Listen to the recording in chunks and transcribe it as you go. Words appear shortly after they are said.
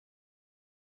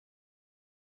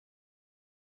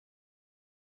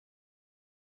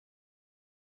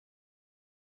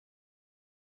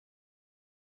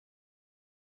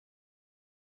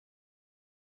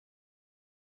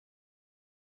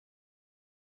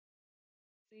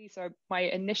So my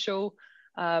initial,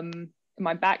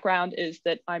 my background is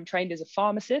that I'm trained as a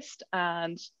pharmacist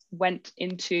and went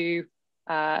into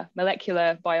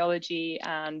molecular biology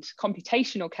and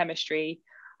computational chemistry,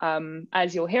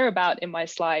 as you'll hear about in my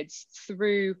slides,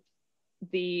 through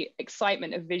the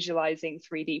excitement of visualizing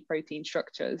 3D protein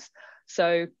structures.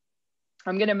 So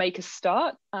I'm going to make a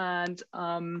start, and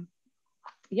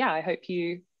yeah, I hope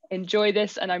you enjoy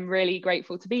this, and I'm really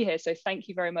grateful to be here. So thank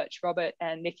you very much, Robert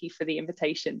and Nikki, for the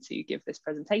invitation to give this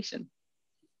presentation.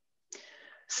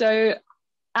 So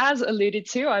as alluded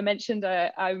to, I mentioned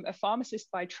I'm a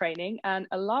pharmacist by training, and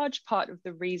a large part of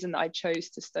the reason that I chose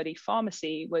to study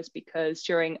pharmacy was because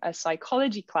during a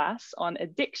psychology class on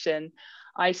addiction,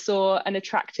 I saw an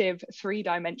attractive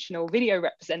three-dimensional video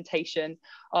representation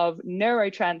of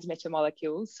neurotransmitter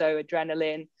molecules, so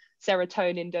adrenaline,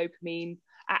 serotonin, dopamine,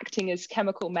 acting as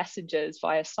chemical messengers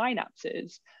via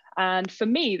synapses. And for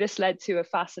me, this led to a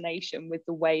fascination with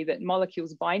the way that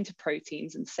molecules bind to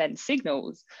proteins and send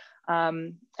signals.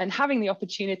 And having the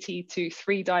opportunity to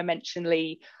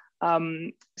three-dimensionally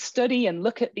study and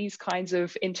look at these kinds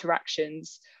of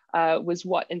interactions was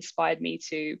what inspired me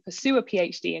to pursue a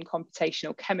PhD in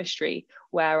computational chemistry,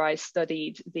 where I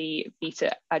studied the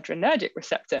beta-adrenergic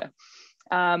receptor.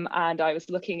 And I was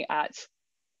looking at,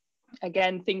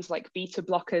 again, things like beta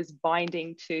blockers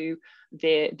binding to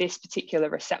this particular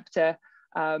receptor.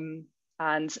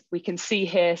 And we can see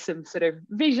here some sort of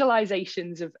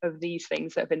visualizations of these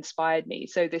things that have inspired me.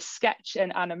 So this sketch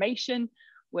and animation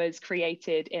was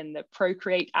created in the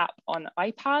Procreate app on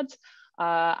iPad.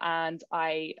 And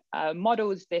I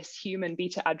modeled this human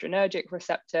beta-adrenergic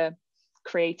receptor,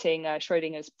 creating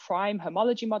Schrödinger's prime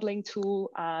homology modeling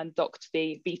tool, and docked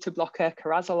the beta blocker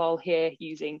carazolol here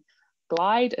using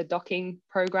Glide, a docking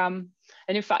program.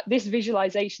 And in fact, this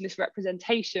visualization, this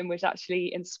representation was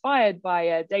actually inspired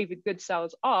by David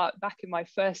Goodsell's art back in my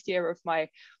first year of my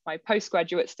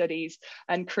postgraduate studies,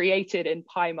 and created in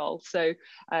PyMol. So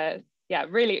yeah,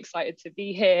 really excited to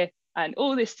be here. And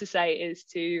all this to say is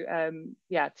to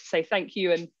say thank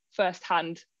you, and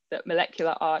firsthand that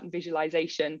molecular art and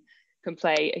visualization can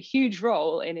play a huge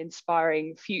role in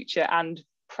inspiring future and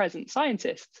present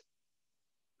scientists.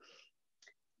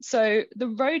 So the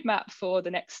roadmap for the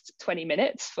next 20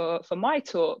 minutes for my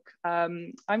talk,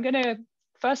 I'm going to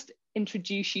first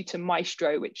introduce you to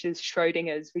Maestro, which is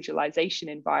Schrödinger's visualization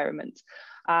environment,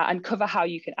 and cover how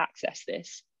you can access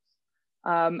this.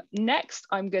 Next,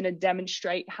 I'm going to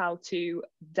demonstrate how to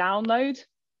download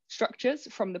structures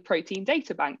from the Protein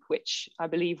Data Bank, which I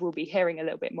believe we'll be hearing a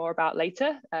little bit more about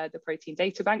later, the Protein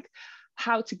Data Bank,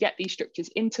 how to get these structures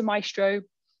into Maestro.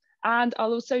 And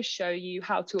I'll also show you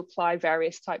how to apply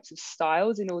various types of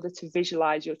styles in order to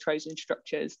visualize your Trojan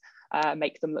structures,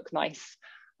 make them look nice.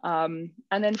 And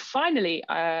then finally,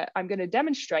 I'm going to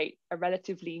demonstrate a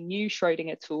relatively new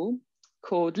Schrödinger tool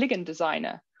called Ligand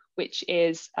Designer, which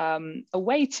is a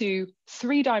way to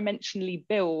three-dimensionally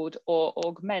build or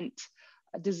augment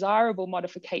desirable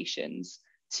modifications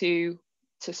to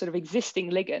sort of existing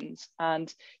ligands.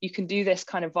 And you can do this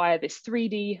kind of via this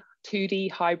 3D, 2D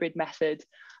hybrid method,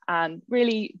 and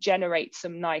really generate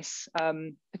some nice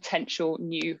potential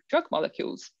new drug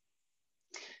molecules.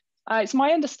 It's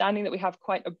my understanding that we have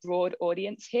quite a broad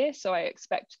audience here, so I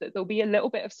expect that there'll be a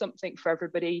little bit of something for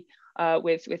everybody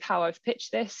with how I've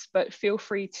pitched this, but feel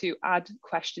free to add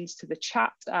questions to the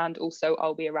chat, and also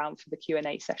I'll be around for the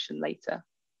Q&A session later.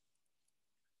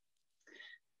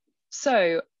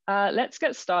 So let's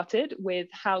get started with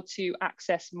how to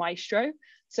access Maestro.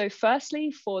 So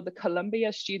firstly, for the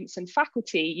Columbia students and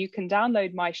faculty, you can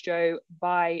download Maestro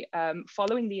by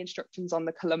following the instructions on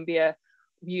the Columbia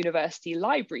University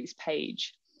Libraries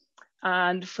page.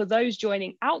 And for those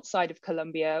joining outside of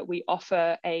Columbia, we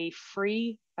offer a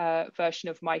free version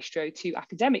of Maestro to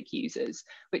academic users,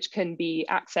 which can be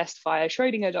accessed via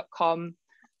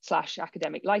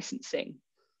Schrodinger.com/academic licensing.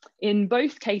 In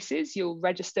both cases, you'll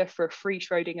register for a free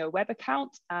Schrödinger web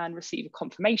account and receive a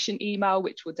confirmation email,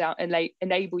 which will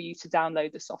enable you to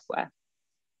download the software.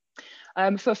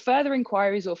 For further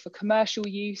inquiries or for commercial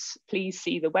use, please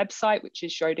see the website, which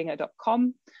is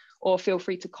Schrodinger.com, or feel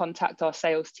free to contact our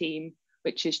sales team,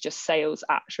 which is just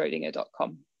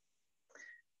sales@Schrodinger.com.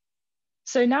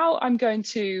 So now I'm going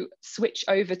to switch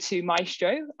over to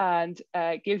Maestro and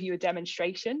give you a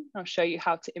demonstration. I'll show you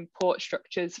how to import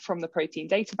structures from the Protein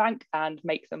Data Bank and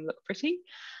make them look pretty.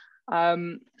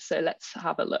 So let's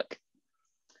have a look.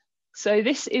 So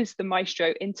this is the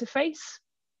Maestro interface.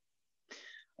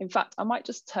 In fact, I might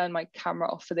just turn my camera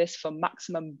off for this for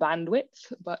maximum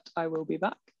bandwidth, but I will be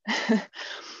back.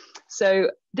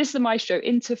 So this is the Maestro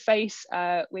interface.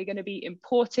 We're going to be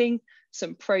importing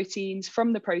some proteins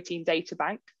from the protein data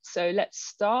bank. So let's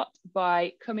start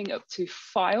by coming up to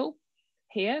File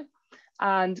here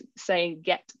and saying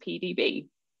Get PDB.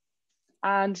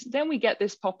 And then we get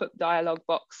this pop-up dialog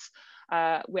box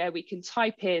where we can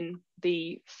type in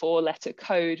the 4-letter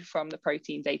code from the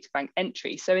protein data bank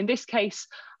entry. So in this case,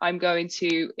 I'm going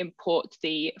to import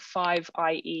the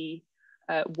 5IE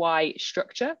Y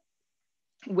structure,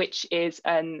 which is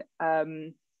an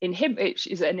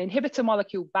inhibitor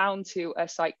molecule bound to a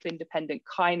cyclin-dependent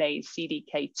kinase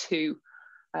CDK2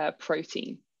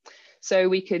 protein. So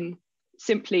we can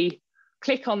simply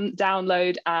click on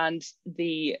download and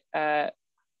the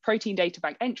protein data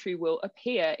bank entry will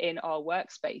appear in our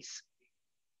workspace.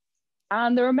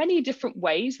 And there are many different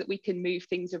ways that we can move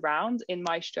things around in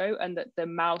Maestro, and that the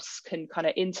mouse can kind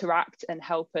of interact and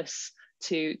help us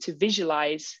to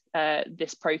visualize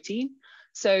this protein.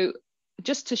 So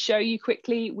just to show you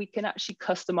quickly, we can actually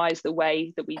customize the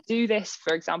way that we do this.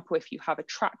 For example, if you have a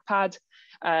trackpad,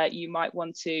 you might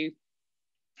want to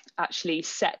actually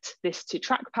set this to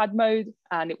trackpad mode,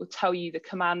 and it will tell you the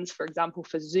commands, for example,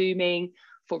 for zooming,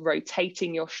 for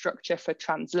rotating your structure, for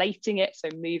translating it, so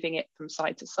moving it from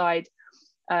side to side.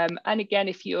 And again,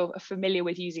 if you're familiar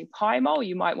with using PyMol,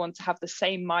 you might want to have the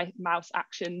same mouse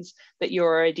actions that you're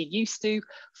already used to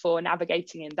for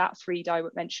navigating in that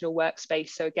 3-dimensional workspace.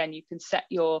 So again, you can set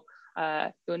your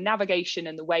navigation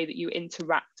and the way that you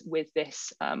interact with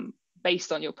this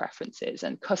based on your preferences,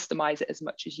 and customize it as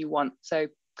much as you want. So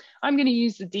I'm going to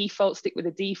use the default, stick with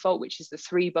the default, which is the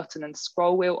 3-button and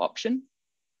scroll wheel option.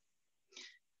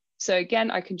 So again,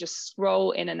 I can just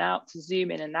scroll in and out to zoom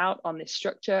in and out on this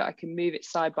structure. I can move it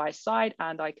side by side,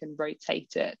 and I can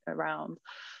rotate it around.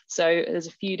 So there's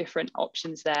a few different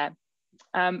options there.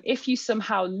 If you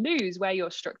somehow lose where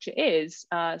your structure is,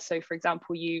 so for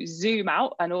example, you zoom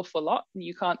out an awful lot and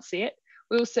you can't see it,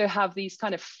 we also have these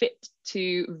kind of fit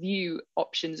to view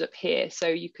options up here. So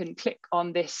you can click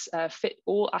on this fit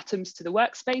all atoms to the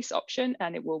workspace option,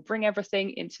 and it will bring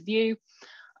everything into view.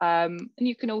 And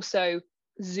you can also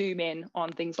zoom in on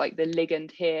things like the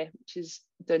ligand here, which is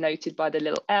denoted by the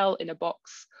little L in a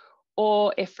box.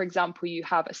 Or if, for example, you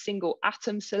have a single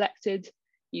atom selected,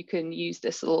 you can use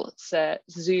this little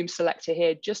zoom selector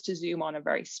here just to zoom on a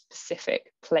very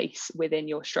specific place within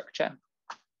your structure.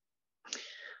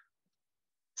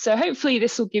 So hopefully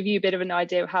this will give you a bit of an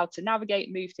idea of how to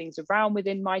navigate, move things around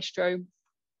within Maestro.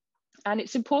 And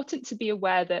it's important to be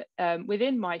aware that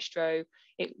within Maestro,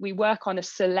 we work on a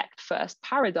select first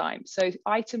paradigm. So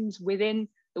items within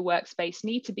the workspace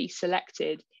need to be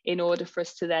selected in order for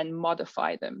us to then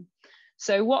modify them.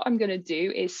 So what I'm going to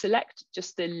do is select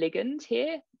just the ligand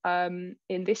here.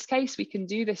 In this case, we can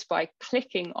do this by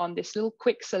clicking on this little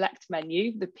quick select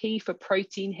menu, the P for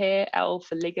protein here, L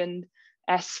for ligand,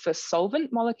 S for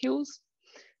solvent molecules.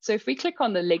 So if we click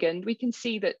on the ligand, we can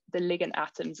see that the ligand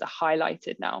atoms are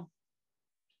highlighted now.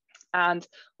 And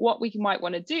what we might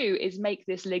want to do is make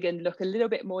this ligand look a little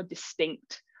bit more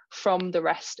distinct from the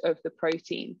rest of the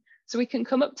protein. So we can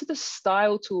come up to the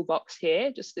style toolbox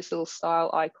here, just this little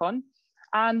style icon,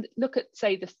 and look at,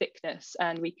 say, the thickness,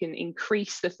 and we can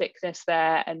increase the thickness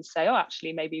there and say, oh,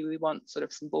 actually, maybe we want sort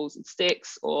of some balls and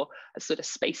sticks, or a sort of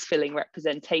space filling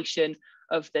representation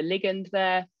of the ligand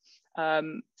there,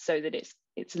 so that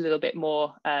it's a little bit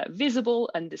more visible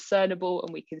and discernible,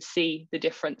 and we can see the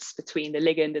difference between the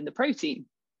ligand and the protein.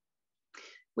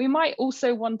 We might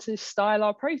also want to style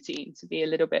our protein to be a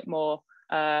little bit more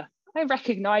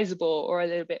recognizable, or a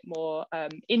little bit more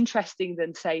interesting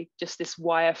than, say, just this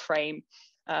wireframe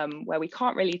where we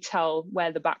can't really tell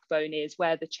where the backbone is,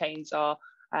 where the chains are,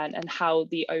 and how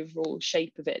the overall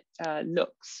shape of it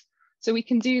looks. So we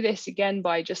can do this again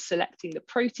by just selecting the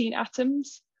protein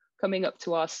atoms, coming up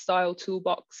to our style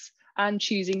toolbox, and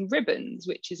choosing ribbons,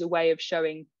 which is a way of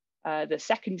showing the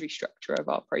secondary structure of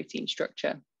our protein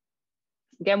structure.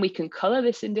 Again, we can color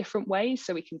this in different ways.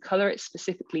 So we can color it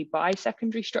specifically by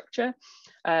secondary structure.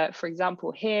 For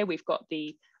example, here we've got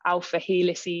the alpha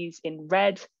helices in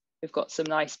red. We've got some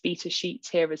nice beta sheets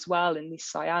here as well in this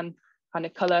cyan kind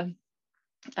of color,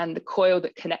 and the coil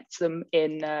that connects them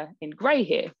in gray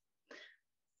here.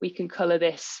 We can color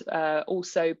this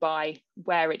also by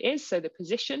where it is, so the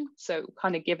position. So it will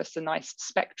kind of give us a nice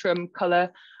spectrum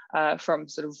color from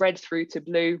sort of red through to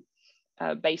blue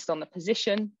based on the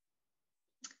position.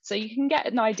 So you can get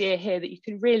an idea here that you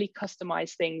can really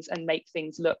customize things and make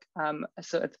things look a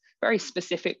sort of very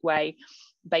specific way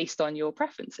based on your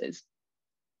preferences.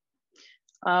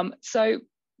 So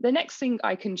The next thing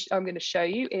I'm going to show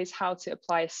you is how to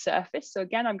apply a surface. So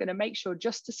again, I'm going to make sure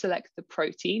just to select the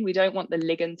protein. We don't want the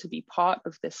ligand to be part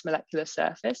of this molecular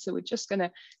surface. So we're just going to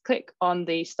click on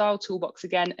the style toolbox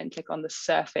again and click on the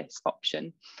surface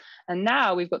option. And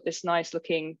now we've got this nice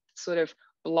looking sort of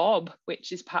blob,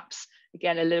 which is perhaps,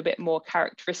 again, a little bit more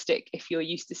characteristic if you're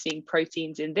used to seeing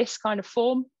proteins in this kind of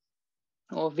form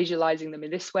or visualizing them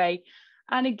in this way.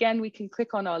 And again, we can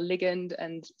click on our ligand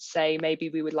and say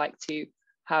maybe we would like to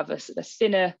have a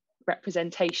thinner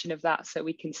representation of that so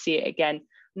we can see it again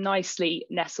nicely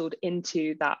nestled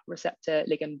into that receptor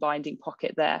ligand binding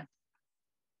pocket there.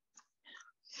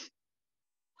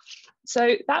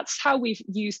 So that's how we've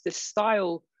used the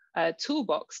style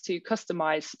toolbox to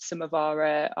customize some of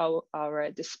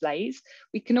our displays.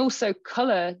 We can also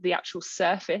color the actual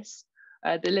surface,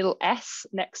 the little S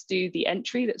next to the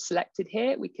entry that's selected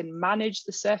here. We can manage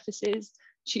the surfaces,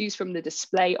 choose from the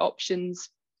display options,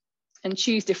 and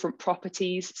choose different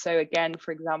properties. So again,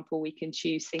 for example, we can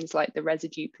choose things like the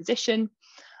residue position,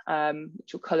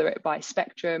 which will color it by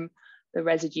spectrum, the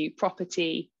residue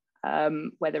property,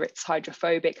 whether it's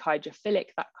hydrophobic, hydrophilic,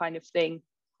 that kind of thing,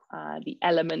 the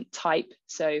element type.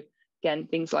 So again,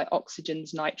 things like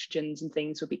oxygens, nitrogens, and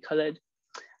things will be colored.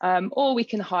 Or we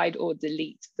can hide or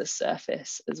delete the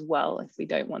surface as well if we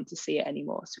don't want to see it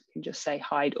anymore. So we can just say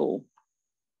hide all.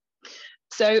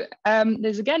 So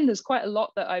there's quite a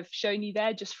lot that I've shown you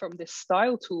there just from this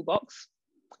style toolbox,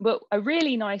 but a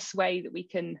really nice way that we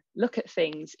can look at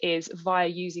things is via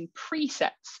using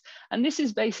presets. And this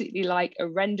is basically like a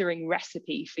rendering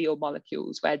recipe for your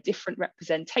molecules where different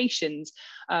representations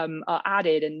are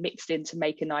added and mixed in to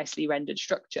make a nicely rendered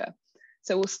structure.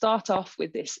 So we'll start off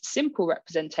with this simple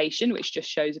representation, which just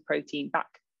shows a protein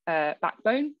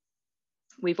backbone.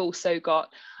 We've also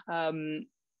got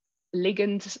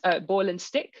ligand ball and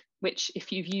stick, which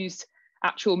if you've used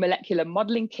actual molecular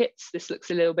modeling kits, this looks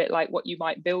a little bit like what you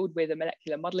might build with a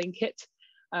molecular modeling kit.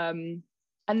 And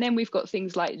then we've got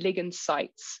things like ligand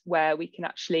sites where we can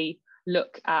actually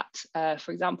look at,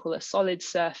 for example, a solid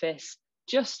surface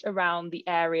just around the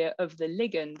area of the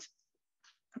ligand.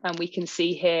 And we can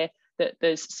see here that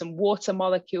there's some water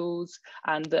molecules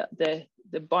and the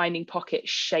binding pocket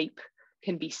shape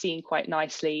can be seen quite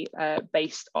nicely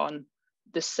based on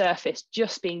the surface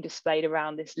just being displayed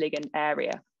around this ligand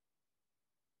area.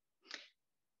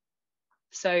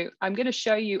 So I'm going to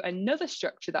show you another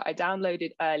structure that I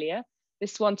downloaded earlier.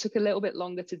 This one took a little bit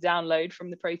longer to download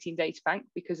from the Protein Data Bank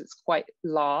because it's quite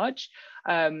large.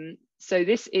 So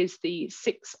this is the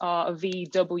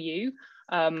 6RVW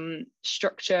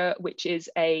structure, which is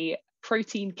a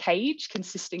protein cage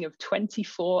consisting of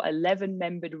 24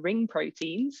 11-membered ring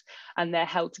proteins, and they're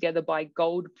held together by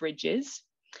gold bridges.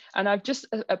 And I've just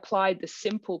applied the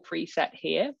simple preset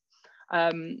here.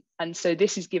 And so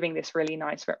this is giving this really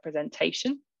nice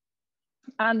representation.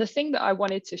 And the thing that I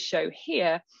wanted to show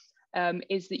here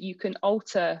is that you can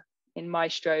alter in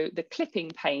Maestro the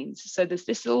clipping panes. So there's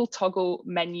this little toggle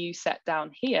menu set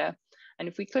down here. And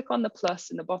if we click on the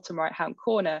plus in the bottom right-hand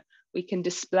corner, we can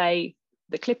display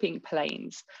the clipping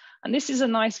planes. And this is a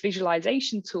nice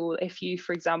visualization tool if you,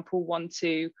 for example, want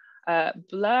to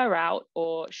blur out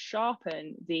or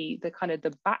sharpen the kind of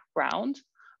the background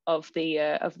of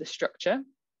the structure.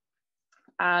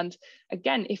 And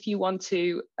again, if you want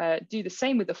to do the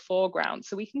same with the foreground,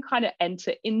 so we can kind of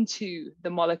enter into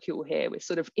the molecule here. We're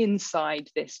sort of inside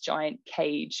this giant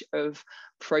cage of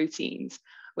proteins,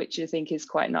 which I think is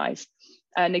quite nice.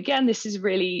 And again, this is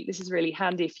really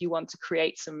handy if you want to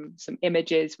create some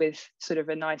images with sort of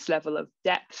a nice level of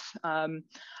depth, and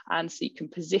so you can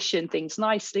position things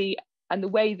nicely. And the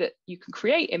way that you can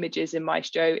create images in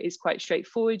Maestro is quite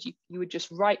straightforward. You would just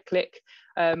right-click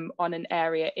on an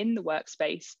area in the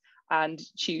workspace and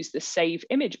choose the Save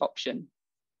Image option.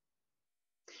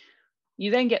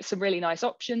 You then get some really nice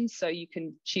options. So you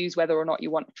can choose whether or not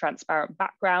you want a transparent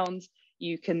background.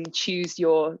 You can choose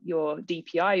your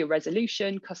DPI, your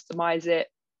resolution, customize it.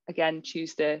 Again,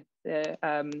 choose the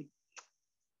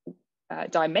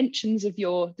dimensions of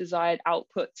your desired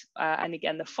output, and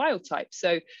again, the file type.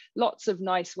 So lots of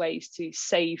nice ways to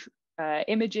save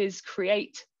images,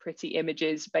 create pretty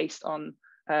images based on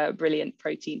brilliant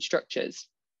protein structures.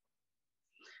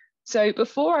 So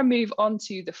before I move on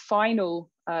to the final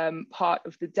part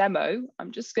of the demo,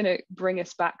 I'm just going to bring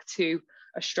us back to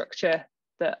a structure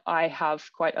that I have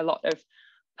quite a lot of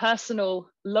personal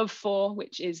love for,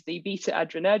 which is the beta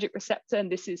adrenergic receptor.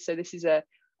 And this is a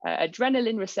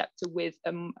adrenaline receptor with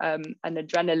an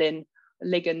adrenaline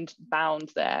ligand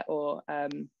bound there, or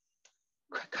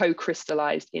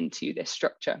co-crystallized into this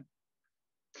structure.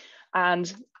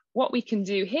 And what we can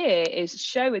do here is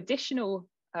show additional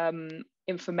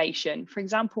information. For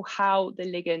example, how the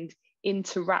ligand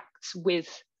interacts with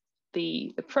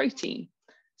the protein.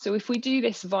 So if we do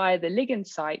this via the ligand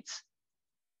site,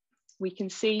 we can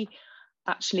see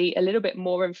actually a little bit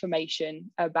more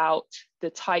information about the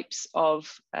types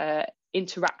of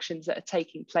interactions that are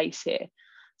taking place here.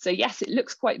 So yes, it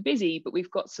looks quite busy, but we've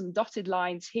got some dotted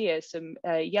lines here, some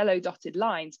yellow dotted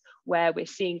lines where we're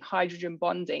seeing hydrogen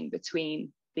bonding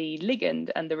between the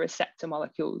ligand and the receptor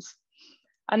molecules.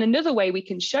 And another way we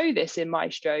can show this in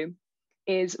Maestro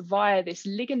is via this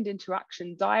ligand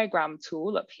interaction diagram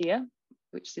tool up here,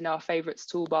 which is in our favorites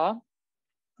toolbar.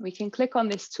 We can click on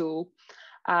this tool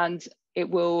and it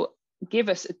will give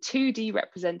us a 2D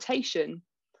representation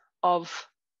of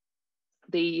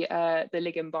the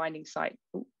ligand binding site.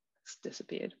 Oh, it's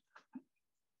disappeared.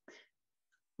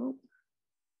 Oh.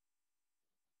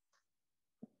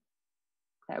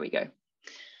 There we go.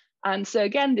 And so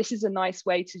again, this is a nice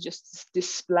way to just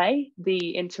display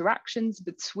the interactions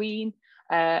between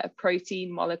a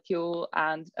protein molecule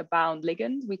and a bound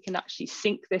ligand. We can actually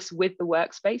sync this with the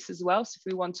workspace as well. So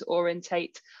if we want to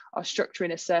orientate our structure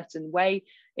in a certain way,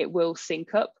 it will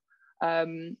sync up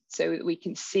so that we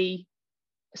can see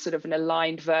sort of an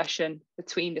aligned version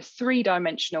between the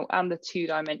 3-dimensional and the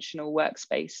 2-dimensional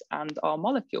workspace and our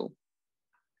molecule.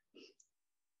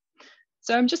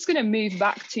 So I'm just going to move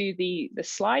back to the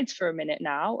slides for a minute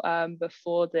now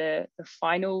before the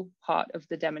final part of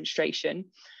the demonstration,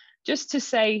 just to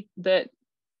say that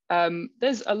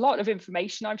there's a lot of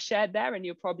information I've shared there, and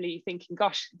you're probably thinking,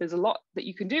 gosh, there's a lot that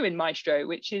you can do in Maestro,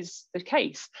 which is the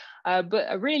case. But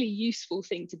a really useful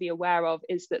thing to be aware of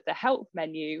is that the help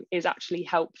menu is actually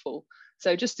helpful.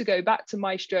 So just to go back to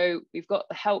Maestro, we've got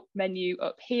the help menu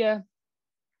up here.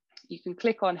 You can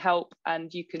click on help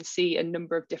and you can see a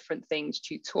number of different things,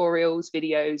 tutorials,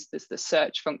 videos, there's the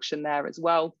search function there as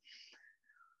well.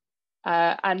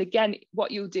 And again,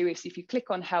 what you'll do is if you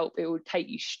click on help, it will take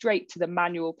you straight to the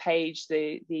manual page,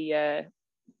 the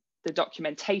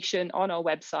documentation on our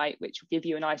website, which will give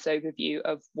you a nice overview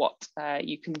of what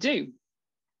you can do.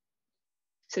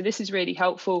 So this is really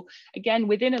helpful. Again,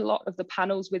 within a lot of the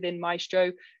panels within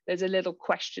Maestro, there's a little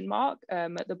question mark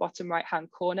at the bottom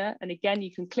right-hand corner. And again,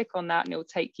 you can click on that and it will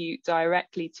take you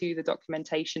directly to the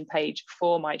documentation page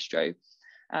for Maestro,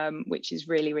 which is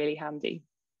really, really handy.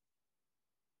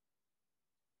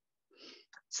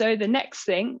 So the next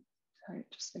thing, sorry,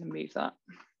 just going to move that.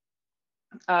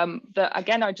 That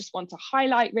again, I just want to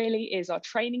highlight really is our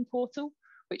training portal,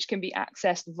 which can be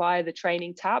accessed via the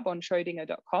training tab on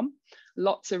Schrodinger.com.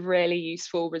 Lots of really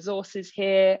useful resources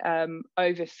here,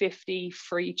 over 50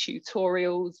 free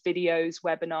tutorials, videos,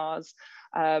 webinars,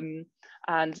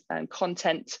 and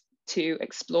content to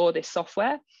explore this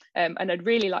software. And I'd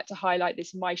really like to highlight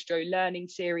this Maestro learning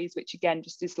series, which again,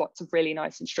 just is lots of really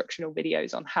nice instructional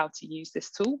videos on how to use this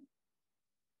tool.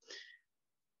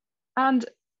 And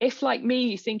if, like me,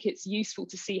 you think it's useful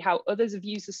to see how others have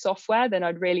used the software, then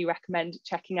I'd really recommend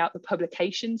checking out the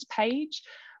publications page,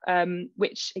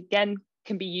 which again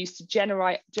can be used to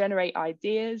generate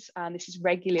ideas. And this is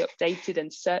regularly updated and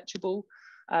searchable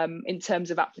in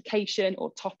terms of application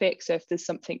or topic. So if there's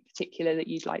something particular that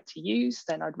you'd like to use,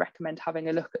 then I'd recommend having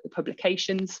a look at the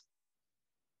publications.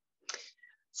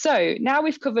 So now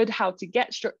we've covered how to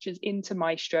get structures into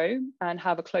Maestro and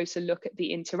have a closer look at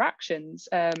the interactions.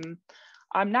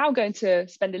 I'm now going to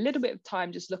spend a little bit of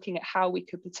time just looking at how we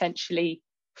could potentially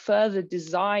further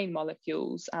design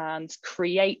molecules and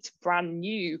create brand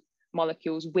new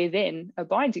molecules within a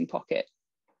binding pocket.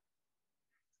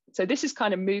 So this is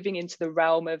kind of moving into the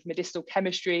realm of medicinal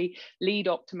chemistry, lead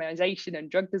optimization and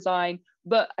drug design.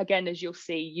 But again, as you'll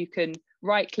see, you can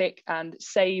right click and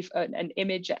save an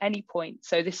image at any point.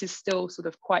 So this is still sort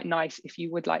of quite nice if you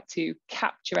would like to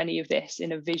capture any of this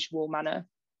in a visual manner.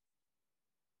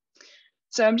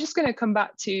 So I'm just going to come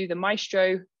back to the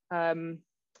Maestro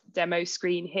demo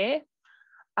screen here.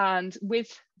 And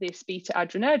with this beta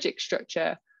adrenergic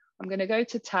structure, I'm going to go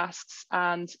to tasks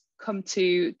and come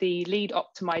to the lead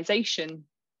optimization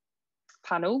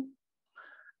panel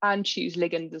and choose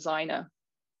Ligand Designer.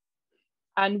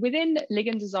 And within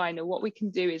Ligand Designer, what we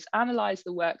can do is analyze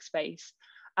the workspace,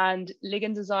 and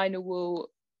Ligand Designer will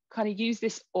kind of use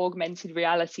this augmented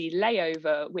reality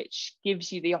layover, which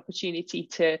gives you the opportunity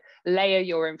to layer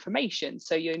your information.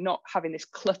 So you're not having this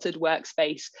cluttered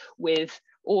workspace with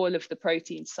all of the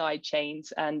protein side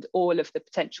chains and all of the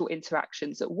potential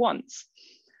interactions at once.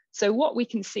 So what we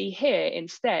can see here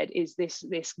instead is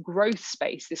this growth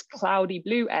space, this cloudy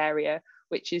blue area,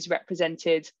 which is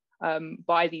represented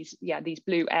by these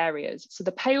blue areas. So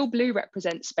the pale blue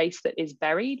represents space that is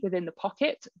buried within the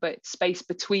pocket, but space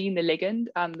between the ligand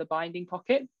and the binding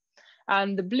pocket.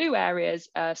 And the blue areas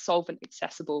are solvent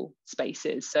accessible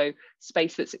spaces, so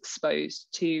space that's exposed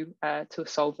to a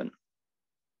solvent.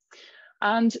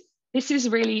 And this is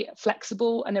really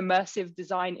flexible and immersive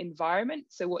design environment.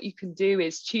 So what you can do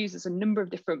is choose as a number of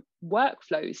different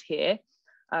workflows here,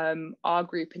 R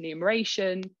group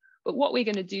enumeration. But what we're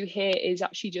going to do here is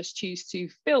actually just choose to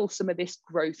fill some of this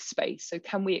growth space. So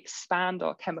can we expand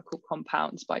our chemical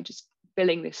compounds by just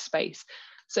filling this space?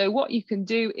 So what you can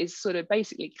do is sort of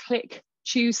basically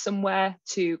choose somewhere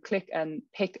to click and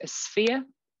pick a sphere.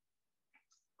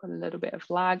 Got a little bit of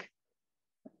lag.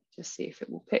 Just see if it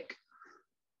will pick.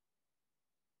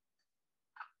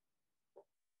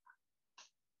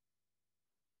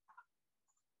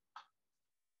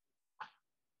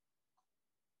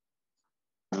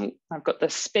 I've got the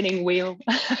spinning wheel.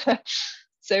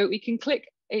 So we can click,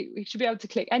 we should be able to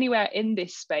click anywhere in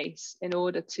this space in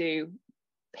order to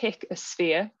pick a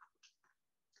sphere.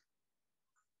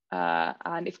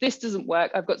 And if this doesn't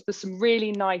work, there's some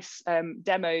really nice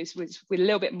demos with a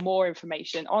little bit more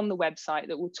information on the website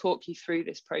that will talk you through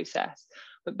this process.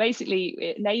 But basically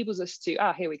it enables us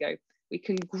to, here we go. We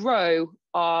can grow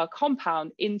our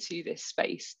compound into this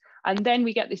space. And then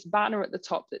we get this banner at the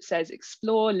top that says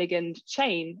explore ligand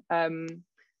chain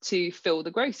to fill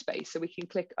the growth space. So we can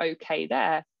click OK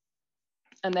there.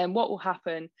 And then what will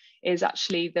happen is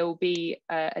actually there will be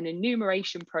an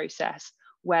enumeration process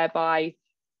whereby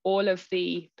all of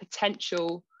the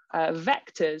potential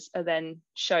vectors are then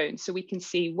shown. So we can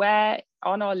see where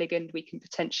on our ligand we can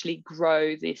potentially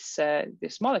grow this,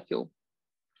 this molecule.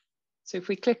 So if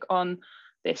we click on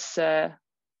this,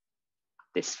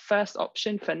 this first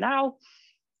option for now,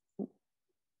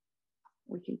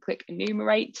 we can click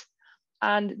enumerate,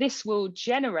 and this will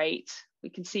generate, we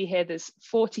can see here there's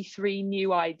 43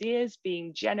 new ideas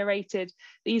being generated.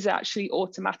 These are actually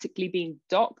automatically being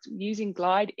docked using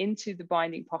Glide into the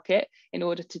binding pocket in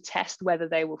order to test whether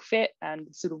they will fit and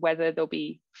sort of whether there'll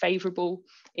be favorable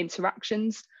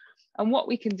interactions. And what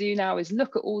we can do now is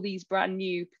look at all these brand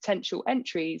new potential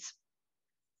entries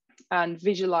and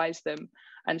visualize them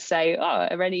and say, oh,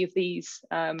 are any of these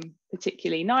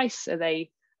particularly nice? Are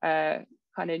they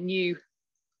kind of new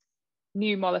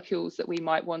molecules that we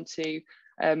might want to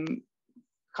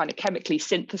kind of chemically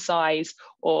synthesize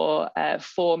or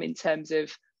form in terms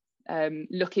of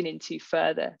looking into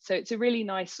further? So it's a really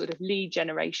nice sort of lead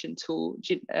generation tool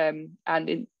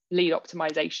and lead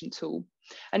optimization tool.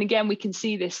 And again, we can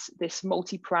see this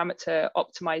multi-parameter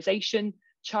optimization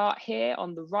chart here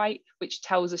on the right, which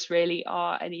tells us really,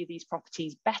 are any of these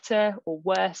properties better or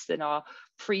worse than our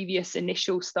previous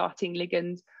initial starting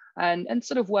ligand, and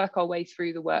sort of work our way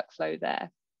through the workflow there.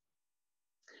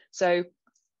 So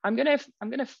I'm gonna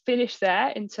finish there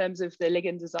in terms of the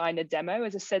ligand designer demo.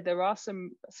 As I said, there are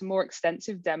some more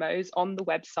extensive demos on the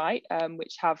website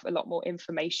which have a lot more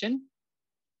information.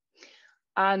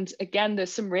 And again,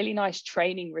 there's some really nice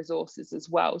training resources as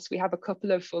well. So we have a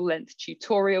couple of full-length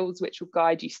tutorials which will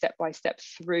guide you step by step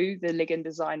through the ligand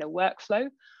designer workflow,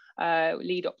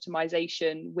 lead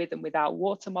optimization with and without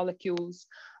water molecules.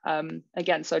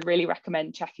 Again, so I'd really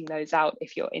recommend checking those out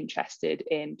if you're interested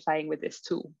in playing with this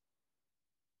tool.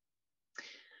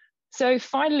 So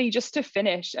finally, just to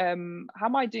finish, how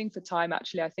am I doing for time?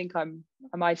 Actually, I think am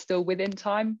I still within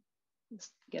time? Let's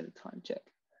get a time check.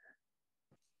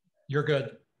 You're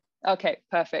good. Okay,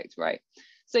 perfect, right.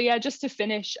 So yeah, just to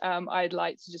finish, I'd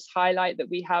like to just highlight that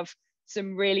we have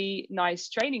some really nice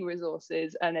training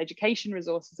resources and education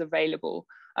resources available.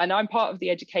 And I'm part of the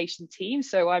education team,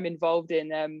 so I'm involved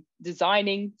in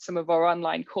designing some of our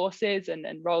online courses and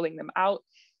rolling them out.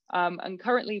 And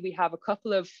currently we have a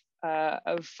couple of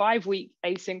 5-week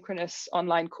asynchronous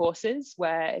online courses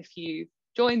where if you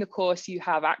join the course, you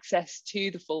have access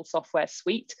to the full software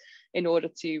suite in order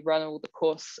to run all the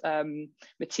course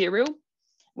material.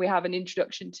 We have an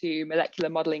introduction to molecular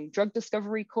modeling drug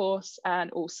discovery course, and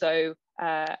also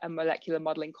a molecular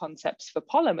modeling concepts for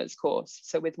polymers course,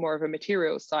 so with more of a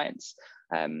materials science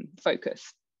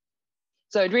focus.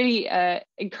 So I'd really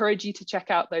encourage you to check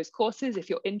out those courses if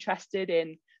you're interested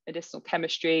in medicinal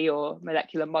chemistry or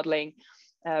molecular modeling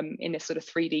in a sort of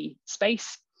 3D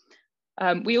space.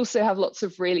 We also have lots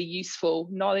of really useful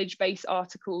knowledge-based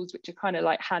articles, which are kind of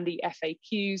like handy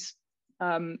FAQs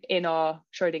in our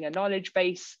Schrödinger knowledge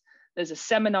base. There's a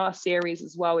seminar series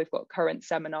as well. We've got current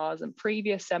seminars and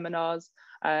previous seminars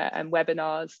and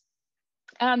webinars,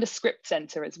 and a script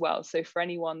center as well. So for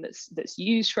anyone that's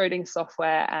used Schrödinger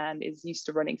software and is used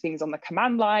to running things on the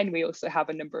command line, we also have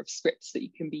a number of scripts that you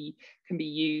can be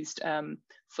used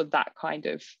for that kind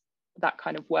of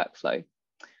workflow.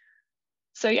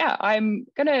 So yeah, I'm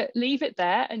going to leave it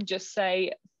there and just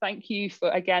say thank you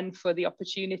again for the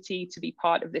opportunity to be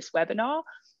part of this webinar.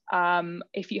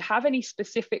 If you have any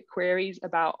specific queries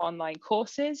about online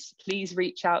courses, please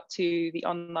reach out to the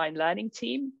online learning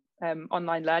team,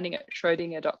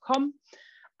 onlinelearning@schrodinger.com.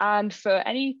 And for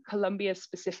any Columbia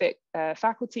specific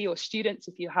faculty or students,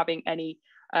 if you have any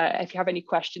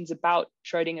questions about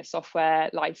Schrodinger software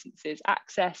licenses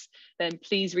access, then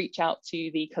please reach out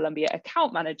to the Columbia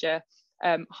account manager,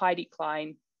 Heidi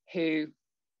Klein, who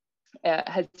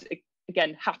has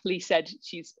again happily said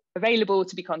she's available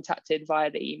to be contacted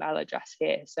via the email address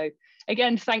here. So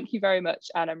again, thank you very much,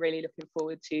 and I'm really looking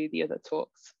forward to the other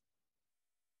talks.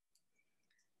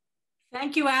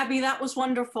 Thank you, Abby. That was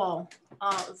wonderful.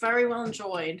 Very well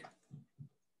enjoyed.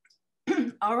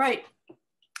 All right.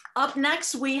 Up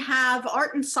next, we have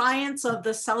Art and Science of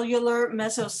the Cellular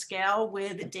Mesoscale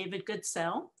with David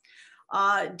Goodsell.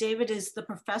 David is the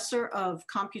professor of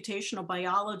computational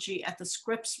biology at the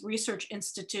Scripps Research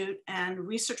Institute and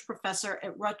research professor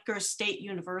at Rutgers State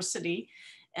University.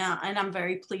 And I'm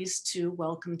very pleased to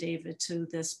welcome David to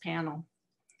this panel.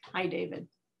 Hi, David.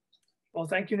 Well,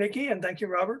 thank you, Nikki, and thank you,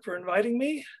 Robert, for inviting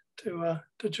me to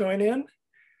join in.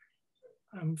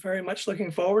 I'm very much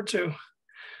looking forward to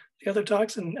the other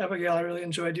talks, and Abigail, I really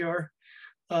enjoyed your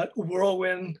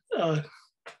whirlwind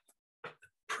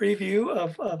preview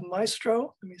of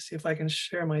Maestro. Let me see if I can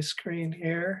share my screen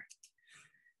here.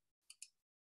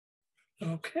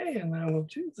 Okay, and now we'll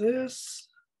do this.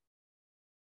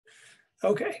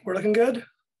 Okay, we're looking good?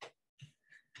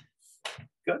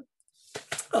 Good.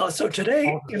 So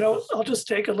today, I'll just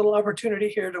take a little opportunity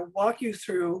here to walk you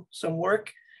through some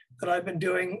work that I've been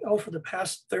doing, for the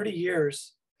past 30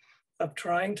 years of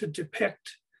trying to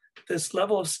depict this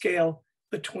level of scale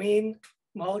between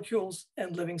molecules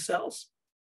and living cells.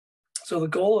 So the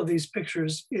goal of these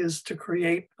pictures is to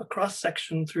create a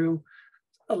cross-section through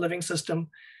a living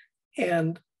system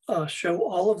and show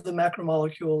all of the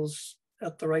macromolecules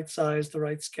at the right size, the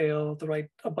right scale, the right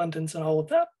abundance, and all of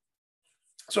that.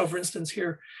 So for instance,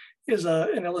 here is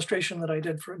an illustration that I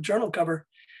did for a journal cover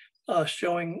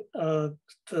showing the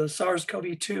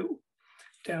SARS-CoV-2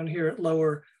 down here at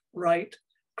lower right,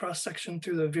 cross-section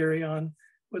through the virion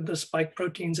with the spike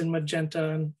proteins in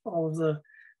magenta and all of the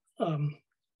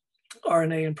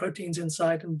RNA and proteins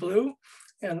inside in blue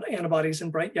and antibodies in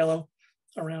bright yellow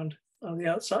around on the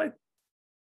outside.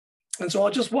 And so I'll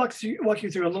just walk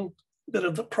you through a little bit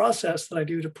of the process that I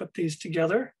do to put these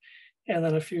together and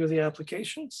then a few of the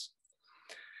applications.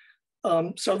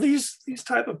 So these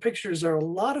type of pictures are a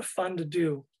lot of fun to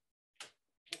do.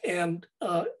 And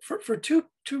for two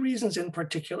reasons in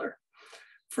particular.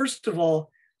 First of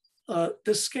all,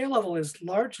 this scale level is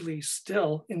largely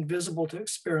still invisible to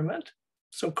experiment.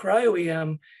 So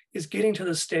cryo-EM is getting to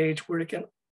the stage where it can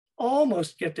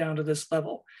almost get down to this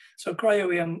level. So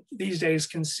cryo-EM these days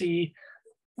can see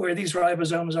where these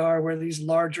ribosomes are, where these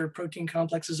larger protein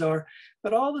complexes are,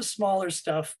 but all the smaller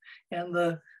stuff and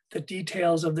the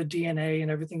details of the DNA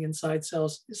and everything inside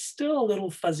cells is still a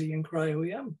little fuzzy in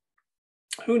cryo-EM.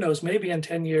 Who knows, maybe in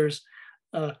 10 years,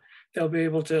 they'll be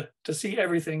able to see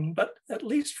everything, but at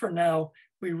least for now,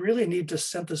 we really need to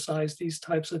synthesize these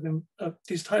types of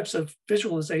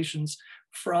visualizations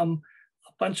from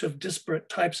a bunch of disparate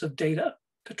types of data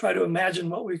to try to imagine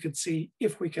what we could see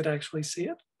if we could actually see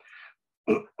it.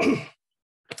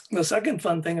 The second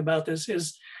fun thing about this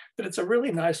is that it's a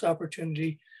really nice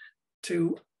opportunity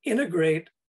to integrate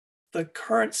the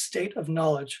current state of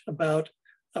knowledge about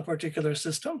a particular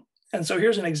system. And so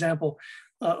here's an example.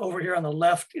 Over here on the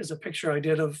left is a picture I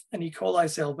did of an E. coli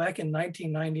cell back in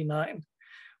 1999,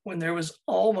 when there was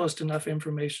almost enough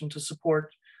information to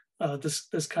support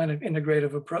this kind of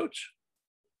integrative approach.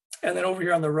 And then over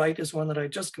here on the right is one that I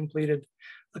just completed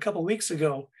a couple of weeks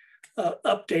ago,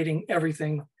 updating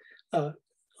everything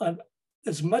on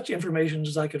as much information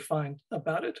as I could find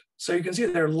about it. So you can see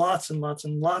there are lots and lots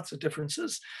and lots of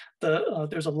differences.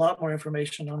 There's a lot more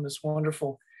information on this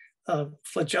wonderful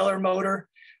flagellar motor,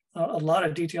 a lot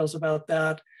of details about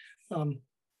that.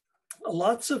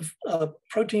 Lots of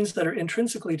proteins that are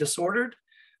intrinsically disordered,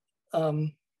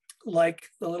 like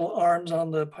the little arms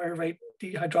on the pyruvate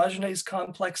dehydrogenase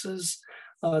complexes,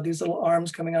 these little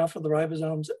arms coming off of the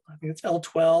ribosomes. I think it's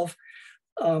L12.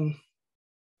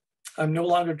 I'm no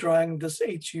longer drawing this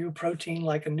HU protein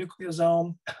like a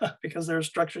nucleosome because there are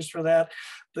structures for that.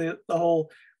 The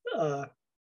whole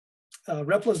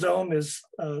replosome is,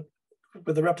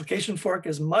 with the replication fork,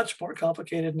 is much more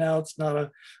complicated now. It's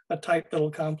not a tight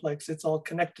little complex. It's all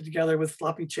connected together with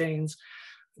floppy chains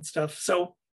and stuff.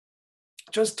 So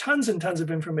just tons and tons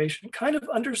of information, kind of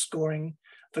underscoring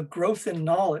the growth in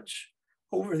knowledge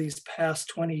over these past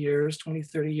 20 years, 20,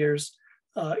 30 years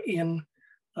in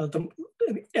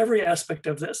every aspect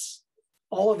of this,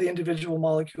 all of the individual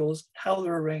molecules, how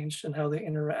they're arranged and how they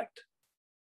interact.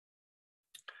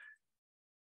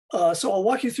 So I'll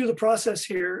walk you through the process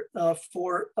here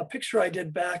for a picture I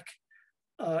did back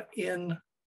in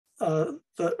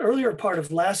the earlier part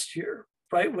of last year,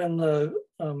 right when the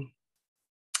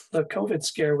COVID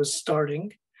scare was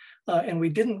starting, and we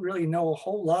didn't really know a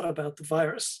whole lot about the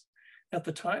virus at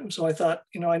the time. So I thought,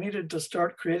 I needed to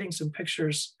start creating some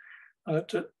pictures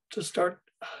to start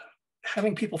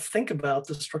having people think about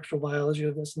the structural biology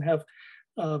of this and have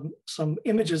some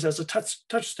images as a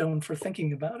touchstone for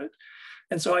thinking about it.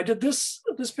 And so I did this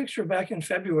picture back in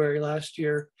February last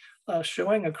year,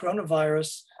 showing a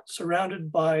coronavirus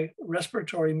surrounded by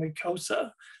respiratory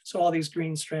mucosa. So all these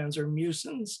green strands are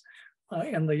mucins,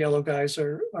 and the yellow guys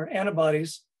are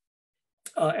antibodies.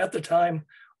 At the time,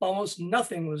 almost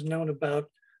nothing was known about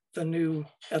the new,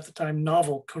 at the time,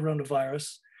 novel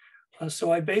coronavirus.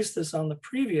 So I based this on the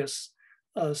previous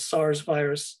SARS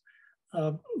virus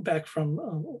back from,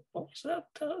 what was that,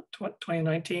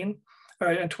 2019?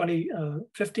 Or in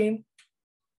 2015,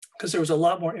 because there was a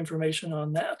lot more information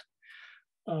on that.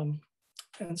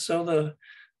 And so the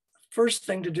first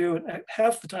thing to do, and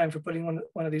half the time for putting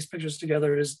one of these pictures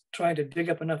together, is trying to dig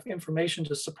up enough information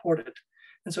to support it.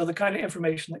 And so the kind of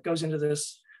information that goes into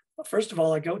this, first of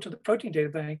all, I go to the protein data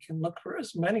bank and look for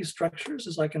as many structures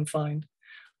as I can find,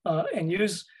 and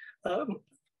use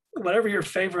whatever your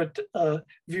favorite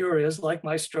viewer is, like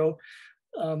Maestro.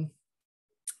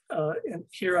 And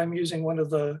here I'm using one of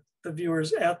the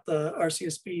viewers at the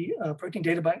RCSB protein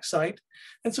data bank site.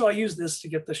 And so I use this to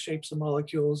get the shapes of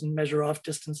molecules and measure off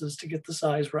distances to get the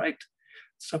size right,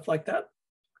 stuff like that.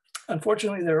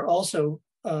 Unfortunately, there are also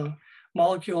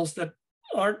molecules that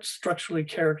aren't structurally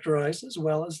characterized as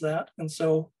well as that. And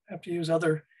so I have to use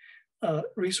other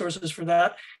resources for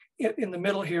that. In the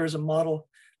middle here is a model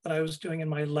that I was doing in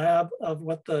my lab of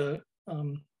what the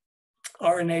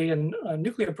RNA and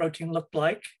nucleoprotein looked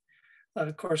like,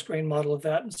 a coarse grain model of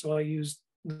that. And so I used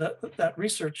that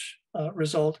research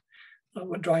result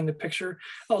when drawing the picture.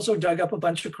 I also dug up a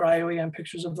bunch of cryo-EM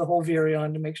pictures of the whole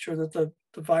virion to make sure that the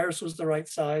virus was the right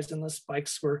size and the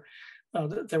spikes were,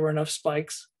 that there were enough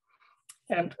spikes.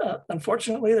 And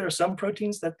unfortunately, there are some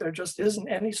proteins that there just isn't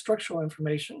any structural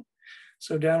information.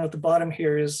 So down at the bottom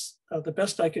here is the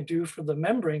best I could do for the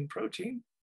membrane protein,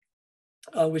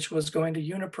 which was going to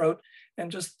uniprot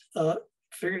and just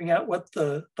figuring out what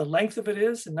the length of it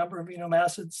is, the number of amino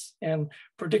acids, and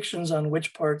predictions on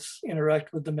which parts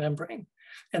interact with the membrane,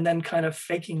 and then kind of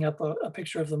faking up a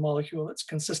picture of the molecule that's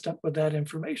consistent with that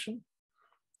information.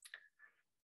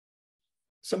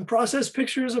 Some process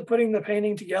pictures of putting the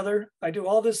painting together. I do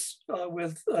all this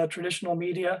with traditional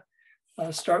media.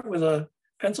 Start with a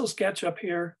pencil sketch up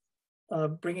here,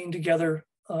 bringing together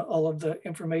all of the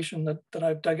information that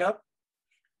I've dug up.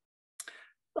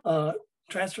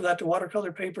 Transfer that to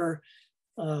watercolor paper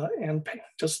and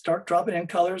just start dropping in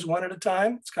colors one at a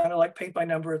time. It's kind of like paint by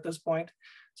number at this point.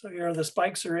 So here the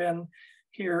spikes are in,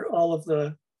 here all of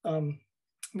the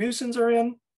mucins are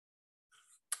in,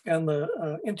 and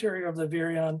the interior of the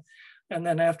virion. And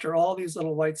then after all these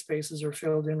little white spaces are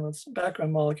filled in with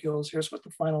background molecules, here's what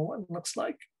the final one looks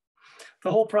like.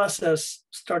 The whole process,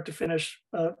 start to finish,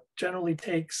 generally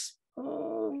takes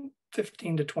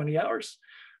 15 to 20 hours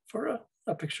for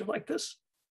a picture like this.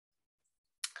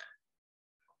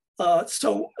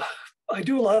 So I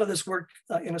do a lot of this work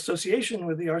in association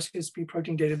with the RCSB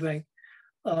Protein Data Bank.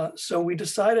 So we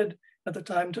decided at the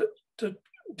time to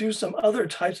do some other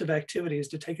types of activities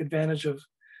to take advantage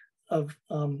of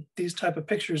these type of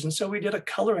pictures. And so we did a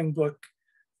coloring book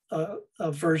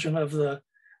a version of the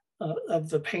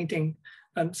painting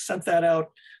and sent that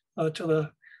out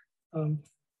to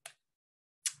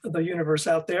the universe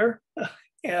out there.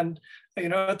 And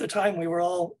at the time we were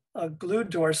all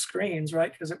glued to our screens,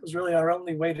 right? Because it was really our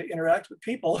only way to interact with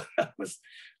people was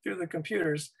through the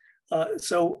computers.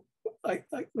 So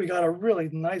we got a really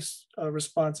nice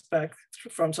response back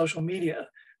from social media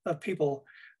of people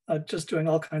just doing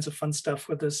all kinds of fun stuff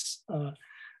with this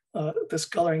this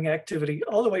coloring activity,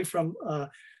 all the way from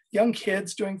young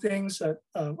kids doing things. A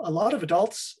lot of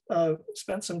adults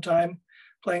spent some time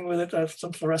playing with it.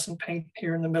 Some fluorescent paint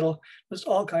here in the middle. There's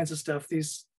all kinds of stuff.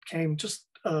 These came just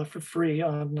for free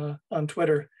on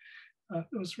Twitter.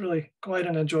 It was really quite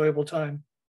an enjoyable time.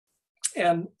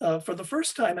 And for the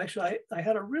first time, actually, I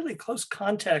had a really close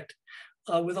contact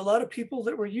with a lot of people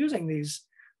that were using these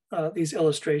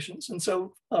illustrations. And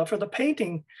so for the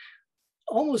painting,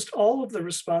 almost all of the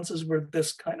responses were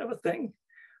this kind of a thing,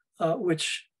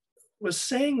 which was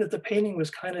saying that the painting was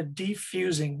kind of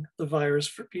defusing the virus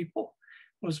for people,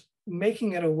 was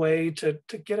making it a way to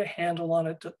get a handle on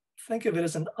it, to think of it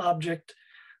as an object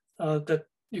that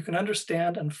you can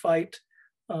understand and fight.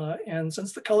 And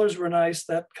since the colors were nice,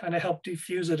 that kind of helped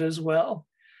diffuse it as well.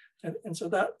 And so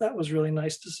that was really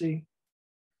nice to see.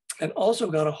 And also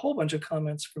got a whole bunch of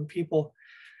comments from people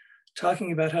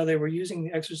talking about how they were using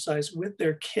the exercise with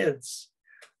their kids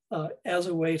as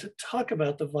a way to talk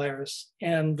about the virus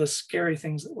and the scary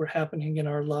things that were happening in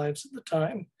our lives at the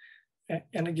time.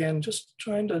 And again, just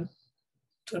trying to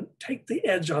take the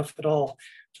edge off it all,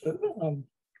 to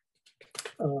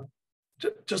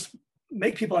just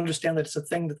make people understand that it's a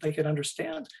thing that they could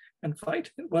understand and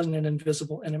fight. It wasn't an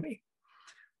invisible enemy.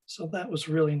 So that was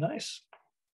really nice.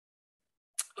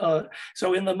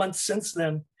 So in the months since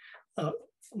then,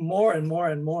 more and more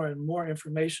and more and more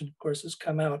information, of course, has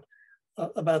come out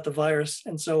about the virus.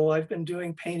 And so I've been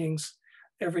doing paintings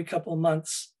every couple of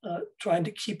months, trying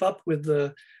to keep up with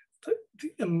the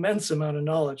immense amount of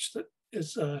knowledge that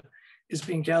is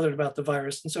being gathered about the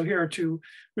virus. And so here are two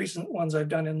recent ones I've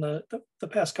done in the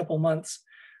past couple of months.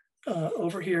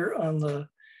 Over here on the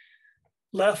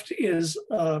left is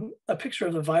a picture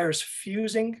of the virus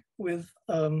fusing with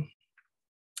the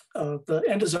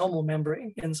endosomal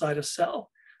membrane inside a cell,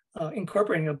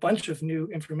 incorporating a bunch of new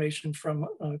information from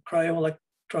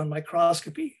cryo-electron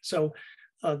microscopy. So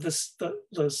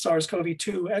the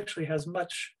SARS-CoV-2 actually has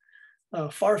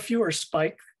far fewer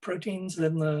spike proteins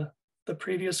than the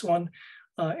previous one.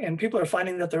 And people are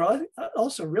finding that they're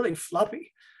also really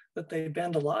floppy, that they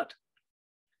bend a lot.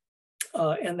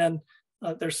 And then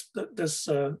there's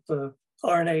the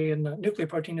RNA and the nuclear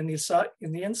protein in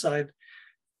the inside.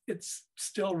 It's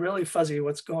still really fuzzy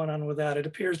what's going on with that. It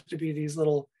appears to be these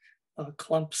little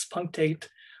clumps, punctate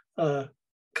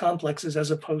complexes,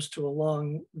 as opposed to a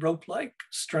long rope-like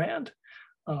strand.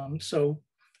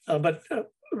 But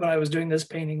when I was doing this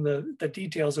painting, the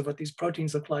details of what these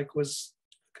proteins look like was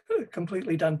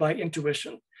completely done by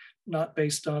intuition, not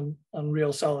based on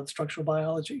real solid structural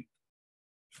biology.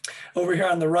 Over here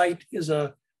on the right is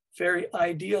a very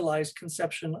idealized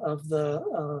conception of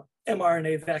the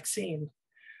mRNA vaccine,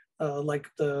 like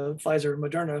the Pfizer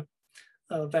Moderna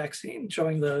vaccine,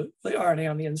 showing the RNA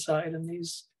on the inside and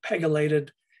these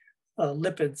pegylated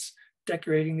lipids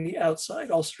decorating the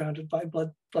outside, all surrounded by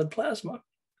blood plasma.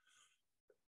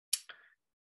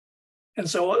 And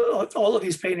so all of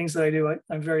these paintings that I do,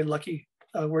 I'm very lucky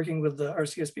working with the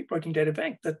RCSP Protein Data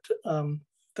Bank that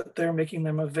they're making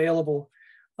them available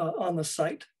on the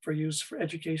site for use for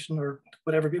education or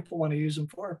whatever people want to use them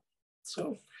for.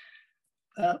 So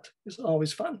that is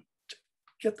always fun to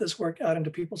get this work out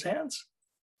into people's hands.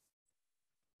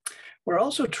 We're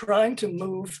also trying to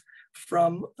move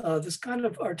from this kind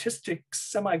of artistic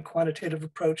semi-quantitative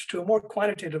approach to a more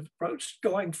quantitative approach,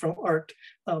 going from art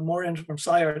more into from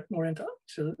sci-art more into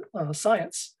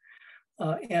science.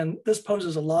 And this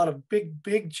poses a lot of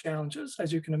big challenges,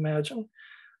 as you can imagine.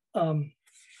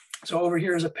 So over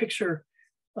here is a picture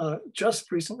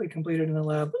just recently completed in the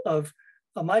lab of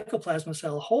a mycoplasma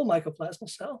cell, a whole mycoplasma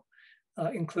cell,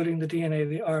 including the DNA,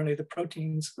 the RNA, the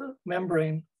proteins, the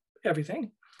membrane,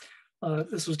 everything.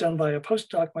 This was done by a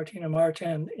postdoc, Martina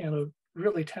Martin, and a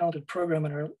really talented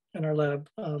programmer in our lab,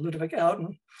 Ludovic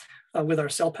Outen, with our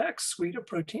CellPack suite of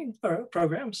protein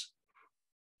programs.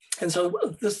 And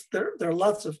so there are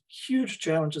lots of huge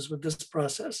challenges with this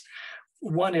process.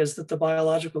 One is that the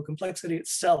biological complexity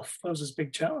itself poses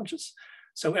big challenges.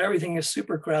 So everything is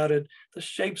super crowded. The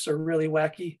shapes are really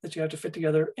wacky that you have to fit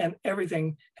together, and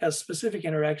everything has specific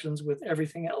interactions with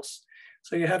everything else.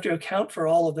 So you have to account for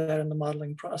all of that in the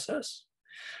modeling process.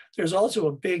 There's also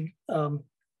a big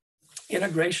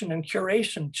integration and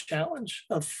curation challenge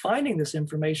of finding this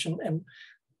information and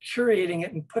curating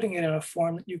it and putting it in a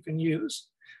form that you can use.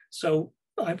 So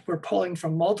we're pulling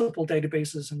from multiple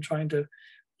databases and trying to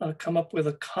come up with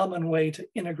a common way to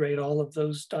integrate all of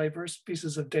those diverse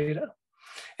pieces of data.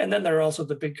 And then there are also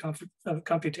the big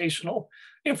computational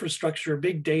infrastructure,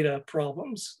 big data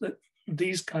problems that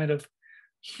these kind of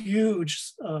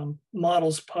huge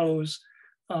models pose.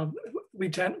 We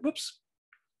tend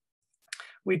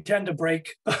to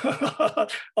break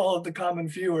all of the common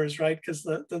viewers, right? Because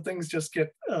the things just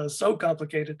get so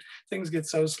complicated, things get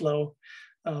so slow.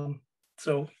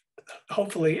 So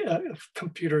hopefully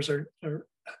computers are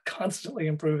constantly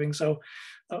improving. So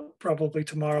probably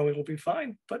tomorrow it'll be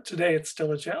fine, but today it's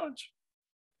still a challenge.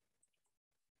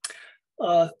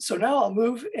 So now I'll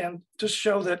move and just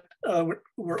show that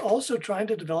we're also trying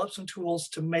to develop some tools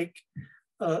to make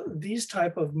these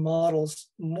type of models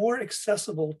more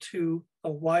accessible to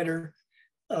a wider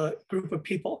group of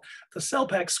people. The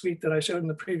CellPack suite that I showed in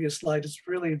the previous slide is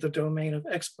really the domain of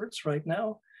experts right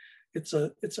now. It's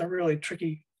a really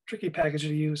tricky package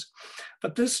to use.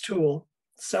 But this tool,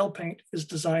 CellPaint, is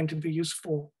designed to be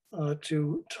useful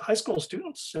to high school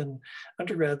students and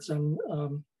undergrads and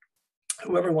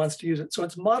whoever wants to use it. So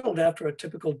it's modeled after a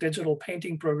typical digital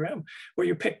painting program where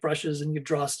you pick brushes and you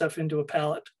draw stuff into a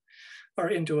palette or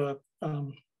into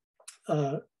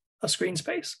a screen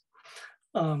space.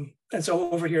 And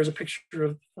so over here is a picture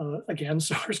of, again,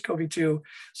 SARS-CoV-2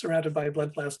 surrounded by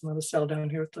blood plasma, the cell down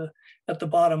here at the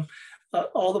bottom.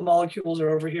 All the molecules are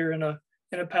over here in a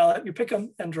palette. You pick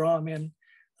them and draw them in.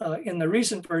 In the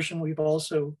recent version, we've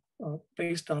also,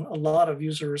 based on a lot of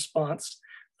user response,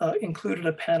 included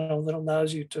a panel that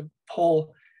allows you to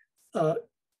pull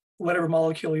whatever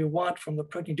molecule you want from the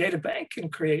protein data bank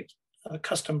and create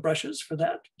custom brushes for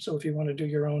that. So if you want to do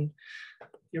your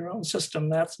own system,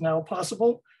 that's now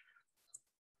possible.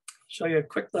 Show you a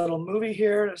quick little movie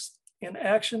here just in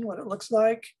action, what it looks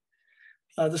like.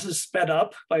 This is sped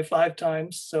up by 5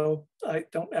 times, so I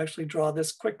don't actually draw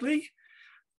this quickly.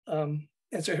 And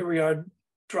so here we are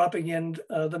dropping in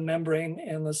the membrane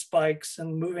and the spikes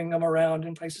and moving them around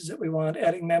in places that we want,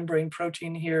 adding membrane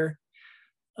protein here,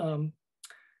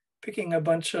 picking a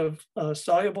bunch of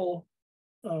soluble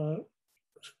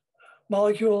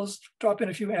molecules, drop in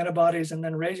a few antibodies, and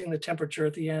then raising the temperature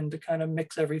at the end to kind of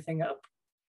mix everything up.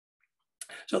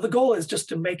 So the goal is just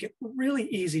to make it really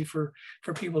easy for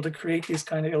people to create these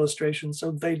kind of illustrations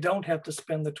so they don't have to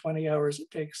spend the 20 hours it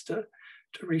takes to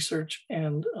research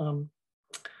and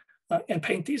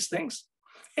paint these things.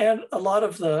 And a lot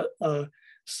of the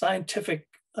scientific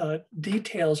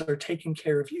details are taken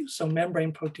care of you. So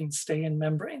membrane proteins stay in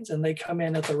membranes and they come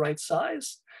in at the right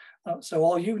size. So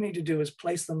all you need to do is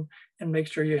place them and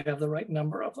make sure you have the right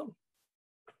number of them.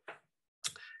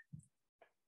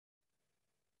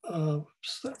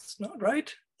 So that's not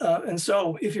right. And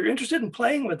so if you're interested in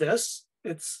playing with this,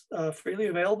 it's freely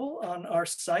available on our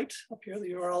site. Up here,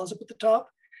 the URL is up at the top.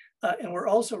 And we're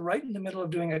also right in the middle of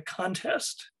doing a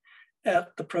contest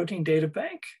at the Protein Data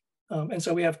Bank. And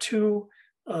so we have 2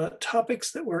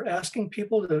 topics that we're asking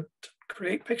people to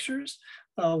create pictures.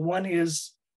 One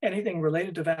is anything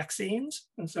related to vaccines.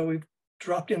 And so we've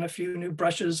dropped in a few new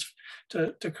brushes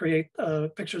to create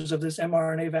pictures of this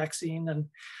mRNA vaccine and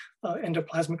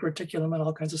endoplasmic reticulum and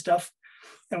all kinds of stuff.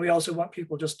 And we also want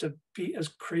people just to be as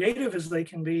creative as they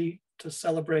can be to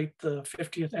celebrate the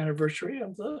 50th anniversary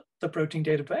of the Protein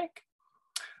Data Bank.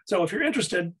 So if you're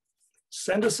interested,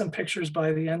 send us some pictures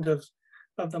by the end of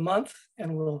the month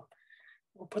and we'll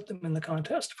put them in the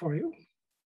contest for you.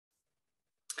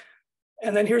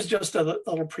 And then here's just a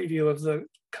little preview of the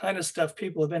kind of stuff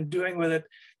people have been doing with it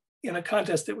in a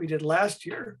contest that we did last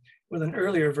year with an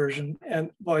earlier version. And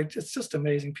boy, it's just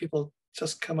amazing. People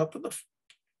just come up with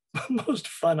the most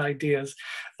fun ideas.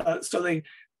 So they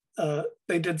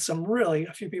did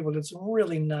a few people did some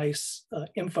really nice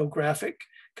infographic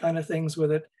kind of things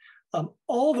with it,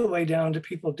 all the way down to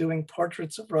people doing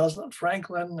portraits of Rosalind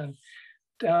Franklin. And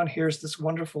down here's this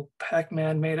wonderful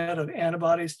Pac-Man made out of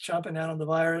antibodies chomping down on the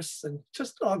virus and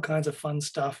just all kinds of fun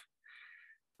stuff.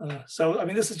 So, I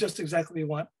mean, this is just exactly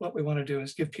what we want to do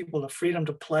is give people the freedom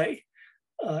to play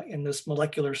in this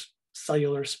molecular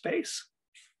cellular space.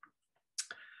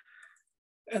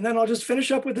 And then I'll just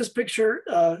finish up with this picture.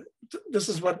 This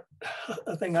is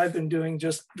a thing I've been doing,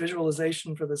 just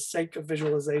visualization for the sake of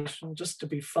visualization, just to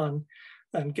be fun.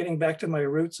 And getting back to my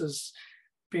roots is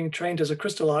being trained as a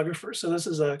crystallographer. So this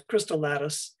is a crystal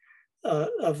lattice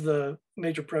of the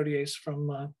major protease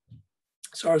from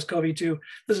SARS-CoV-2.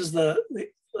 This is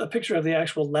a picture of the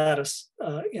actual lattice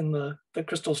in the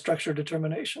crystal structure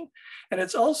determination. And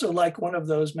it's also like one of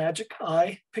those magic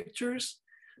eye pictures.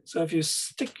 So if you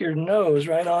stick your nose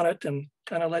right on it and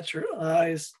kind of let your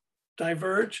eyes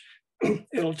diverge,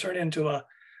 it'll turn into a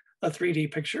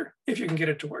 3D picture if you can get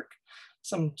it to work.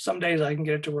 Some days I can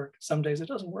get it to work. Some days it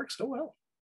doesn't work so well.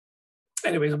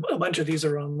 Anyways, a bunch of these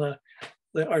are on the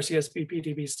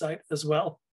RCSP-PDB site as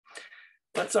well.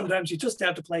 But sometimes you just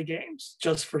have to play games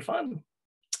just for fun,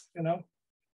 you know?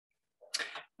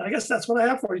 And I guess that's what I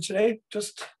have for you today.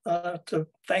 Just to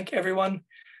thank everyone,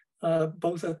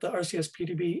 both at the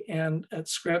RCSP-PDB and at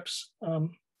Scripps for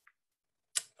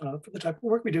the type of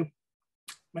work we do.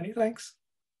 Many thanks.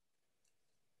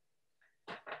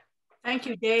 Thank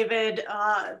you, David.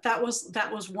 That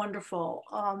was wonderful.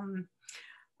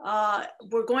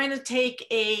 We're going to take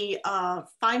a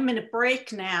 5-minute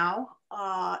break now,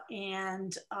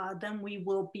 and then we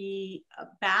will be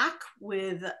back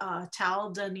with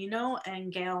Tal Danino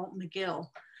and Gail McGill.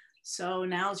 So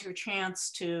now's your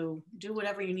chance to do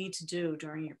whatever you need to do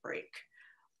during your break.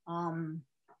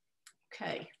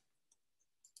 Okay.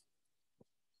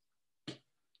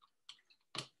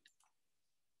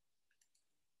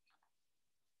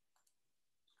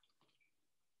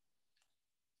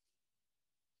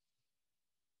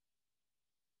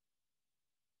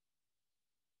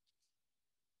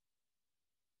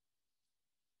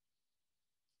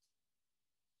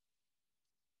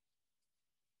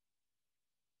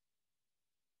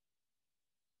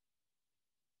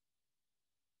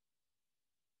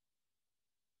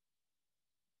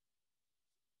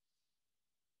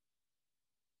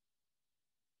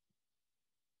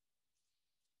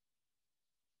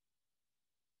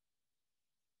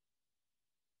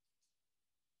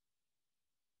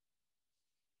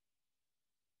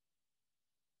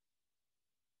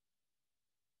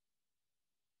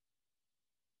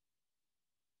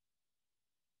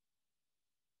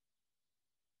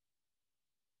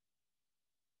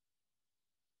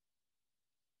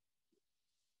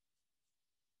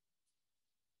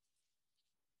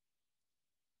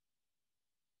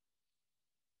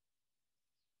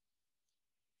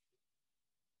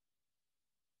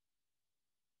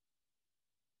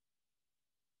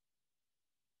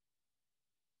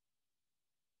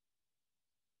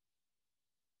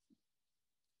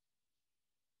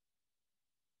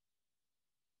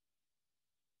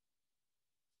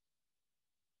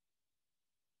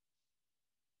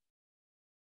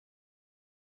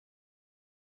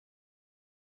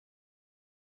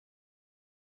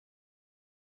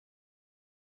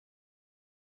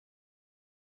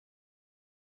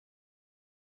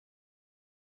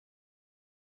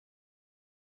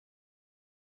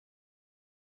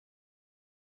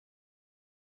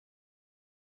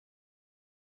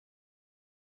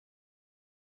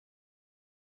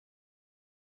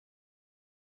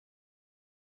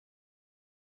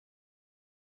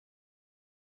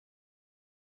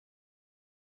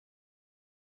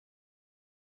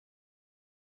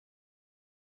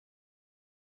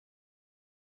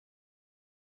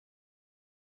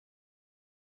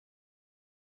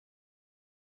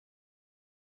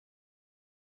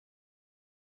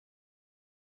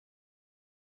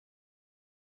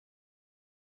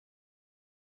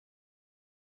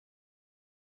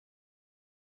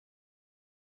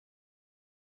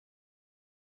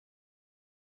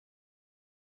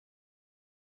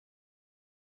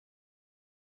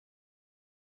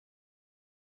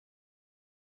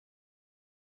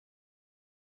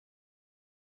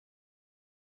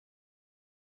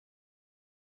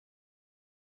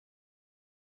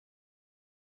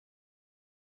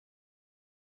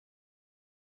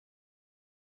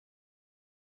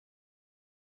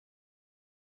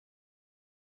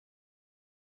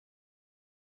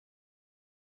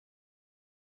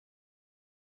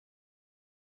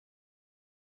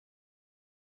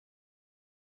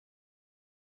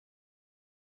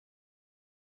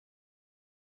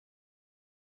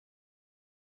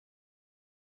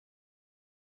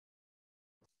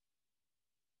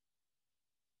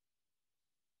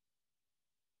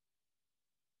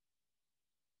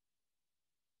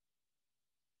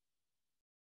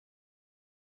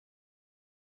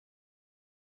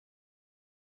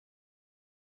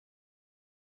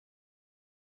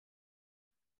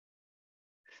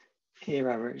 Hey,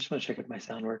 Robert, just want to check if my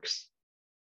sound works.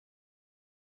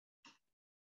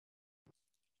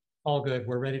 All good.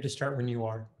 We're ready to start when you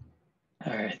are.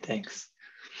 All right, thanks.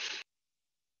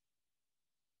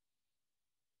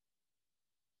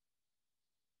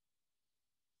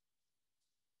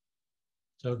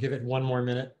 So give it 1 more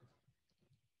minute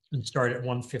and start at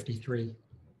 1:53.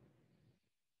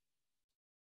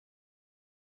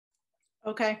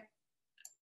 Okay.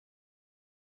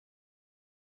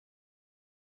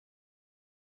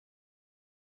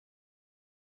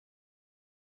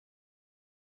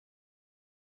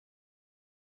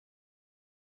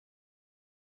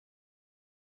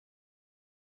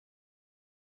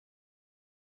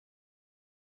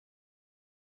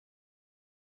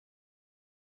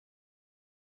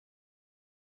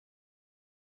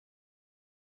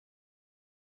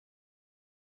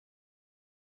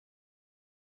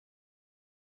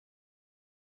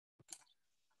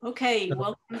 Okay,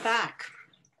 welcome back.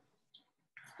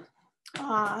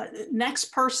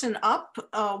 Next person up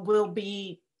will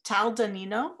be Tal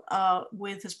Danino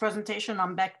with his presentation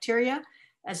on bacteria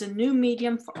as a new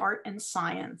medium for art and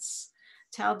science.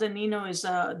 Tal Danino is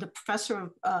the professor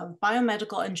of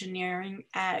biomedical engineering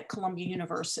at Columbia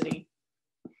University.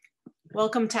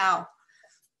 Welcome, Tal.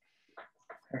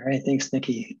 All right, thanks,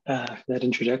 Nikki, for that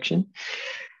introduction.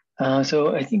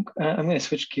 So I think I'm going to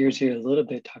switch gears here a little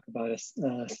bit, talk about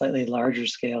a slightly larger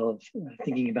scale of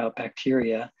thinking about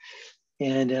bacteria.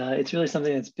 And it's really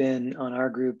something that's been on our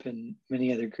group and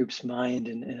many other groups' mind,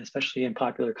 and especially in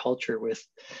popular culture with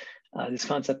this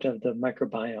concept of the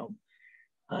microbiome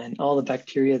and all the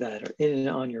bacteria that are in and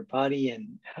on your body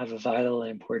and have a vital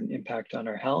and important impact on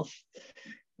our health.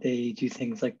 They do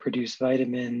things like produce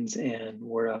vitamins and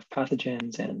ward off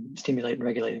pathogens and stimulate and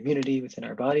regulate immunity within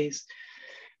our bodies.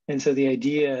 And so the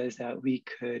idea is that we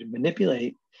could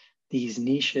manipulate these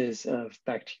niches of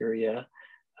bacteria,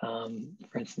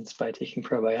 for instance, by taking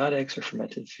probiotics or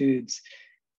fermented foods,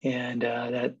 and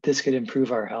that this could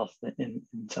improve our health in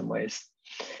some ways.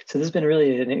 So this has been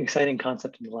really an exciting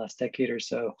concept in the last decade or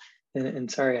so.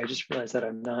 And sorry, I just realized that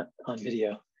I'm not on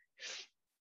video.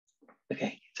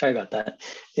 Okay, sorry about that.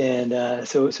 And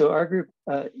so our group,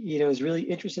 is really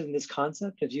interested in this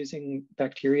concept of using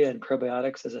bacteria and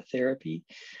probiotics as a therapy,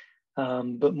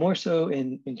 but more so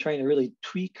in trying to really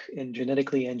tweak and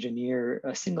genetically engineer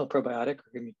a single probiotic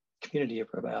or community of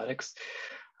probiotics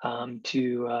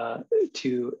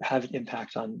to have an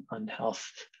impact on health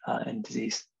and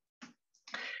disease.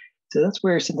 So that's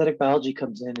where synthetic biology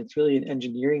comes in. It's really an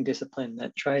engineering discipline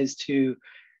that tries to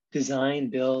design,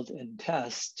 build, and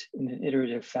test in an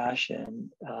iterative fashion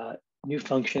new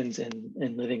functions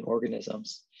in living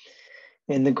organisms.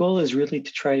 And the goal is really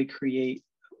to try to create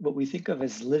what we think of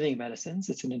as living medicines.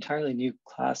 It's an entirely new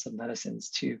class of medicines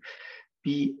to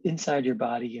be inside your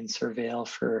body and surveil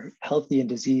for healthy and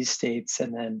disease states,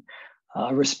 and then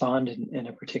respond in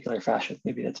a particular fashion.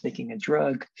 Maybe that's making a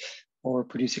drug or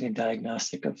producing a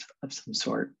diagnostic of some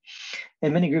sort.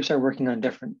 And many groups are working on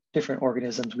different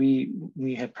organisms.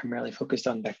 We have primarily focused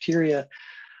on bacteria,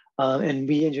 and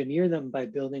we engineer them by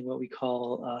building what we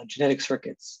call genetic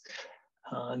circuits.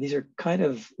 These are kind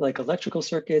of like electrical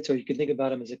circuits, or you can think about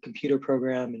them as a computer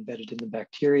program embedded in the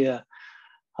bacteria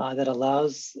that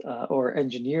allows or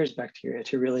engineers bacteria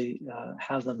to really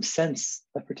have them sense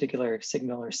a particular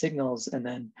signal or signals and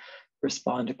then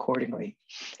respond accordingly.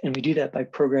 And we do that by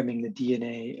programming the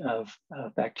DNA of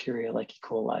bacteria like E.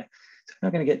 coli. So I'm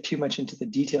not going to get too much into the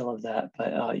detail of that,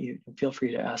 but you feel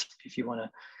free to ask if you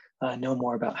want to know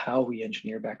more about how we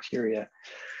engineer bacteria.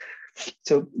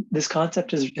 So this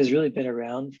concept has really been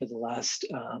around for the last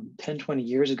 10, 20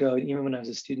 years ago. And even when I was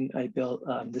a student, I built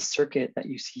this circuit that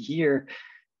you see here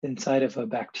inside of a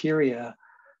bacteria.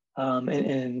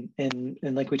 And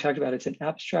like we talked about, it's an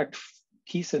abstract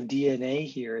piece of DNA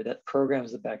here that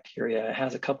programs the bacteria. It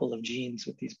has a couple of genes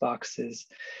with these boxes.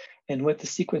 And what the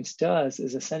sequence does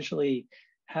is essentially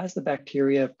has the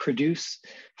bacteria produce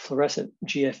fluorescent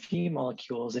GFP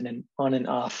molecules in an on and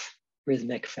off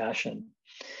rhythmic fashion.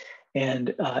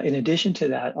 And in addition to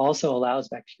that, also allows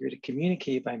bacteria to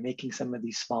communicate by making some of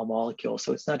these small molecules.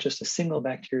 So it's not just a single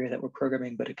bacteria that we're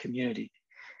programming, but a community.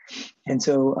 And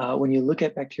so when you look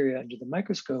at bacteria under the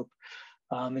microscope,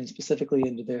 and specifically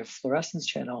into their fluorescence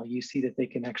channel, you see that they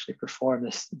can actually perform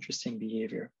this interesting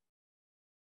behavior.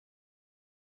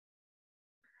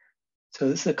 So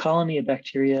this is a colony of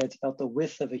bacteria. It's about the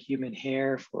width of a human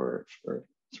hair for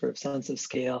sort of sense of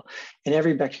scale. And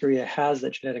every bacteria has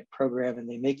that genetic program, and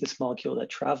they make this molecule that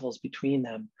travels between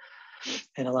them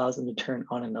and allows them to turn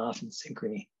on and off in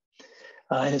synchrony.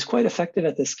 And it's quite effective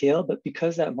at this scale, but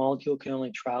because that molecule can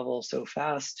only travel so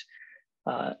fast,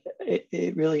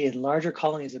 it really, in larger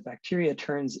colonies of bacteria,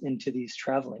 turns into these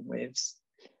traveling waves,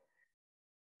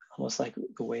 almost like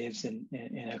the waves in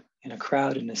a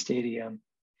crowd in a stadium.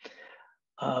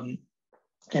 And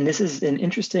this is an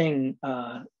interesting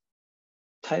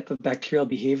type of bacterial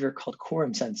behavior called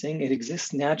quorum sensing. It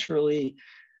exists naturally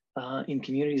in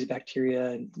communities of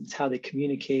bacteria, and it's how they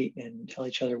communicate and tell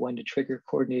each other when to trigger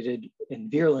coordinated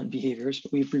and virulent behaviors,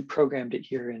 but we've reprogrammed it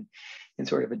here in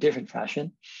sort of a different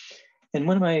fashion. And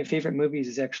one of my favorite movies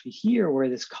is actually here, where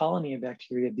this colony of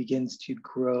bacteria begins to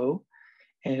grow,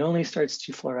 and it only starts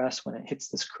to fluoresce when it hits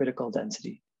this critical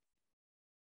density.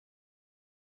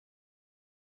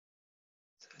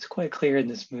 So it's quite clear in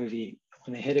this movie,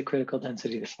 when they hit a critical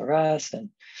density, they fluoresce, and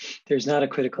there's not a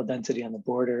critical density on the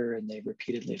border, and they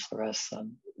repeatedly fluoresce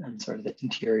on sort of the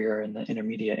interior and the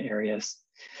intermediate areas.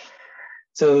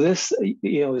 So this,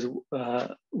 is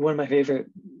one of my favorite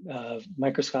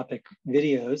microscopic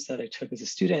videos that I took as a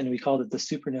student, and we called it the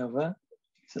supernova,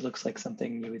 because it looks like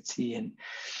something you would see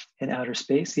in outer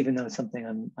space, even though it's something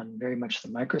on very much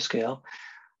the micro scale.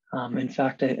 In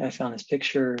fact, I found this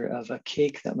picture of a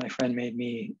cake that my friend made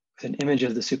me with an image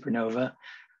of the supernova.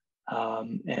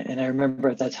 And I remember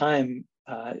at that time,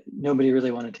 nobody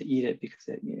really wanted to eat it because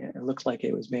it looked like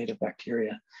it was made of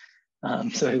bacteria.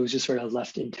 So it was just sort of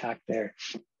left intact there.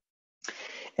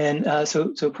 And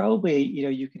so probably,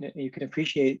 you can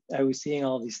appreciate, I was seeing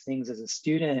all these things as a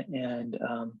student, and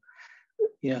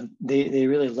they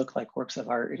really look like works of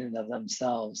art in and of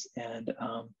themselves. And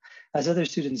as other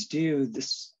students do,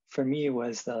 this for me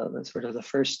was the sort of the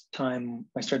first time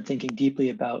I started thinking deeply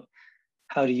about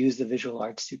how to use the visual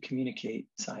arts to communicate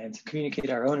science, communicate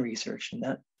our own research.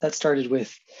 And that started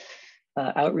with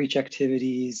outreach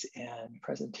activities and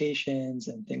presentations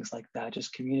and things like that,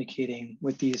 just communicating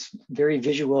with these very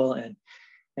visual and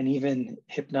even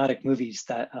hypnotic movies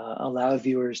that allow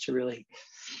viewers to really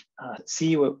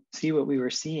see what we were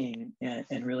seeing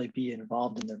and really be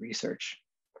involved in the research.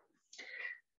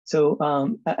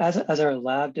 So as our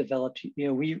lab developed,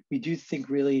 we do think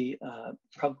really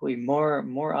probably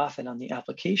more often on the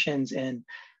applications, and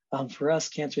for us,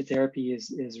 cancer therapy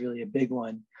is really a big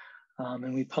one.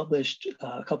 And we published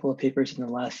a couple of papers in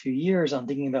the last few years on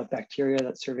thinking about bacteria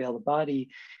that surveil the body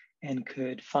and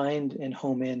could find and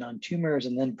home in on tumors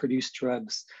and then produce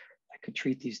drugs that could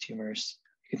treat these tumors.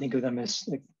 You can think of them as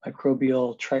like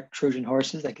microbial Trojan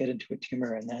horses that get into a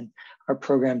tumor and then are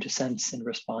programmed to sense and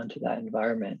respond to that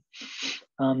environment.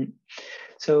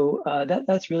 So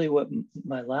that's really what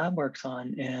my lab works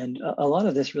on. And a lot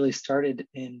of this really started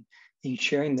in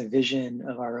sharing the vision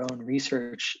of our own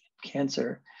research in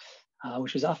cancer,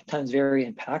 which is oftentimes very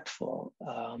impactful,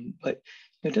 but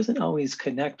it doesn't always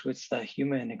connect with the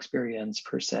human experience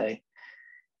per se.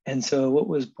 And so what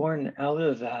was born out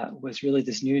of that was really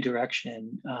this new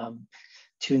direction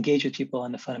to engage with people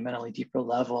on a fundamentally deeper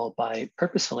level by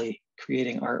purposefully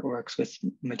creating artworks with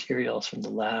materials from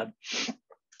the lab.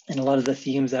 And a lot of the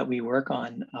themes that we work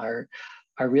on are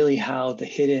really how the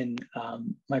hidden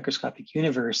microscopic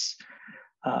universe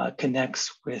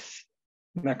connects with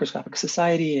macroscopic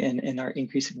society and our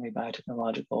increasingly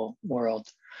biotechnological world.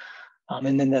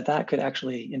 And then that could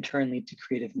actually in turn lead to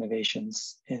creative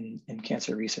innovations in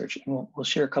cancer research. And we'll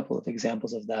share a couple of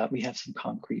examples of that. We have some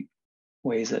concrete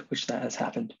ways at which that has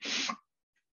happened.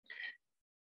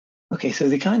 Okay, so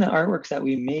the kind of artworks that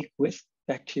we make with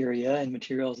bacteria and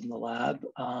materials in the lab,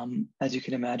 as you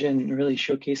can imagine, really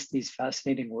showcase these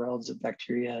fascinating worlds of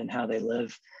bacteria and how they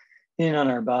live in and on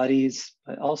our bodies,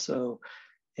 but also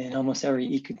in almost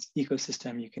every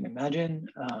ecosystem you can imagine,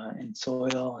 in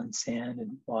soil and sand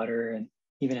and water and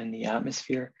even in the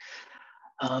atmosphere.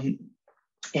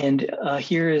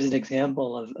 Here is an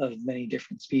example of many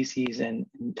different species and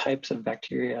types of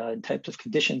bacteria and types of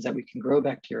conditions that we can grow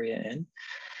bacteria in.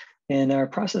 And our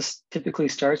process typically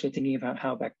starts with thinking about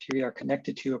how bacteria are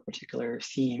connected to a particular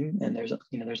theme, and there's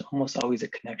almost always a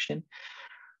connection.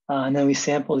 And then we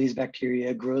sample these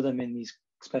bacteria, grow them in these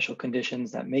special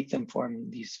conditions that make them form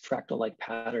these fractal-like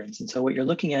patterns. And so what you're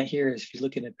looking at here is, if you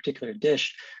look at a particular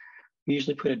dish, we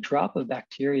usually put a drop of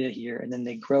bacteria here, and then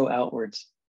they grow outwards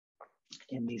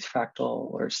in these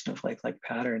fractal or snowflake-like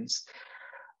patterns.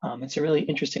 It's a really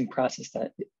interesting process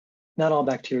that not all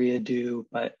bacteria do,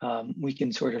 but we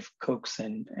can sort of coax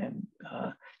and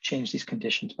change these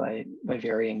conditions by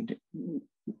varying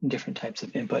different types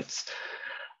of inputs.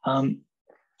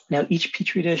 Now, each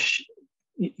Petri dish,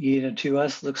 to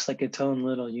us, looks like its own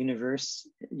little universe.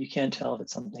 You can't tell if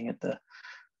it's something at the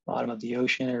bottom of the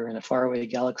ocean or in a faraway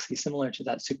galaxy, similar to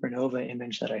that supernova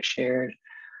image that I shared.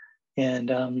 And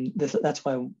that's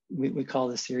why we call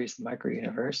this series the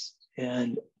microuniverse.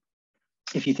 And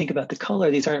if you think about the color,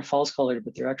 these aren't false colored,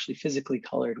 but they're actually physically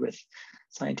colored with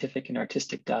scientific and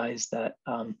artistic dyes that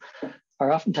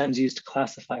are oftentimes used to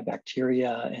classify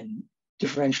bacteria and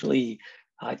differentially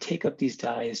take up these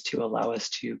dyes to allow us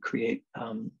to create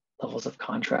levels of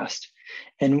contrast.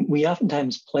 And we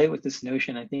oftentimes play with this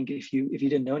notion, I think if you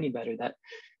didn't know any better, that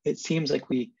it seems like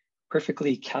we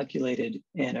perfectly calculated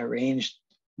and arranged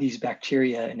these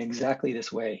bacteria in exactly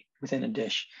this way within a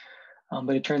dish.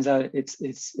 But it turns out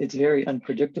it's very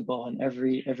unpredictable, and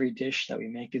every dish that we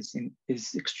make is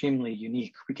extremely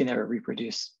unique. We can never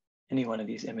reproduce any one of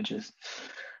these images.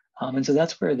 And so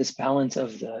that's where this balance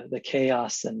of the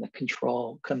chaos and the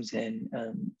control comes in.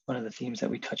 One of the themes that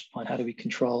we touched upon: how do we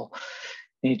control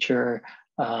nature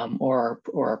or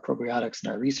our probiotics in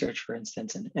our research, for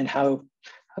instance, and how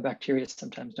bacteria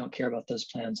sometimes don't care about those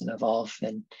plans and evolve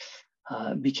and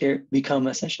become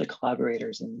essentially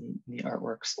collaborators in the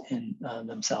artworks in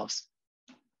themselves.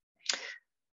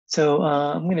 So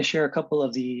I'm going to share a couple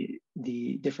of the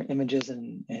different images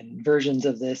and versions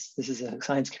of this. This is a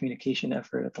science communication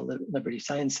effort at the Liberty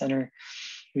Science Center.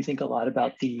 We think a lot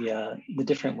about the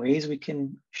different ways we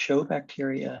can show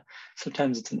bacteria.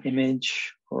 Sometimes it's an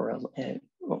image or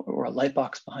a light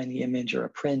box behind the image or a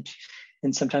print,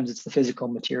 and sometimes it's the physical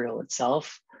material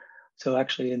itself. So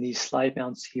actually in these slide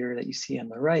mounts here that you see on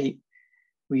the right,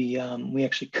 we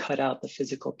actually cut out the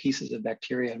physical pieces of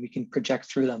bacteria and we can project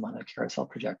through them on a carousel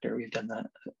projector. We've done that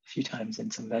a few times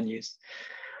in some venues.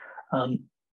 And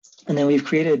then we've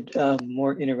created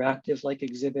more interactive like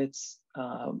exhibits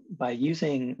by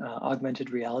using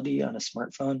augmented reality on a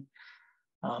smartphone.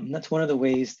 That's one of the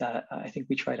ways that I think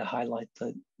we try to highlight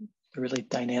the really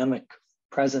dynamic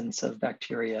presence of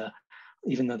bacteria.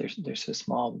 Even though they're so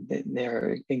small,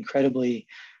 they're incredibly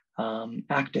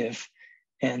active.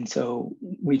 And so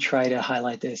we try to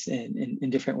highlight this in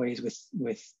different ways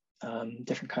with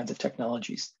different kinds of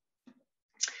technologies.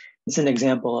 It's an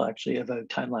example actually of a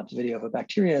time-lapse video of a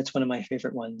bacteria. It's one of my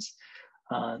favorite ones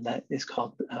that is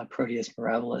called Proteus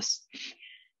mirabilis.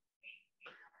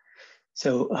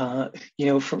 So, you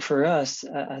know, for us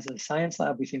as a science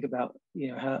lab, we think about, you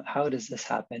know, how does this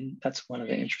happen? That's one of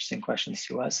the interesting questions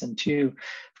to us. And two,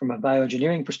 from a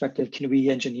bioengineering perspective, can we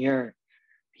engineer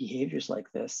behaviors like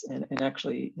this? And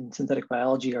actually in synthetic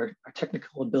biology, our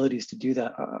technical abilities to do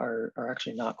that are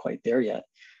actually not quite there yet.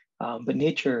 But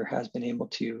nature has been able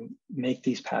to make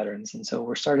these patterns. And so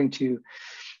we're starting to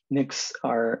mix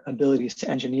our abilities to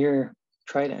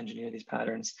try to engineer these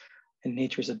patterns and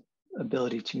nature's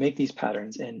ability to make these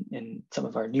patterns in some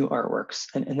of our new artworks,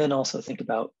 and then also think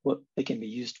about what they can be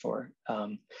used for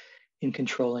in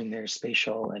controlling their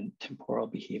spatial and temporal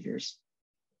behaviors.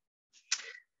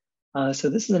 So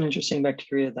this is an interesting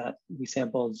bacteria that we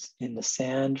sampled in the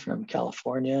sand from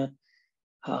California.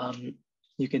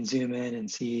 You can zoom in and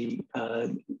see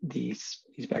these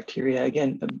bacteria.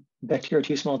 Again, bacteria are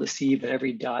too small to see, but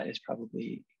every dot is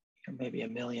probably maybe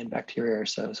 1 million bacteria or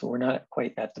so. So we're not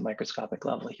quite at the microscopic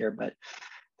level here, but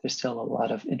there's still a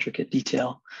lot of intricate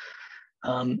detail.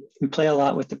 We play a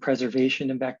lot with the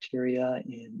preservation of bacteria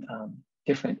in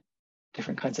different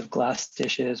kinds of glass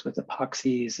dishes with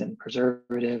epoxies and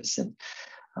preservatives, and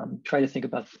try to think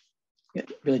about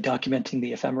really documenting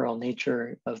the ephemeral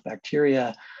nature of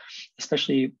bacteria,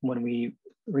 especially when we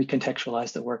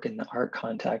recontextualize the work in the art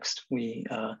context. We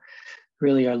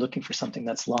really are looking for something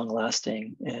that's long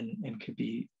lasting and could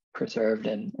be preserved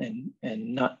and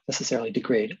not necessarily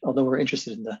degrade, although we're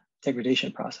interested in the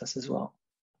degradation process as well.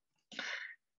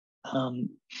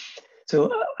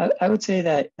 So I would say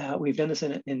that we've done this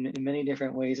in many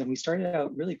different ways, and we started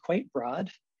out really quite broad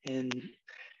in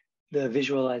the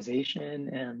visualization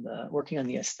and working on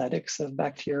the aesthetics of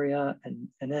bacteria. And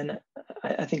then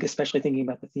I think especially thinking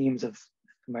about the themes of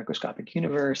the microscopic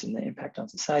universe and the impact on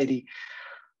society.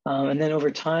 And then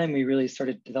over time, we really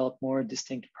started to develop more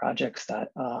distinct projects that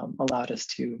allowed us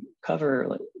to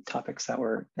cover topics that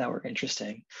were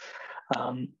interesting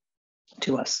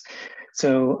to us.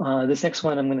 So this next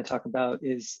one I'm going to talk about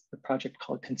is a project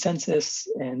called Consensus.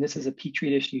 And this is a Petri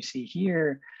dish you see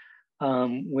here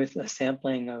with a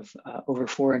sampling of over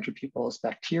 400 people's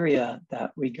bacteria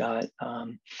that we got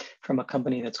from a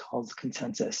company that's called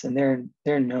Consensus. And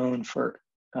they're known for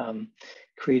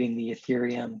creating the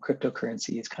Ethereum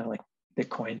cryptocurrency. It's kind of like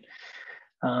Bitcoin.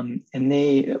 And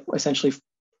they essentially,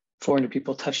 400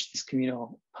 people touched this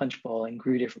communal punch bowl and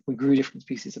we grew different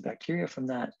species of bacteria from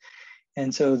that.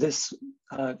 And so this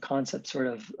concept sort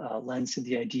of lends to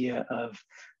the idea of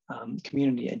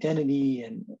community identity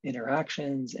and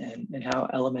interactions and how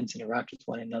elements interact with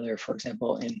one another, for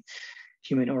example, in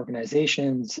human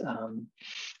organizations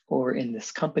or in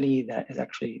this company that is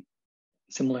actually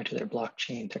similar to their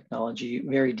blockchain technology,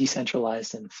 very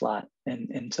decentralized and flat.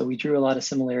 And so we drew a lot of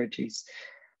similarities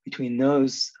between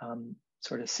those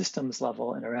sort of systems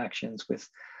level interactions with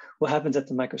what happens at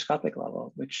the microscopic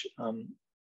level, which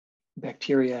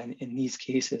bacteria in these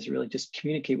cases really just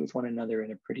communicate with one another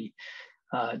in a pretty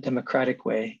democratic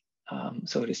way,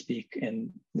 so to speak.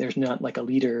 And there's not like a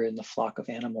leader in the flock of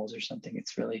animals or something.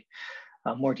 It's really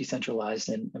a more decentralized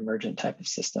and emergent type of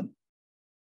system.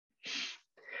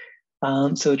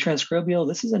 So transcribial,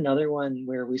 this is another one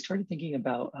where we started thinking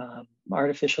about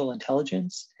artificial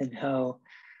intelligence and how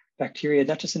bacteria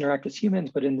not just interact with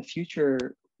humans, but in the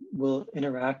future will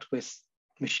interact with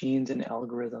machines and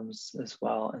algorithms as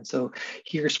well. And so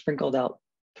here sprinkled out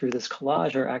through this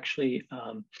collage are actually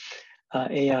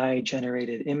AI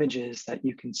generated images that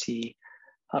you can see,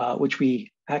 which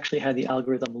we actually had the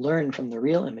algorithm learn from the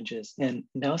real images and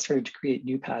now started to create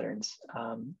new patterns.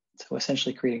 So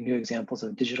essentially creating new examples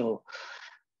of digital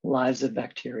lives of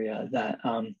bacteria that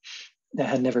that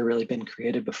had never really been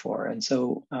created before. And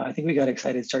so I think we got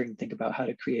excited starting to think about how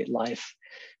to create life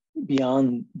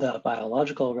beyond the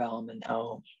biological realm and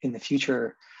how in the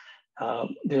future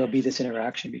there will be this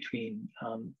interaction between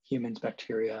humans,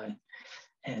 bacteria,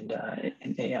 and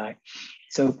AI.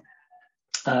 So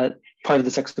part of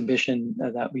this exhibition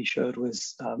that we showed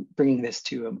was bringing this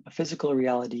to a physical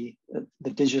reality,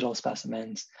 the digital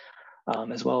specimens,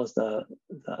 as well as the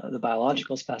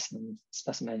biological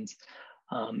specimens,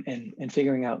 and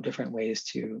figuring out different ways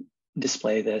to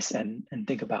display this and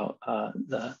think about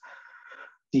the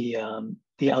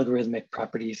algorithmic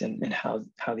properties and how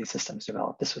these systems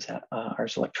develop. This was at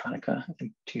Ars Electronica, I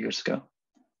think 2 years ago.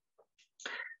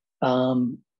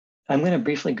 I'm going to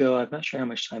briefly go, I'm not sure how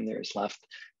much time there is left,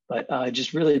 but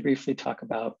just really briefly talk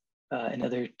about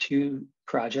another 2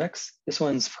 projects. This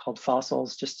one's called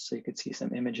Fossils, just so you could see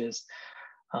some images.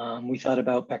 We thought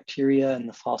about bacteria and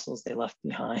the fossils they left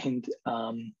behind,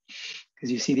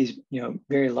 because you see these,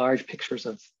 very large pictures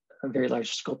of very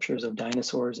large sculptures of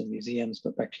dinosaurs in museums,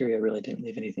 but bacteria really didn't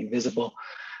leave anything visible.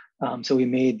 So we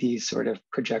made these sort of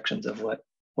projections of what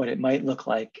it might look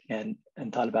like and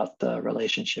thought about the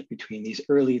relationship between these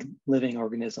early living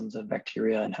organisms of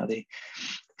bacteria and how they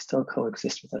still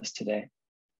coexist with us today.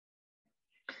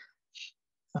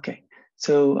 Okay,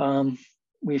 so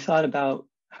we thought about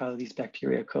how these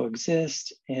bacteria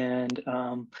coexist, and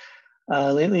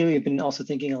lately we've been also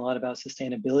thinking a lot about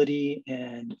sustainability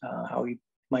and how we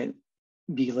might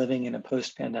be living in a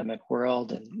post-pandemic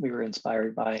world, and we were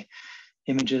inspired by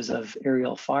images of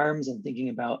aerial farms and thinking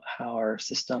about how our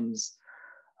systems,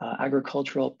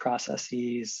 agricultural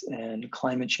processes and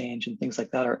climate change and things like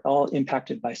that are all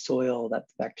impacted by soil that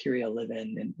the bacteria live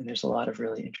in, and there's a lot of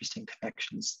really interesting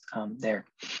connections there.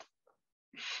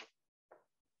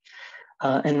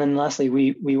 And then lastly,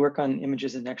 we work on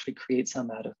images and actually create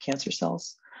some out of cancer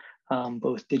cells,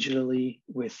 both digitally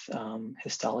with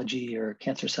histology or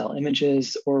cancer cell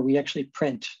images, or we actually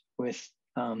print with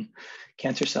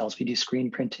cancer cells. We do screen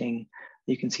printing.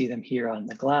 You can see them here on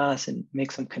the glass and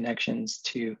make some connections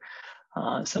to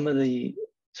some of the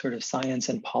sort of science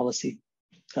and policy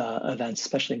events,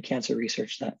 especially in cancer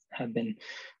research, that have been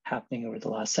happening over the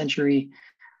last century.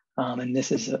 And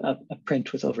this is a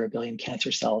print with over 1 billion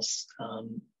cancer cells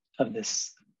of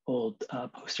this old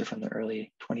poster from the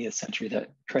early 20th century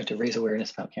that tried to raise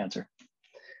awareness about cancer.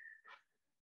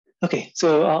 Okay,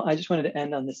 so I just wanted to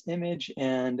end on this image,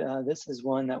 and this is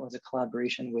one that was a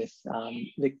collaboration with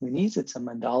Vic Muniz. It's a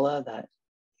mandala that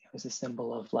was a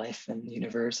symbol of life and the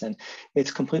universe, and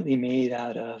it's completely made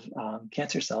out of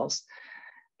cancer cells.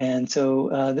 And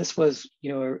so this was,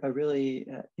 a really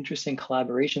interesting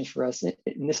collaboration for us. And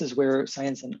this is where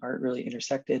science and art really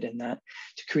intersected, in that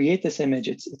to create this image,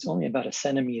 it's only about 1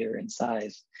 centimeter in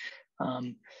size.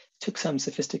 Took some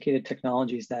sophisticated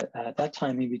technologies that at that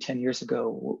time, maybe 10 years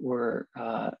ago, were,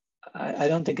 I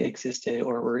don't think existed,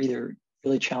 or were either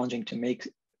really challenging to make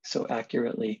so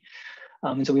accurately.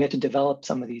 And so we had to develop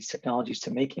some of these technologies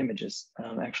to make images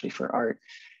actually for art.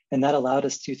 And that allowed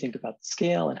us to think about the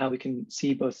scale and how we can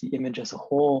see both the image as a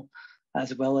whole,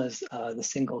 as well as the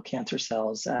single cancer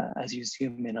cells as you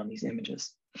zoom in on these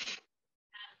images.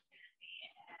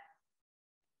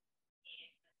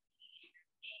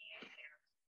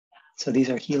 So these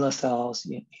are HeLa cells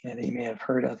that you may have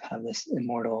heard of, have this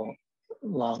immortal,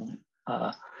 long-lived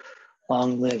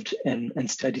and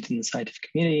studied in the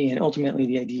scientific community. And ultimately,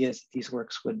 the idea is that these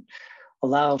works would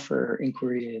allow for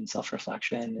inquiry and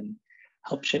self-reflection and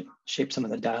help shape some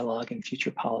of the dialogue and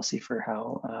future policy for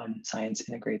how science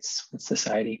integrates with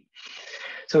society.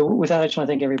 So with that, I just want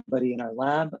to thank everybody in our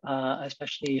lab,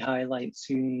 especially highlight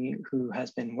Suni, who has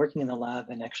been working in the lab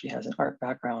and actually has an art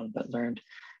background, but learned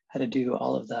how to do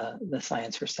all of the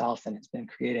science herself, and has been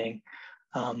creating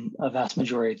a vast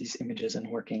majority of these images and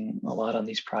working a lot on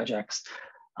these projects.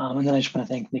 And then I just want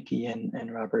to thank Nikki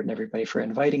and Robert and everybody for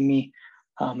inviting me,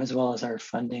 as well as our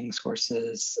funding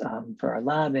sources for our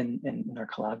lab and our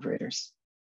collaborators.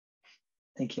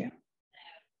 Thank you.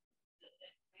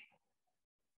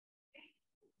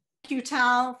 Thank you,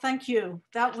 Tal. Thank you.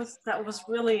 That was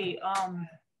really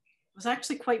was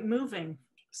actually quite moving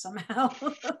somehow.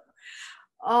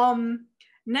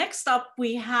 Next up,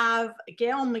 we have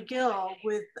Gail McGill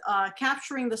with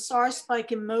capturing the SARS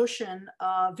spike in motion,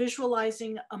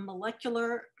 visualizing a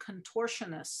molecular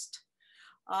contortionist.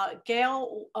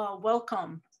 Gail,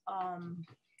 welcome. I'm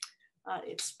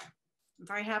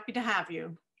very happy to have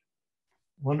you.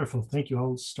 Wonderful, thank you.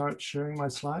 I'll start sharing my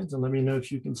slides and let me know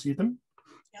if you can see them.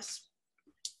 Yes,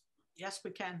 yes,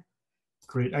 we can.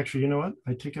 Great, actually, you know what?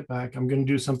 I take it back. I'm gonna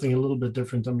do something a little bit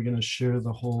different. I'm gonna share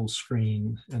the whole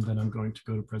screen and then I'm going to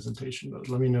go to presentation mode.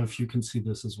 Let me know if you can see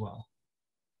this as well.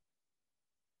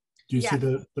 Do you see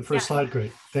the first slide?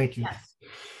 Great, thank you. Yes.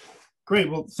 Great,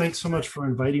 well, thanks so much for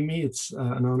inviting me. It's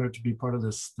an honor to be part of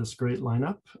this great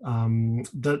lineup.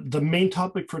 The main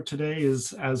topic for today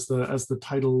is, as the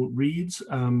title reads,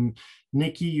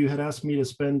 Nikki, you had asked me to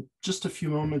spend just a few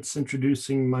moments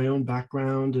introducing my own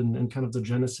background and kind of the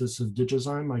genesis of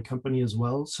Digizyme, my company as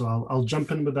well. So I'll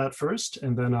jump in with that first,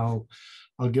 and then I'll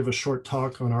give a short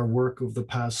talk on our work over the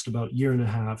past about 1.5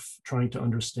 years, trying to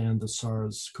understand the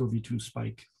SARS-CoV-2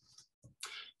 spike.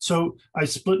 So I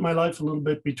split my life a little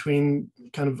bit between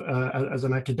kind of as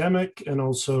an academic and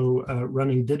also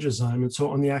running DigiZyme. And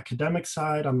so on the academic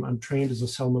side, I'm trained as a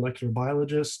cell molecular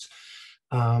biologist.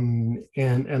 And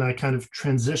I kind of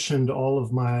transitioned all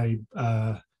of my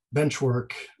bench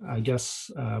work, I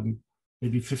guess,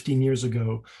 maybe 15 years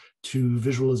ago, to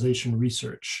visualization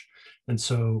research. And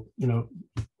so, you know,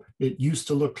 it used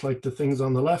to look like the things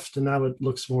on the left, and now it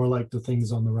looks more like the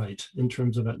things on the right in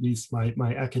terms of at least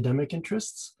my academic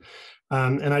interests.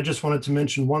 And I just wanted to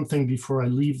mention one thing before I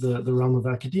leave the realm of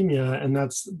academia, and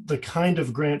that's the kind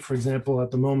of grant, for example,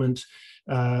 at the moment,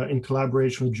 in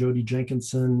collaboration with Jody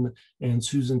Jenkinson and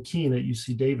Susan Keene at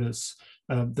UC Davis,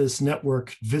 this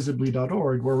network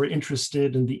visibly.org, where we're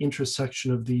interested in the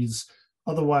intersection of these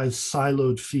otherwise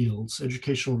siloed fields: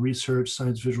 educational research,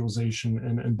 science visualization,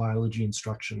 and biology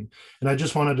instruction. And I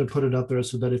just wanted to put it out there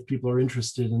so that if people are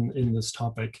interested in this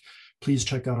topic, please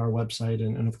check out our website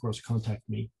and of course, contact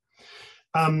me.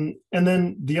 And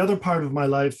then the other part of my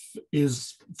life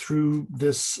is through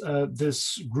this,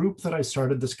 this group that I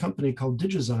started, this company called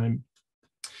DigiZyme.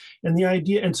 And the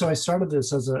idea, and so I started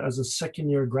this as a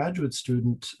second-year graduate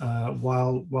student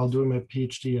while doing my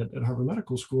PhD at Harvard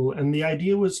Medical School. And the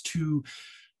idea was to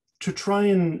try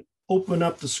and open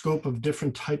up the scope of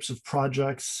different types of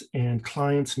projects and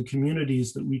clients and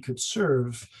communities that we could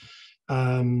serve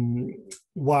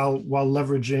while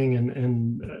leveraging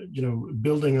and you know,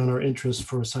 building on our interest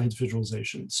for science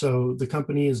visualization. So the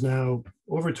company is now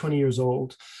over 20 years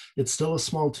old. It's still a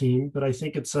small team, but I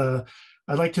think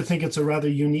I'd like to think it's a rather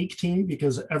unique team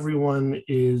because everyone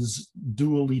is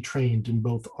dually trained in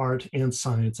both art and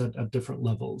science at different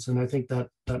levels. And I think that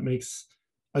makes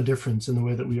a difference in the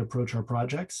way that we approach our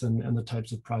projects and the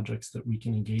types of projects that we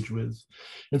can engage with.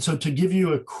 And so to give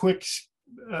you a quick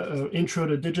intro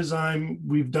to DigiZyme,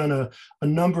 we've done a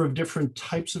number of different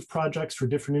types of projects for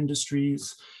different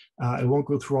industries. I won't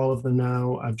go through all of them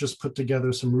now. I've just put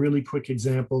together some really quick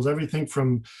examples, everything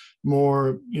from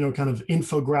more, you know, kind of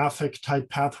infographic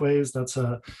type pathways. That's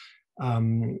a,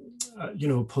 you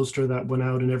know, poster that went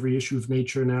out in every issue of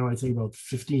Nature now, I think about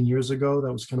 15 years ago.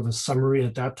 That was kind of a summary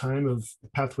at that time of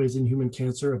pathways in human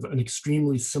cancer, of an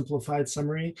extremely simplified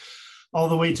summary, all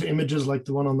the way to images like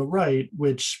the one on the right,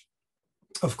 which,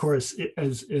 of course,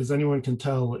 as anyone can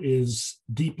tell, is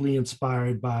deeply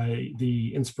inspired by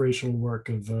the inspirational work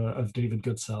of David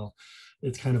Goodsell.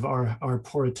 It's kind of our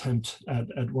poor attempt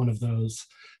at one of those.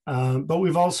 But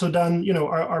we've also done, you know,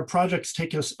 our projects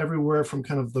take us everywhere from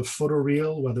kind of the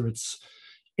photoreal, whether it's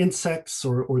insects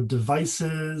or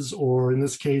devices, or in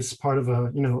this case, part of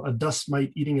a dust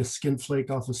mite eating a skin flake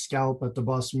off a scalp at the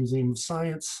Boston Museum of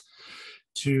Science,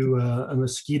 to a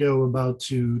mosquito about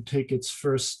to take its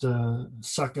first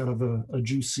suck out of a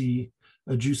juicy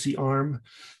arm.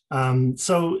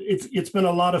 So it's been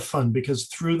a lot of fun because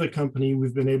through the company,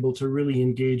 we've been able to really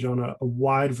engage on a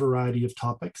wide variety of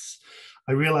topics.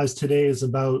 I realize today is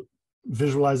about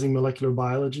visualizing molecular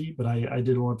biology, but I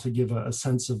did want to give a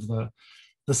sense of the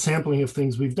sampling of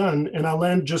things we've done. And I'll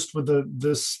end just with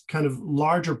this kind of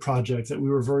larger project that we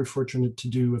were very fortunate to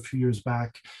do a few years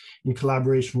back in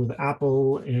collaboration with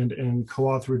Apple and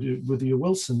co-authored with Leah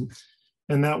Wilson.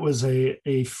 And that was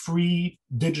a free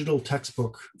digital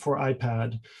textbook for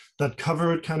iPad that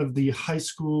covered kind of the high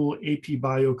school AP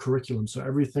Bio curriculum. So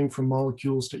everything from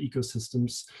molecules to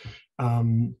ecosystems.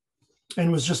 And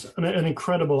it was just an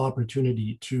incredible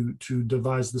opportunity to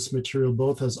devise this material,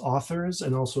 both as authors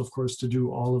and also, of course, to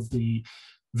do all of the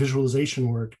visualization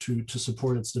work to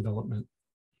support its development.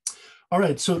 All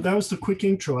right, so that was the quick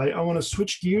intro. I want to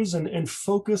switch gears and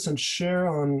focus and share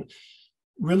on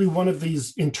really one of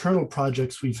these internal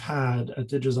projects we've had at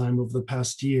DigiZyme over the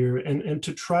past year, and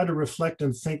to try to reflect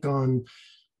and think on,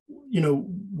 you know,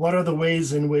 what are the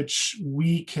ways in which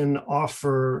we can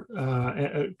offer,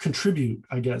 contribute,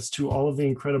 I guess, to all of the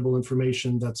incredible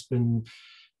information that's been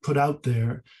put out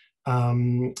there.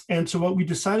 And so what we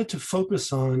decided to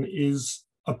focus on is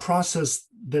a process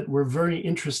that we're very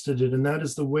interested in, and that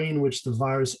is the way in which the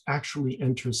virus actually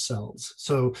enters cells.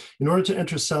 So in order to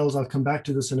enter cells, I'll come back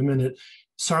to this in a minute,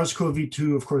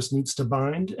 SARS-CoV-2, of course, needs to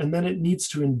bind, and then it needs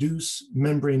to induce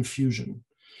membrane fusion.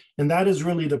 And that is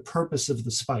really the purpose of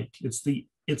the spike. It's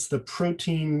the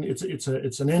protein, it's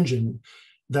an engine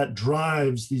that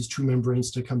drives these two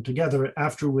membranes to come together,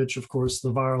 after which, of course,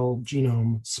 the viral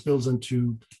genome spills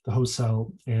into the host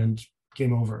cell and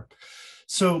game over.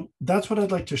 So that's what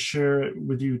I'd like to share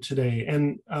with you today.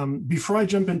 And before I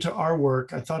jump into our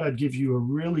work, I thought I'd give you a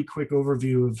really quick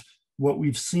overview of what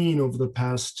we've seen over the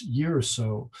past year or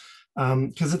so,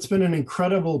 because it's been an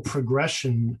incredible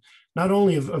progression not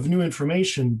only of new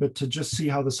information, but to just see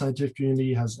how the scientific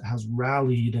community has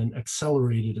rallied and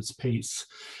accelerated its pace.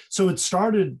 So it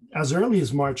started as early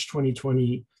as March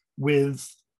 2020 with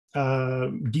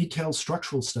detailed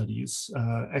structural studies,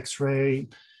 X-ray,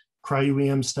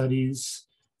 cryo-EM studies.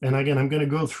 And again, I'm going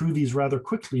to go through these rather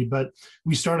quickly, but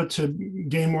we started to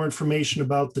gain more information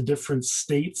about the different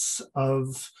states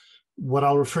of what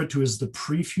I'll refer to as the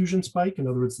pre-fusion spike. In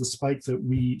other words, the spike that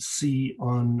we see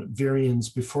on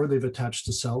virions before they've attached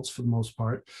to cells for the most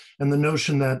part. And the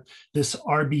notion that this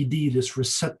RBD, this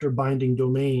receptor binding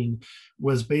domain,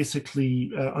 was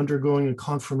basically undergoing a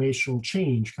conformational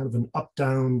change, kind of an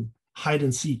up-down hide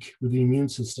and seek with the immune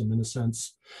system in a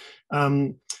sense.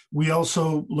 We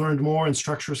also learned more, and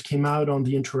structures came out on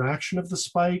the interaction of the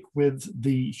spike with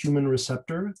the human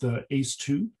receptor, the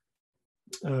ACE2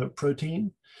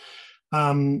 protein.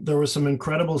 There were some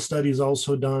incredible studies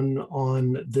also done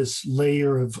on this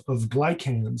layer of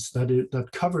glycans that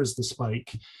covers the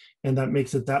spike, and that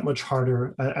makes it that much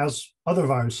harder, as other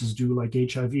viruses do, like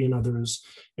HIV and others,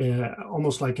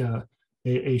 almost like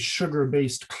a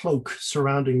sugar-based cloak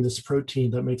surrounding this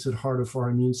protein that makes it harder for our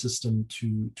immune system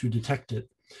to detect it.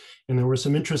 And there were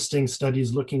some interesting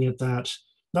studies looking at that,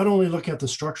 not only looking at the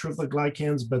structure of the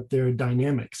glycans, but their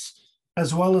dynamics,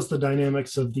 as well as the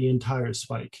dynamics of the entire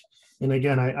spike. And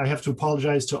again, I have to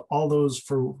apologize to all those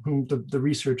for whom the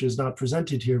research is not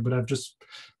presented here, but I've just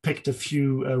picked a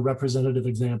few representative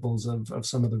examples of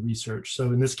some of the research.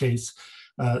 So in this case,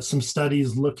 some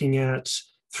studies looking at,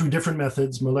 through different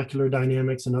methods, molecular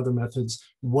dynamics and other methods,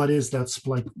 what is that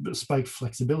spike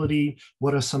flexibility?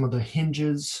 What are some of the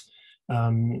hinges?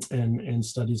 And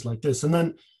studies like this. And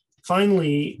then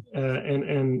finally,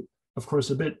 and of course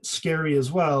a bit scary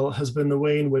as well, has been the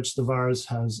way in which the virus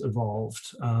has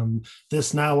evolved.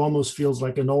 This now almost feels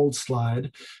like an old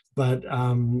slide, but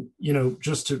you know,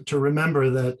 just to remember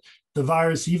that the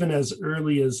virus, even as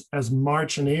early as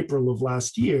March and April of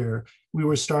last year, we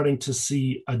were starting to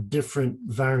see a different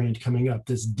variant coming up,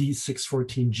 this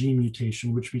D614G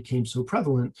mutation, which became so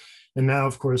prevalent. And now,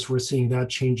 of course, we're seeing that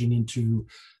changing into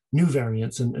new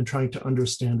variants and trying to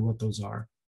understand what those are.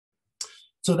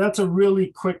 So that's a really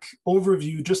quick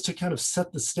overview just to kind of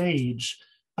set the stage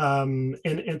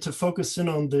and to focus in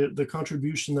on the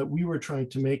contribution that we were trying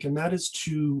to make, and that is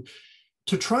to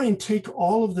try and take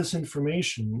all of this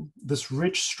information, this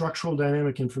rich structural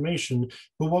dynamic information,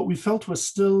 but what we felt was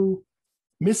still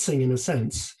missing in a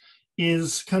sense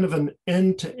is kind of an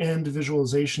end-to-end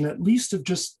visualization, at least of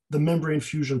just the membrane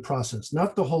fusion process,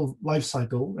 not the whole life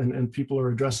cycle, and people are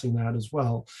addressing that as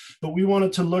well. But we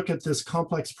wanted to look at this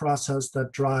complex process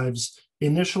that drives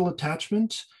initial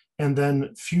attachment and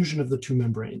then fusion of the two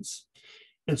membranes.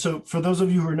 And so for those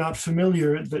of you who are not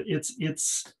familiar,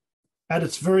 it's at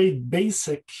its very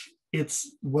basic,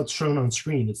 it's what's shown on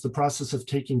screen. It's the process of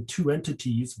taking two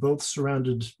entities, both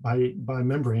surrounded by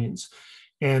membranes,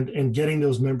 and getting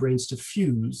those membranes to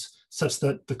fuse such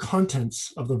that the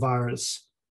contents of the virus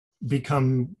get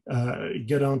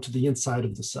onto the inside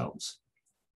of the cells.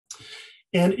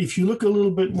 And if you look a little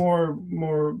bit more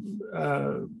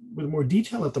with more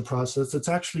detail at the process, it's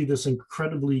actually this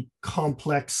incredibly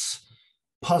complex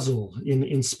puzzle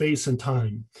in space and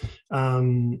time.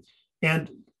 And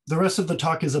the rest of the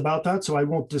talk is about that, so I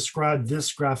won't describe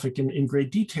this graphic in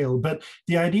great detail, but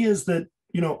the idea is that,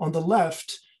 you know, on the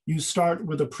left, you start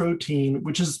with a protein,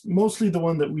 which is mostly the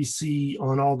one that we see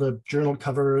on all the journal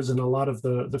covers and a lot of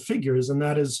the figures, and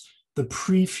that is the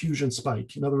pre-fusion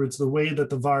spike. In other words, the way that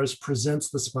the virus presents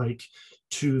the spike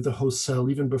to the host cell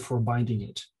even before binding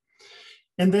it.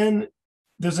 And then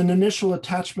there's an initial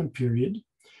attachment period,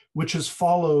 which is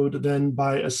followed then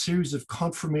by a series of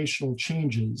conformational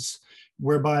changes,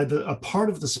 whereby a part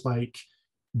of the spike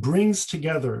brings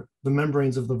together the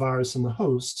membranes of the virus and the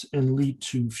host and lead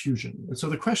to fusion. And so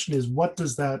the question is, what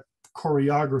does that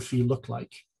choreography look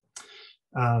like?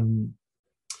 And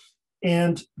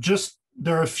just,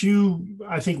 there are a few,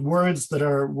 I think, words that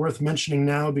are worth mentioning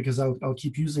now because I'll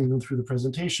keep using them through the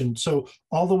presentation. So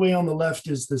all the way on the left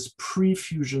is this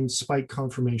pre-fusion spike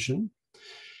conformation.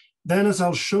 Then, as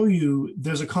I'll show you,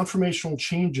 there's a conformational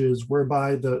changes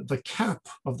whereby the cap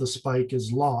of the spike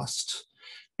is lost,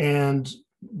 and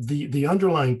the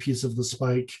underlying piece of the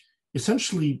spike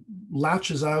essentially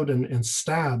latches out and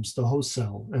stabs the host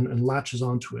cell and latches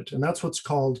onto it. And that's what's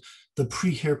called the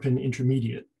pre-hairpin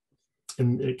intermediate,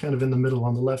 and kind of in the middle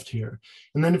on the left here.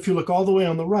 And then if you look all the way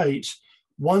on the right,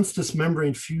 once this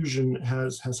membrane fusion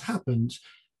has happened,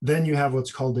 then you have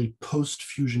what's called a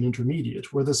post-fusion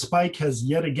intermediate, where the spike has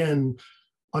yet again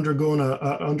undergone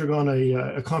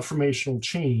a conformational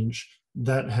change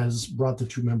that has brought the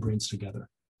two membranes together.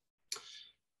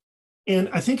 And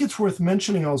I think it's worth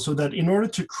mentioning also that in order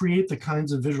to create the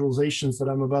kinds of visualizations that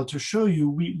I'm about to show you,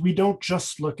 we don't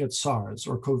just look at SARS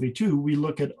or CoV-2, we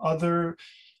look at other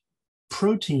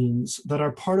proteins that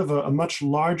are part of a much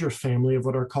larger family of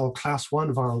what are called class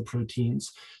 1 viral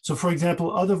proteins. So for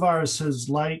example, other viruses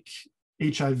like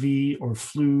HIV or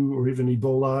flu or even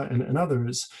Ebola and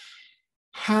others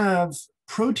have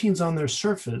proteins on their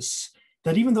surface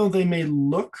that even though they may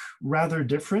look rather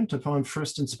different upon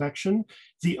first inspection,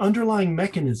 the underlying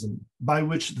mechanism by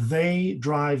which they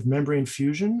drive membrane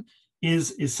fusion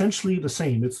is essentially the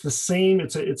same. It's the same,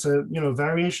 it's a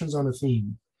variations on a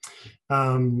theme.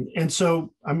 And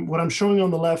so what I'm showing on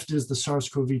the left is the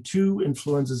SARS-CoV-2,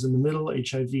 influenzas in the middle,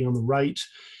 HIV on the right.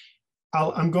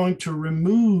 I'm going to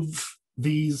remove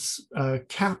these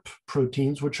cap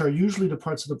proteins, which are usually the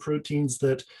parts of the proteins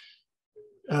that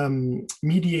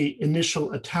mediate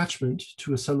initial attachment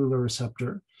to a cellular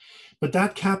receptor. But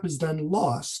that cap is then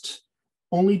lost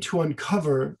only to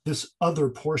uncover this other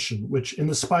portion, which in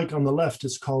the spike on the left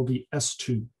is called the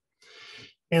S2.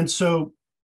 And so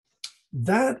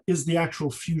that is the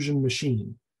actual fusion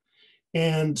machine.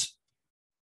 And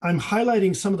I'm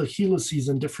highlighting some of the helices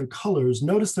in different colors.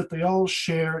 Notice that they all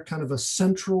share kind of a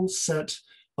central set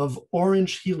of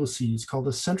orange helices called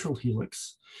the central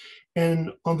helix.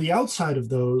 And on the outside of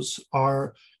those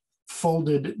are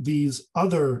folded these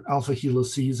other alpha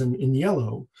helices in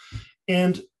yellow.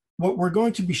 And what we're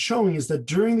going to be showing is that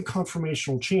during the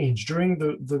conformational change, during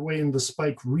the way in the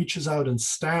spike reaches out and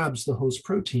stabs the host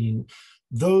protein,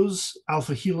 those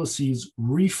alpha helices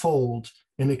refold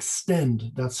and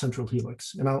extend that central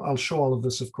helix. And I'll show all of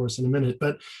this, of course, in a minute.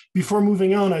 But before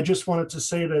moving on, I just wanted to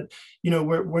say that,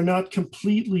 we're not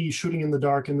completely shooting in the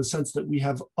dark in the sense that we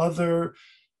have other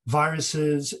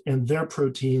viruses and their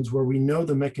proteins where we know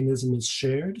the mechanism is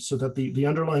shared so that the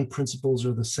underlying principles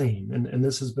are the same. And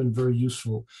this has been very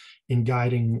useful in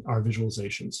guiding our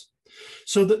visualizations.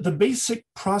 So the basic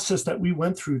process that we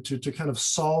went through to kind of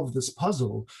solve this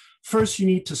puzzle, first you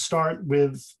need to start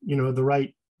with the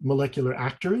right molecular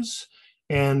actors.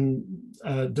 And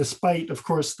despite, of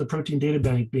course, the protein data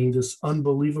bank being this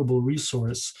unbelievable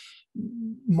resource,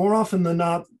 more often than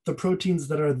not, the proteins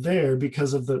that are there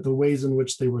because of the ways in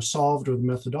which they were solved or the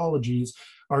methodologies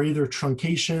are either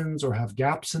truncations or have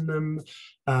gaps in them,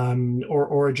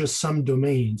 or just some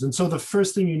domains. And so the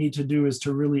first thing you need to do is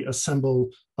to really assemble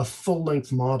a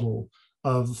full-length model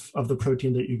of the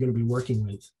protein that you're going to be working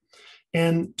with.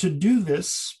 And to do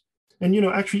this, and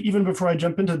actually, even before I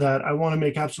jump into that, I want to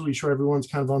make absolutely sure everyone's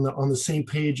kind of on the same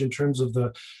page in terms of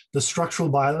the structural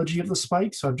biology of the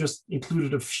spike. So I've just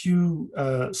included a few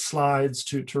slides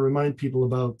to remind people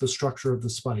about the structure of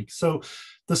the spike. So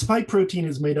the spike protein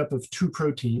is made up of two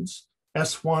proteins,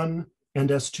 S1 and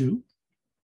S2.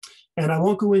 And I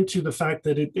won't go into the fact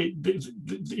that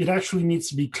it actually needs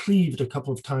to be cleaved a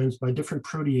couple of times by different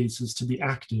proteases to be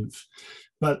active.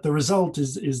 But the result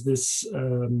is this,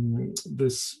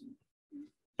 this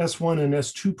S1 and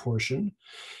S2 portion.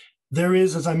 There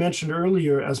is, as I mentioned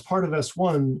earlier, as part of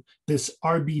S1, this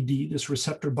RBD, this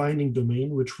receptor binding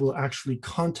domain, which will actually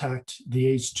contact the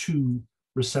ACE2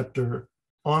 receptor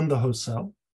on the host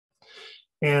cell.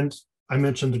 And I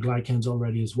mentioned the glycans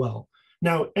already as well.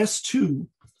 Now, S2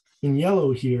 in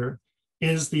yellow here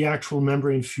is the actual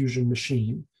membrane fusion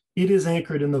machine. It is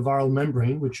anchored in the viral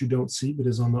membrane, which you don't see, but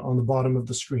is on the bottom of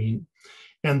the screen.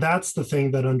 And that's the thing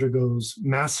that undergoes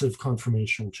massive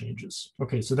conformational changes.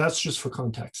 Okay, so that's just for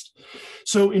context.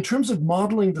 So in terms of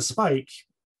modeling the spike,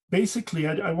 basically,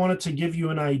 I wanted to give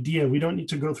you an idea. We don't need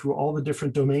to go through all the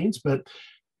different domains, but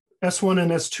S1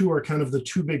 and S2 are kind of the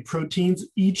two big proteins.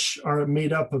 Each are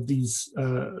made up of these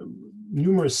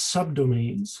numerous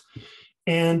subdomains.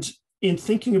 And in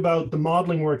thinking about the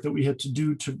modeling work that we had to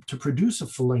do to produce a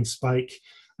full-length spike,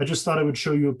 I just thought I would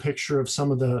show you a picture of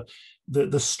some of the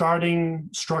starting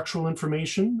structural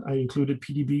information. I included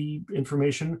PDB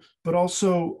information, but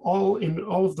also all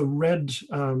of the red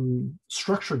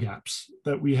structure gaps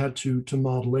that we had to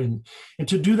model in. And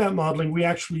to do that modeling, we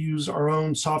actually use our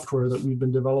own software that we've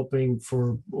been developing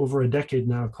for over a decade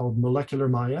now called Molecular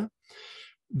Maya,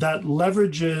 that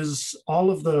leverages all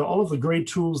of the great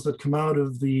tools that come out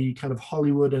of the kind of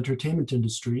Hollywood entertainment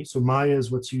industry. So Maya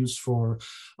is what's used for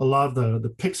a lot of the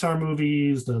Pixar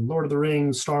movies, the Lord of the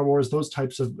Rings, Star Wars, those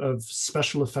types of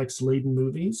special effects laden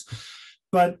movies.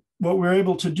 But what we're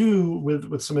able to do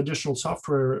with some additional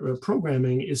software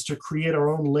programming is to create our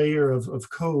own layer of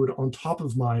code on top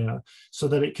of Maya so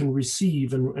that it can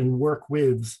receive and work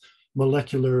with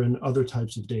molecular and other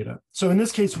types of data. So in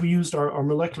this case, we used our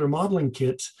molecular modeling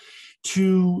kit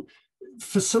to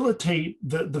facilitate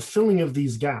the filling of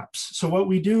these gaps. So what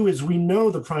we do is we know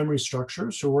the primary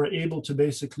structure, so we're able to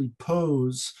basically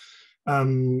pose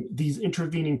these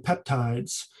intervening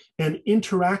peptides and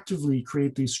interactively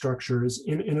create these structures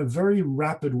in a very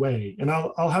rapid way. And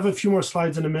I'll have a few more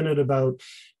slides in a minute about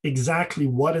exactly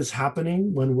what is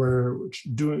happening when we're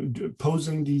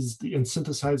posing these and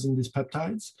synthesizing these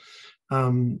peptides.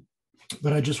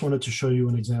 But I just wanted to show you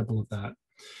an example of that.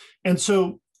 And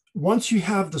so once you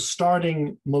have the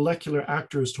starting molecular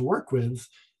actors to work with,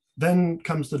 then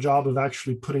comes the job of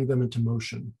actually putting them into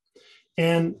motion.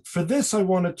 And for this,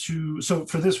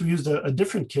 for this, we used a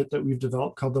different kit that we've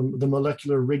developed called the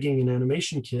Molecular Rigging and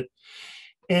Animation Kit.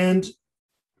 And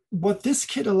what this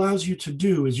kit allows you to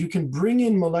do is you can bring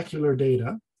in molecular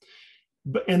data,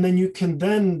 and then you can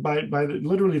by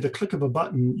literally the click of a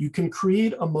button, you can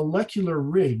create a molecular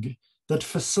rig that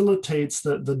facilitates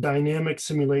the dynamic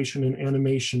simulation and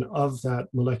animation of that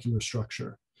molecular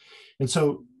structure. And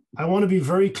so I want to be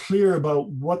very clear about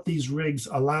what these rigs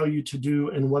allow you to do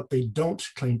and what they don't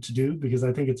claim to do, because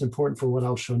I think it's important for what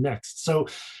I'll show next. So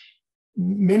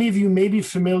many of you may be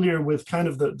familiar with kind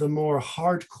of the more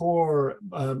hardcore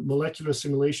molecular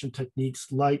simulation techniques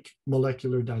like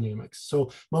molecular dynamics.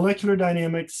 So molecular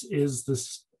dynamics is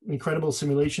this incredible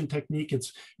simulation technique.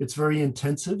 It's very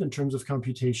intensive in terms of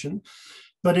computation,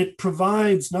 but it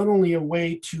provides not only a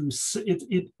way to,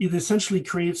 it essentially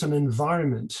creates an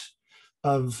environment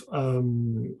of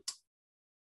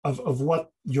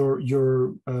what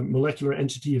your molecular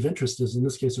entity of interest is, in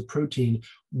this case a protein,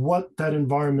 what that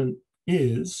environment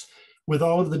is with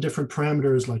all of the different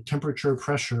parameters like temperature,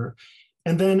 pressure,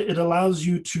 and then it allows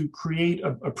you to create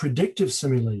a predictive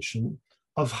simulation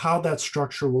of how that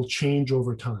structure will change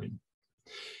over time.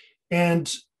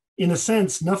 And in a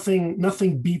sense,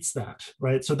 nothing beats that,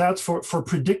 right? So that's for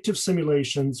predictive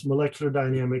simulations, molecular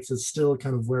dynamics is still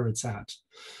kind of where it's at.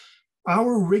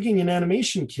 Our rigging and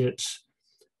animation kit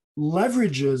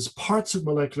leverages parts of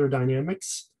molecular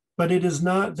dynamics, but it's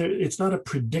not a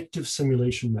predictive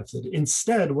simulation method.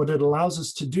 Instead, what it allows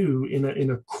us to do in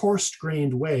a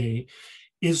coarse-grained way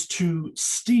is to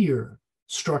steer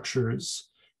structures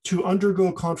to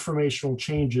undergo conformational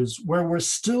changes where we're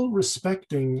still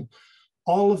respecting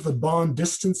all of the bond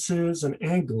distances and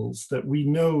angles that we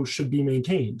know should be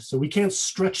maintained. So we can't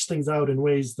stretch things out in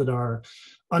ways that are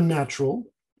unnatural.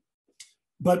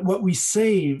 But what we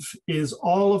save is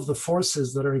all of the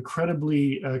forces that are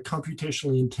incredibly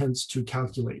computationally intense to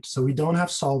calculate. So we don't have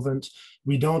solvent,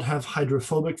 we don't have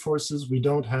hydrophobic forces, we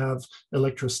don't have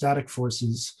electrostatic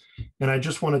forces. And I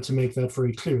just wanted to make that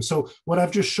very clear. So what I've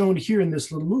just shown here in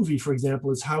this little movie, for example,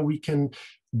 is how we can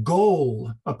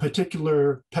goal a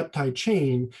particular peptide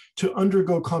chain to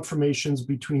undergo conformations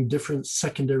between different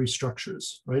secondary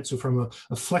structures, right? So from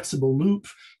a flexible loop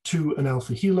to an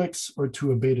alpha helix or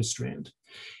to a beta strand.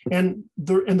 And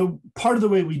the part of the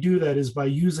way we do that is by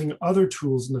using other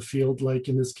tools in the field, like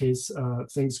in this case,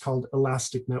 things called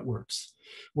elastic networks,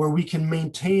 where we can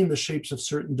maintain the shapes of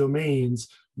certain domains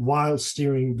while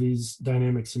steering these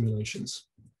dynamic simulations.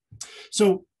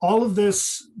 So all of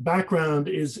this background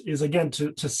is again,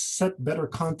 to set better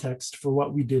context for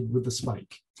what we did with the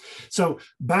spike. So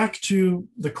back to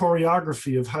the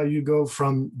choreography of how you go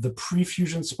from the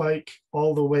pre-fusion spike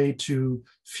all the way to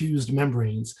fused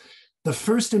membranes. The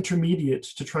first intermediate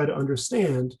to try to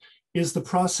understand is the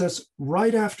process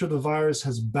right after the virus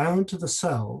has bound to the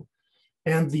cell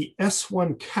and the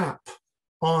S1 cap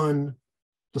on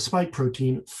the spike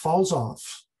protein falls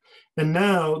off. And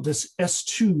now this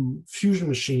S2 fusion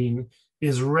machine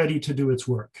is ready to do its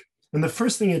work. And the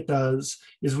first thing it does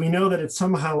is we know that it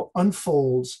somehow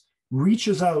unfolds,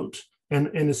 reaches out, and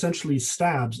essentially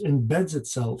stabs, embeds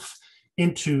itself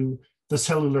into the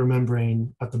cellular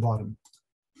membrane at the bottom.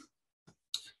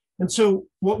 And so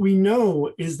what we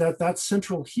know is that that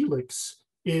central helix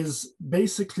is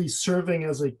basically serving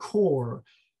as a core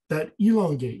that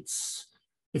elongates.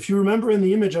 If you remember in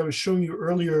the image I was showing you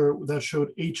earlier that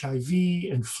showed HIV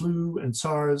and flu and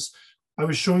SARS, I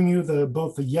was showing you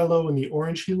both the yellow and the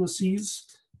orange helices.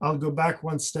 I'll go back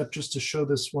one step just to show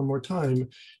this one more time.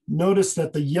 Notice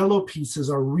that the yellow pieces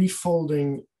are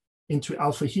refolding into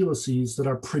alpha helices that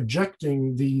are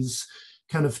projecting these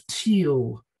kind of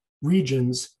teal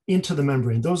regions into the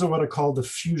membrane. Those are what are called the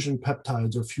fusion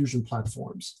peptides or fusion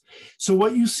platforms. So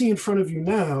what you see in front of you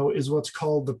now is what's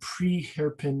called the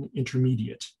pre-hairpin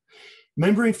intermediate.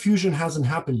 Membrane fusion hasn't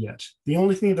happened yet. The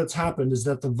only thing that's happened is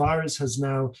that the virus has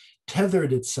now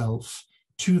tethered itself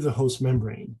to the host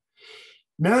membrane.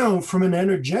 Now, from an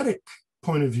energetic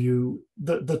point of view,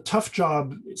 the tough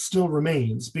job still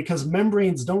remains because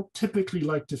membranes don't typically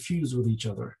like to fuse with each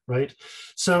other, right?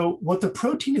 So what the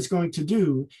protein is going to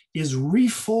do is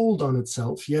refold on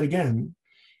itself yet again.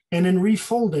 And in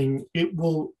refolding, it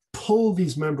will pull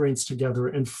these membranes together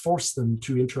and force them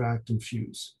to interact and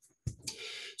fuse.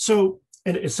 So,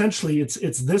 and essentially it's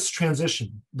this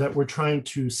transition that we're trying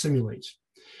to simulate.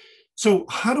 So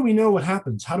how do we know what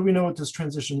happens? How do we know what this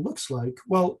transition looks like?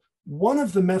 Well, one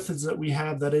of the methods that we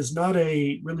have that is not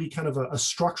a really kind of a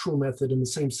structural method in the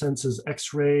same sense as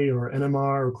X-ray or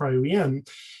NMR or cryo-EM,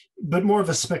 but more of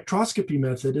a spectroscopy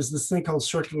method is this thing called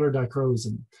circular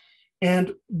dichroism.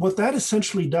 And what that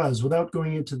essentially does, without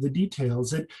going into the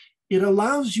details, it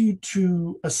allows you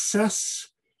to assess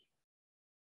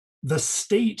the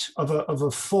state of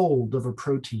a fold of a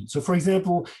protein. So for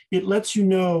example, it lets you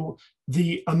know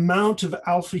the amount of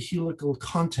alpha helical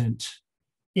content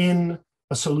in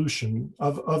a solution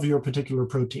of your particular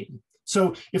protein.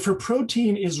 So if a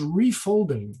protein is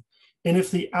refolding, and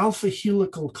if the alpha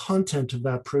helical content of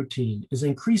that protein is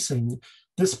increasing,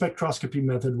 this spectroscopy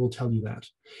method will tell you that.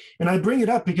 And I bring it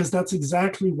up because that's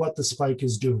exactly what the spike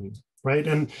is doing, right?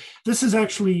 And this is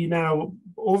actually now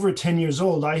over 10 years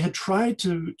old. I had tried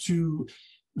to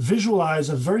visualize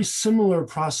a very similar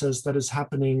process that is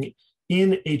happening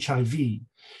in HIV.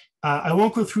 I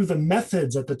won't go through the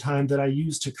methods at the time that I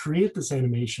used to create this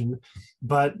animation,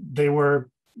 but they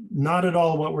were not at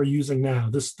all what we're using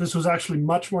now. This was actually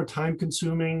much more time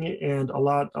consuming and a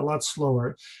lot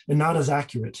slower and not as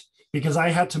accurate because I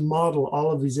had to model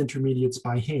all of these intermediates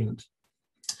by hand.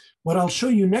 What I'll show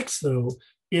you next though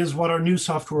is what our new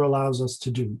software allows us to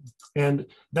do. And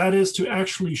that is to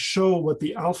actually show what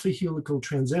the alpha helical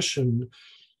transition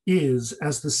is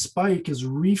as the spike is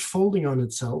refolding on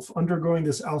itself, undergoing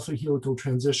this alpha helical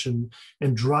transition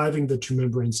and driving the two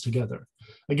membranes together.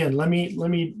 Again, let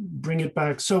me bring it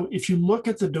back. So if you look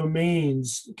at the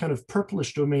domains, kind of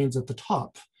purplish domains at the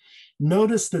top,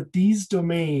 notice that these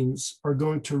domains are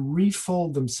going to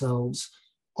refold themselves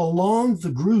along the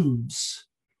grooves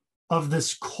of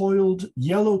this coiled,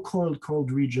 yellow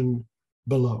coiled region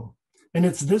below. And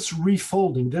it's this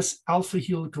refolding, this alpha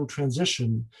helical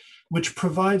transition, which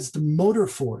provides the motor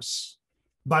force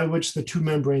by which the two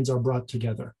membranes are brought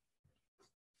together.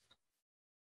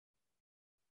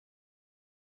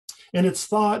 And it's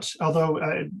thought,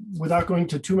 although without going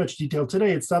into too much detail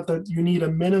today, it's thought that you need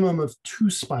a minimum of 2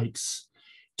 spikes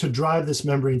to drive this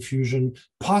membrane fusion,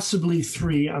 possibly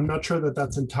 3. I'm not sure that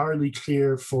that's entirely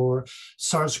clear for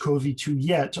SARS-CoV-2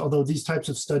 yet, although these types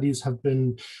of studies have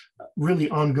been really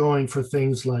ongoing for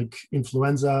things like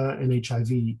influenza and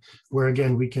HIV, where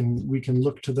again, we can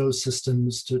look to those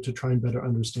systems to try and better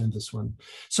understand this one.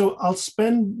 So I'll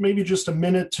spend maybe just a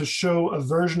minute to show a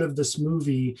version of this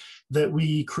movie that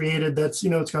we created that's,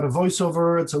 it's got a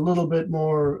voiceover, it's a little bit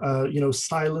more,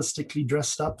 stylistically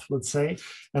dressed up, let's say,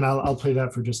 and I'll play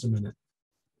that for just a minute.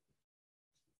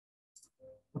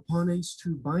 Upon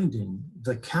ACE2 binding,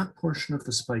 the cap portion of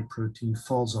the spike protein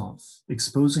falls off,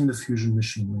 exposing the fusion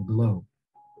machinery below.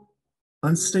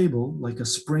 Unstable, like a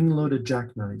spring-loaded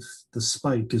jackknife, the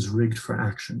spike is rigged for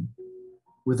action.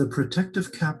 With a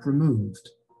protective cap removed,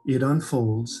 it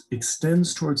unfolds,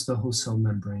 extends towards the host cell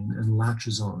membrane, and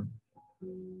latches on.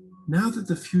 Now that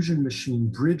the fusion machine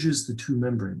bridges the two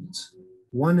membranes,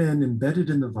 one end embedded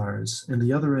in the virus and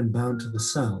the other end bound to the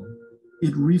cell,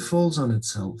 it refolds on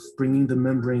itself, bringing the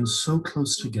membranes so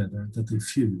close together that they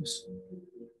fuse.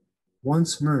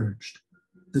 Once merged,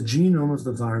 the genome of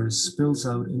the virus spills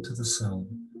out into the cell,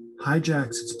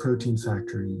 hijacks its protein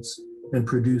factories, and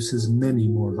produces many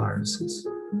more viruses.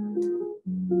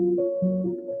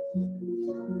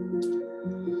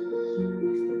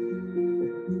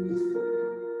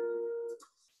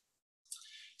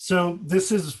 So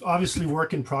this is obviously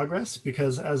work in progress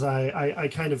because as I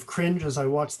kind of cringe as I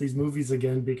watch these movies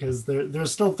again because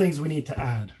there's still things we need to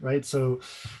add, right? So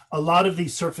a lot of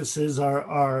these surfaces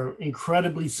are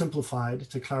incredibly simplified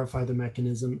to clarify the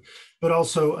mechanism, but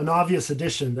also an obvious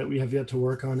addition that we have yet to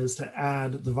work on is to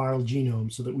add the viral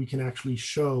genome so that we can actually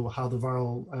show how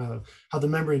the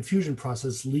membrane fusion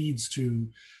process leads to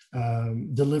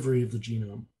delivery of the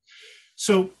genome.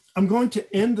 So I'm going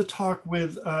to end the talk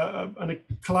with a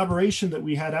collaboration that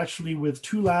we had actually with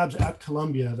 2 labs at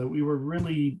Columbia that we were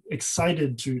really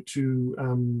excited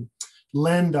to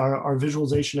lend our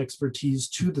visualization expertise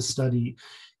to the study.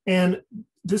 And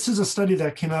this is a study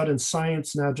that came out in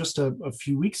Science now just a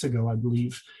few weeks ago, I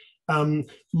believe,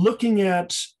 looking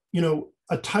at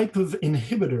a type of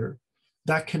inhibitor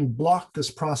that can block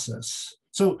this process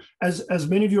So as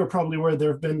many of you are probably aware,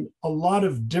 there have been a lot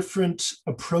of different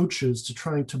approaches to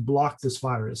trying to block this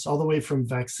virus, all the way from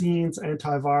vaccines,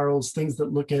 antivirals, things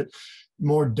that look at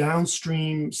more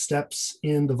downstream steps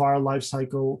in the viral life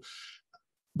cycle.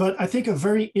 But I think a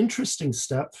very interesting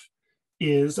step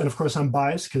is, and of course I'm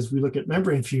biased because we look at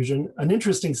membrane fusion, an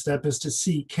interesting step is to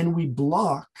see, can we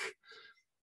block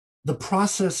the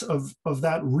process of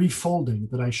that refolding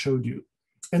that I showed you?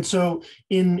 And so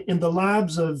in the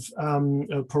labs of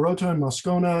Perotto and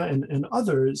Moscona and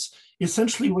others,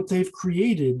 essentially what they've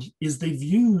created is they've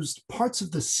used parts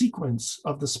of the sequence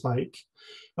of the spike,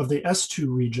 of the S2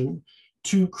 region,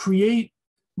 to create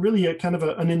really a kind of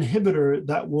an inhibitor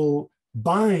that will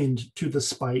bind to the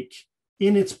spike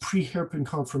in its pre-hairpin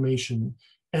conformation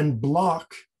and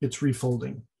block its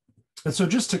refolding. And so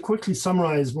just to quickly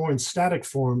summarize more in static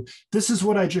form, this is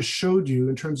what I just showed you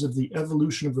in terms of the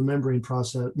evolution of the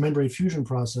membrane fusion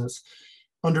process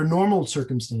under normal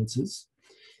circumstances.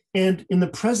 And in the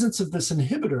presence of this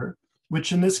inhibitor,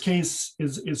 which in this case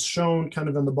is shown kind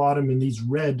of on the bottom in these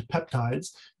red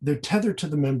peptides, they're tethered to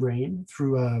the membrane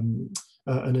through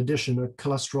an addition, a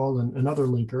cholesterol and another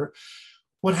linker.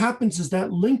 What happens is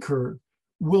that linker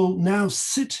will now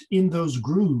sit in those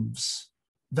grooves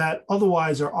that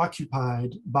otherwise are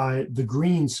occupied by the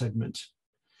green segment.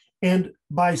 And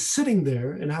by sitting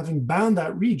there and having bound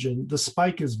that region, the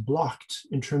spike is blocked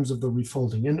in terms of the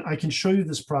refolding. And I can show you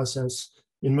this process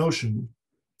in motion.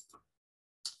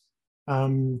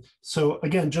 So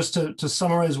again, just to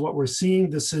summarize what we're seeing,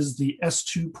 this is the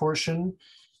S2 portion,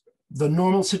 the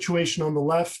normal situation on the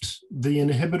left, the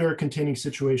inhibitor containing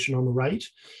situation on the right.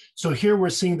 So here we're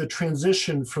seeing the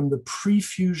transition from the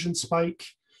pre-fusion spike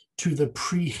to the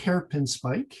pre-hairpin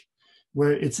spike,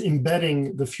 where it's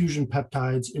embedding the fusion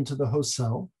peptides into the host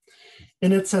cell.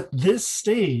 And it's at this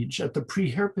stage, at the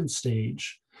pre-hairpin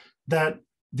stage, that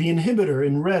the inhibitor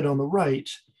in red on the right,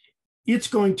 it's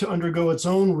going to undergo its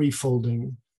own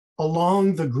refolding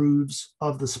along the grooves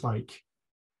of the spike.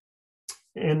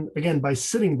 And again, by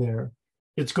sitting there,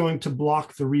 it's going to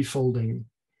block the refolding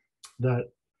that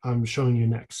I'm showing you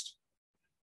next.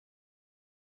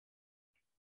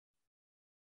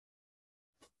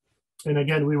 And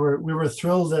again, we were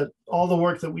thrilled that all the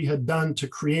work that we had done to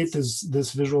create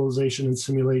this visualization and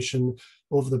simulation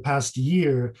over the past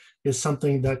year is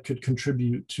something that could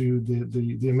contribute to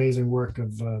the amazing work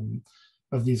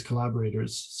of these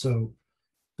collaborators. So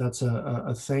that's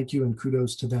a thank you and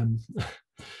kudos to them.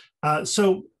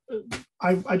 So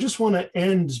I just want to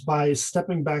end by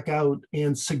stepping back out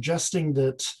and suggesting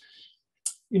that,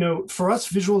 you know, for us,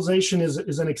 visualization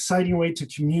is an exciting way to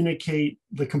communicate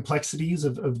the complexities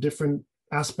of different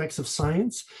aspects of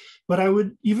science. But I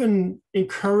would even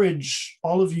encourage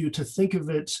all of you to think of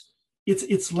it,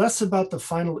 it's less about the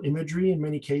final imagery in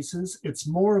many cases. It's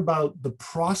more about the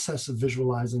process of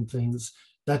visualizing things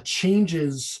that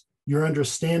changes your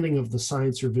understanding of the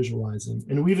science you're visualizing.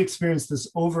 And we've experienced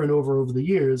this over and over the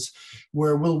years,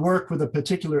 where we'll work with a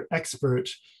particular expert,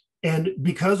 and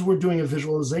because we're doing a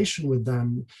visualization with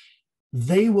them,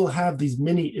 they will have these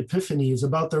mini epiphanies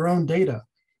about their own data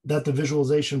that the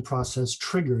visualization process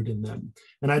triggered in them.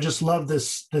 And I just love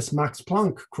this Max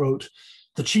Planck quote: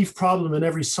 "The chief problem in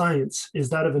every science is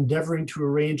that of endeavoring to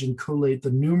arrange and collate the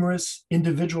numerous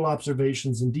individual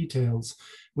observations and details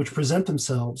which present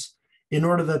themselves in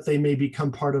order that they may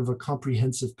become part of a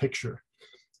comprehensive picture."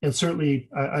 And certainly,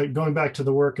 going back to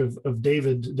the work of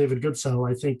David Goodsell,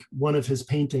 I think one of his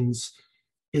paintings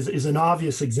is an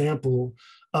obvious example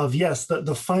of, yes,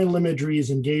 the final imagery is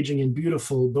engaging and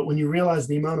beautiful, but when you realize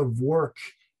the amount of work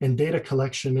and data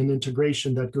collection and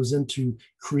integration that goes into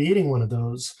creating one of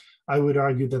those, I would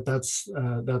argue that that's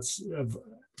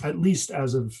at least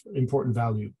as of important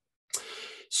value.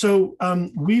 So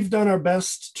we've done our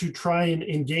best to try and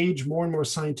engage more and more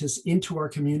scientists into our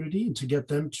community and to get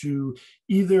them to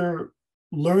either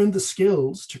learn the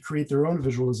skills to create their own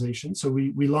visualization. So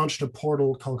we launched a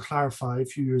portal called Clarify a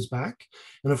few years back.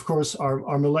 And of course,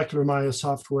 our molecular Maya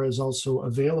software is also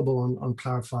available on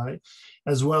Clarify,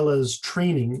 as well as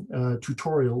training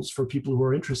tutorials for people who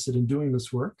are interested in doing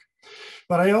this work.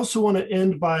 But I also want to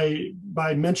end by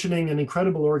mentioning an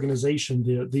incredible organization,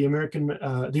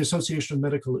 the Association of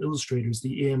Medical Illustrators,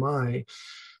 the AMI,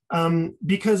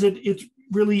 because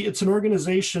it's an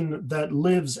organization that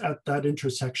lives at that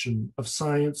intersection of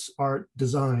science, art,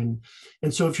 design.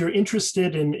 And so if you're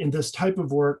interested in this type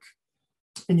of work,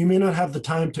 and you may not have the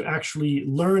time to actually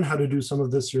learn how to do some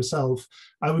of this yourself,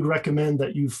 I would recommend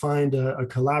that you find a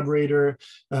collaborator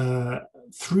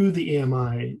through the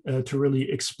AMI to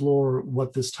really explore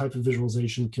what this type of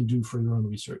visualization can do for your own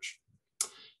research.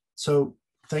 So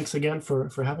thanks again for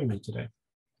having me today.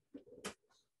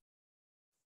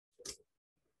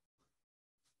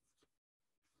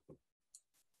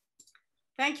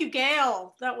 Thank you,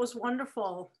 Gail. That was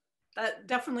wonderful. That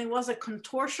definitely was a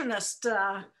contortionist,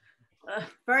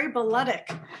 very balletic.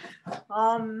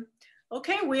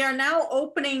 Okay, we are now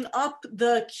opening up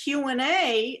the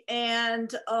Q&A,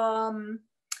 and I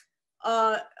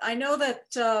know that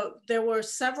there were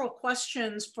several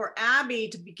questions for Abby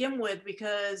to begin with,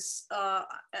 because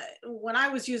when I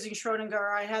was using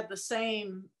Schrodinger, I had the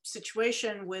same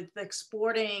situation with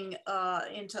exporting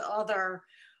into other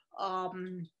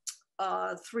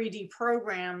 3D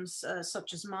programs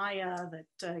such as Maya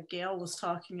that Gail was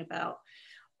talking about.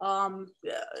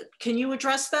 Can you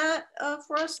address that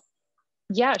for us?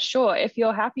 Yeah, sure. If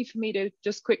you're happy for me to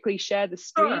just quickly share the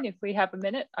screen, Sure. if we have a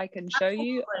minute, I can show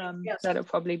you. Yes. That'll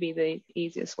probably be the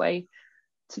easiest way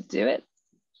to do it.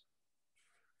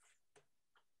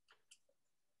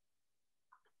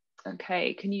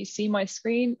 Okay, can you see my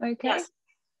screen okay? Yes.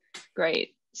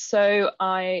 Great. So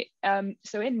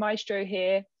so in Maestro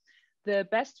here, the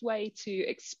best way to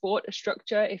export a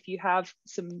structure, if you have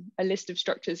a list of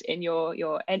structures in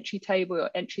your entry table,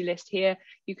 your entry list here,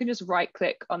 you can just right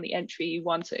click on the entry you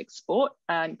want to export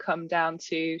and come down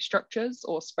to structures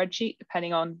or spreadsheet,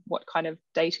 depending on what kind of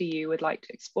data you would like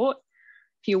to export.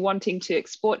 If you're wanting to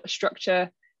export a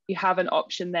structure, you have an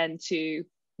option then to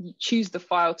choose the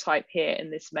file type here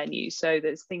in this menu. So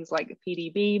there's things like a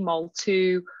PDB,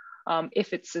 Mol2.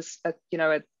 If it's a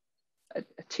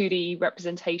 2D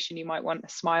representation, you might want a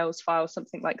Smiles file,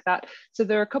 something like that. So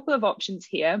there are a couple of options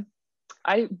here.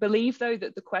 I believe, though,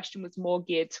 that the question was more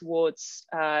geared towards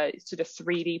sort of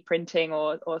 3D printing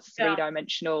or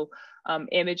three-dimensional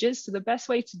images. So the best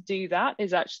way to do that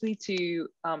is actually to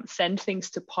send things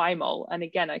to PyMol. And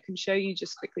again, I can show you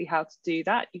just quickly how to do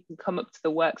that. You can come up to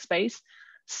the workspace,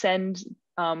 send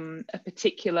a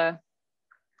particular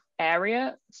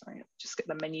area. Sorry, just get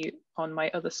the menu on my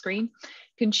other screen.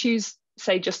 You can choose,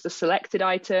 say, just a selected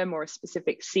item or a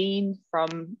specific scene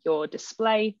from your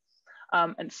display,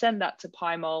 and send that to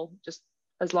PyMol, just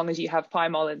as long as you have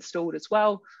PyMol installed as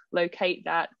well. Locate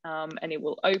that, and it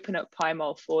will open up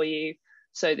PyMol for you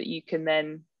so that you can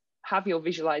then have your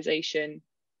visualization.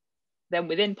 Then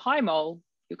within PyMol,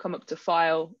 you come up to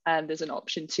File, and there's an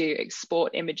option to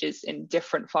export images in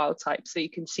different file types. So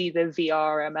you can see the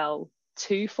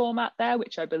VRML2 format there,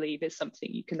 which I believe is something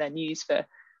you can then use for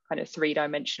kind of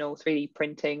 3D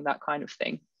printing, that kind of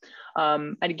thing.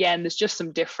 And again, there's just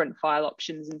some different file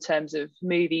options in terms of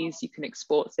movies. You can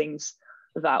export things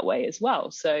that way as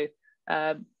well. So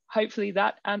hopefully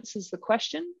that answers the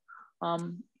question.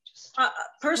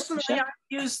 Personally,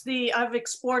 I've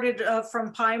exported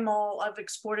from PyMol, I've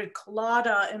exported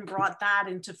Collada and brought that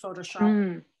into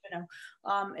Photoshop.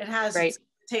 It has its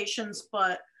limitations,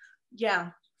 but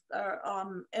yeah.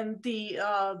 And the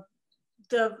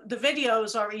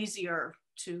videos are easier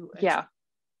to export.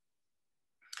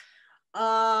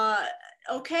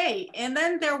 Okay, and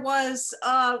then there was,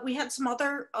 we had some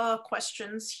other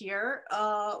questions here.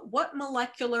 What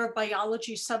molecular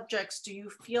biology subjects do you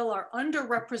feel are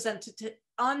underrepresented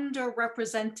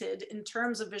in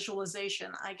terms of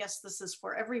visualization? I guess this is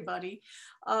for everybody.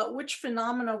 Which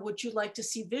phenomena would you like to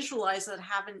see visualized that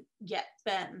haven't yet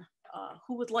been?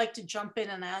 Who would like to jump in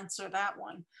and answer that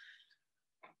one?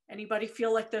 Anybody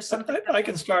feel like there's something? I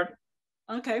can start.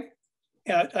 Okay.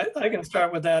 Yeah, I can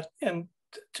start with that. And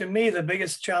to me, the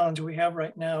biggest challenge we have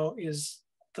right now is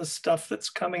the stuff that's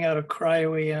coming out of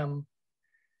cryo-EM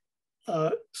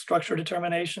structure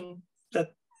determination,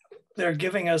 that they're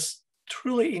giving us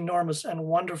truly enormous and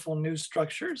wonderful new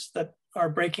structures that are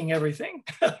breaking everything.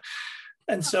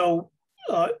 And so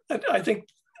I think,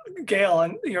 Gail,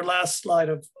 on your last slide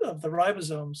of the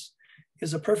ribosomes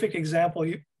is a perfect example.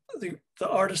 The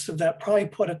artists of that probably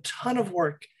put a ton of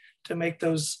work to make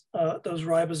those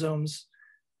ribosomes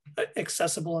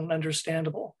accessible and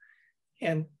understandable.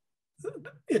 And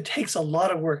it takes a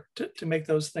lot of work to make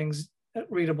those things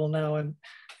readable now. And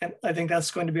I think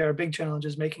that's going to be our big challenge,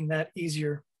 is making that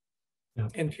easier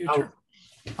in future.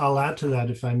 I'll add to that,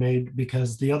 if I may,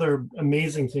 because the other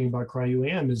amazing thing about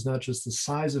cryo-EM is not just the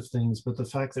size of things, but the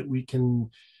fact that we can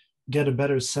get a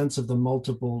better sense of the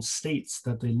multiple states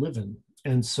that they live in.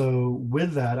 And so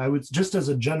with that, I would, just as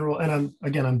a general, and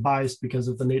I'm biased because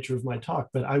of the nature of my talk,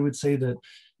 but I would say that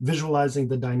visualizing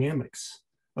the dynamics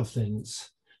of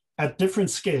things at different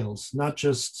scales, not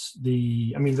just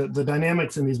the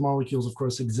dynamics in these molecules, of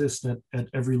course, exist at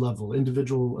every level: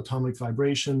 individual atomic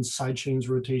vibrations, side chains,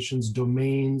 rotations,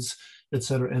 domains, et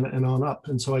cetera, and on up.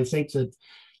 And so I think that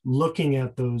looking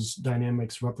at those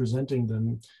dynamics, representing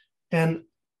them, and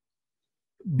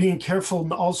being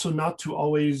careful also not to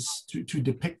always to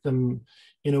depict them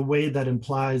in a way that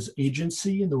implies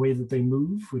agency in the way that they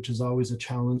move, which is always a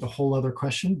challenge, a whole other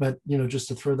question. But just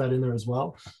to throw that in there as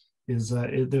well, is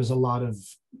there's a lot of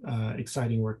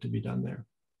exciting work to be done there.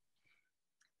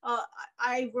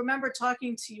 I remember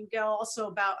talking to you, Gail, also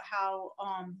about how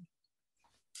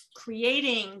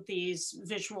creating these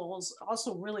visuals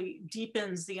also really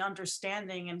deepens the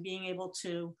understanding, and being able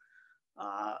to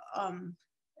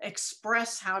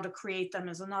express how to create them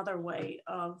is another way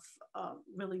of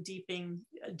really deepening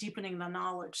the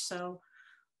knowledge. So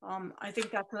I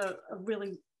think that's a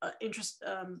really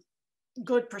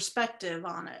good perspective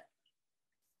on it.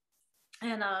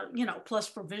 And, plus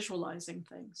for visualizing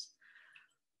things.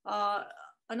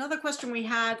 Another question we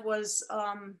had was,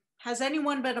 has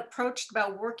anyone been approached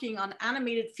about working on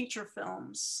animated feature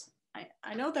films?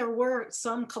 I know there were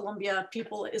some Columbia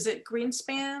people. Is it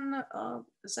Greenspan?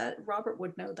 Is that, Robert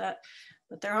would know that,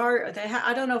 but there are,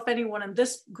 I don't know if anyone in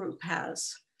this group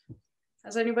has.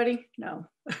 Has anybody? No.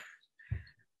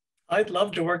 I'd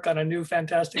love to work on a new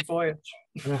Fantastic Voyage.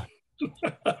 Yeah.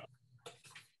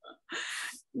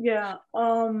 Yeah.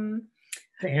 To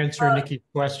answer Nikki's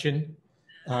question,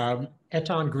 Eton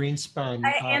Greenspan.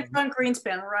 Eton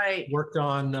Greenspan, right. Worked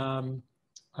on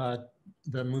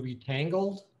the movie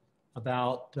Tangled,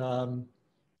 about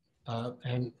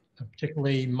and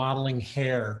particularly modeling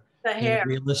hair in a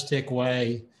realistic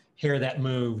way, hair that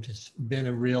moved. It's been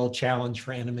a real challenge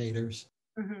for animators.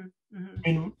 Mm-hmm, mm-hmm.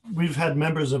 And we've had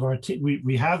members of our team,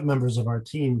 we have members of our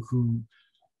team who,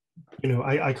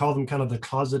 I call them kind of the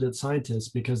closeted scientists,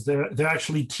 because they're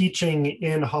actually teaching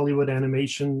in Hollywood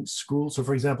animation school. So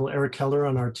for example, Eric Keller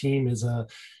on our team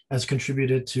has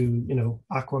contributed to,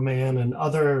 Aquaman and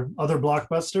other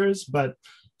blockbusters, but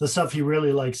the stuff he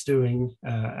really likes doing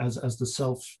as the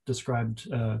self-described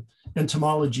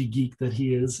entomology geek that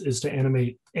he is to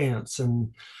animate ants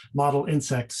and model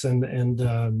insects. And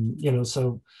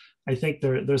so I think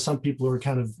there's some people who are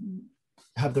kind of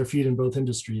have their feet in both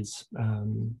industries.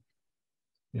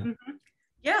 Yeah. Mm-hmm.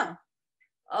 Yeah.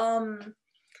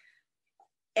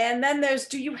 And then there's,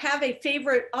 do you have a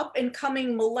favorite up and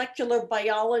coming molecular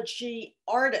biology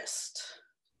artist?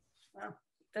 Well,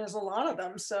 there's a lot of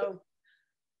them, so.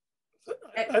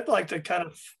 I'd like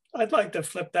to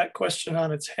flip that question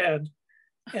on its head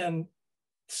and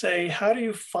say, how do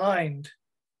you find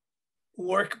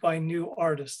work by new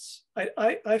artists?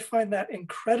 I find that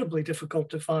incredibly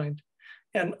difficult to find.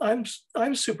 And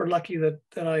I'm super lucky that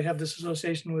I have this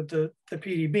association with the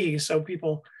PDB, so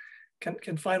people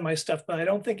can find my stuff, but I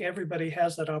don't think everybody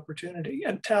has that opportunity.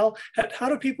 And Tal, how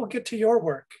do people get to your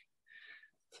work?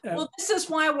 Well, this is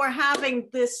why we're having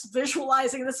this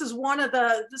visualizing. This is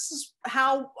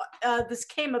how this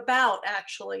came about,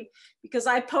 actually, because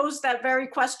I posed that very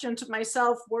question to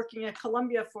myself working at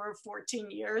Columbia for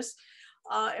 14 years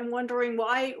and wondering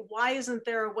why isn't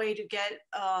there a way to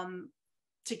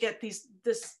get these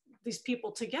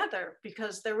people together,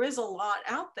 because there is a lot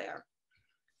out there.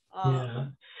 Yeah,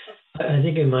 I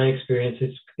think in my experience,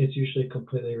 it's usually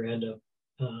completely random,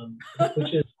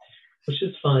 which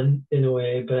is fun in a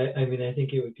way. But I mean, I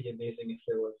think it would be amazing if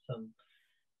there was some,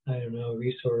 I don't know,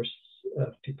 resource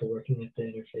of people working at the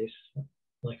interface,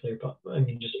 molecular, I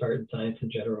mean, just art and science in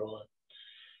general.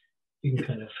 You can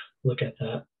kind of look at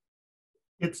that.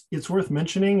 It's worth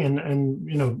mentioning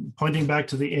and pointing back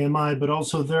to the AMI, but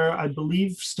also there, I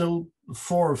believe, still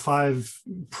 4 or 5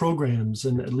 programs,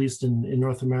 at least in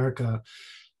North America,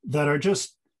 that are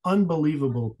just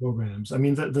unbelievable programs. I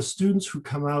mean, the students who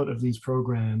come out of these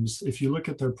programs, if you look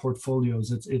at their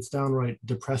portfolios, it's downright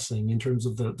depressing in terms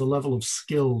of the level of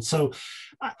skill. So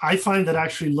I find that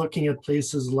actually looking at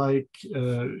places like,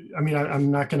 I'm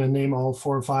not going to name all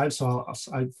 4 or 5, so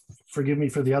I forgive me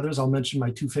for the others. I'll mention my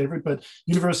 2 favorite, but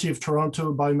University of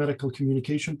Toronto Biomedical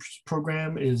Communication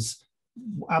Program is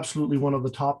absolutely one of the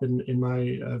top in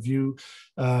my view.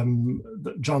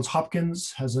 Johns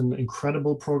Hopkins has an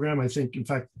incredible program, I think, in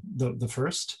fact, the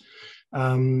first,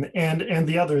 and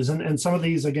the others. And some of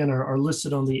these, again, are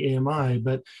listed on the AMI,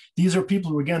 but these are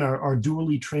people who, again, are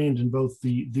dually trained in both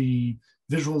the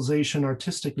visualization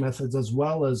artistic methods as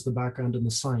well as the background in the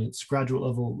science, graduate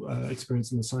level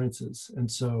experience in the sciences.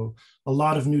 And so a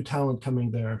lot of new talent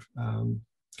coming there,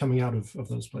 coming out of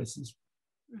those places.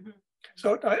 Mm-hmm.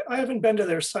 So I haven't been to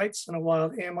their sites in a while,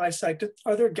 the AMI site.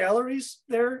 Are there galleries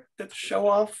there that show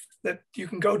off that you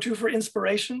can go to for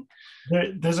inspiration?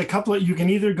 There's a couple you can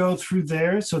either go through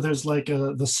there. So there's like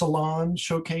the Salon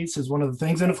Showcase is one of the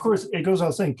things. And of course, it goes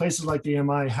without saying, places like the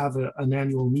AMI have an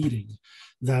annual meeting.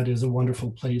 that is a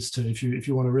wonderful place to, if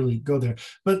you want to really go there.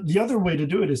 But the other way to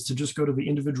do it is to just go to the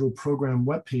individual program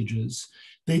web pages.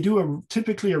 They do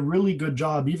typically a really good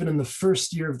job, even in the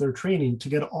first year of their training, to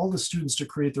get all the students to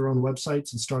create their own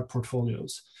websites and start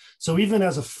portfolios. So even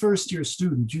as a first year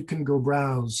student, you can go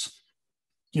browse,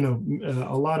 you know,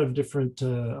 a lot of different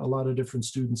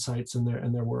student sites and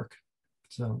their work.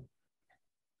 So.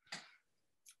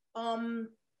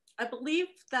 I believe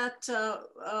that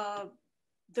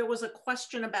there was a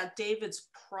question about David's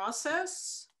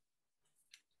process.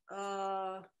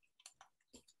 I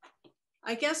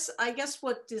guess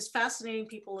what is fascinating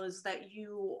people is that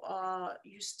you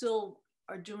still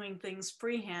are doing things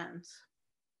freehand,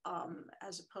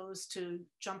 as opposed to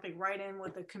jumping right in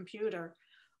with a computer.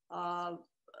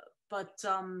 But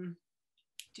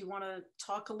do you want to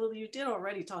talk a little? You did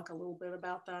already talk a little bit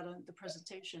about that in the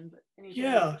presentation, but anything?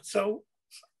 Yeah. So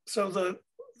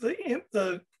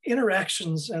the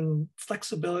interactions and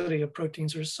flexibility of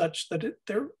proteins are such that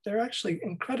they're actually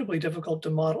incredibly difficult to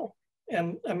model.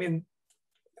 And I mean,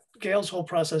 Gail's whole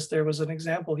process there was an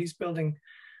example. He's building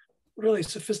really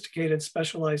sophisticated,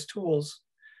 specialized tools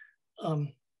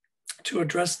to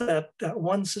address that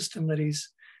one system that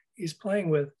he's playing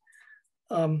with.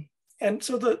 And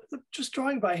so just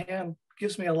drawing by hand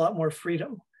gives me a lot more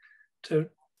freedom to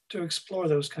explore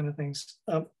those kind of things.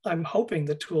 I'm hoping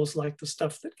that tools like the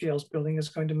stuff that Gail's building is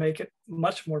going to make it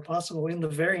much more possible in the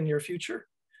very near future.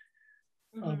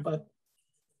 Mm-hmm. But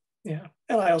yeah,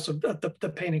 and I also,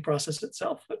 the painting process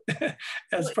itself,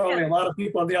 as probably a lot of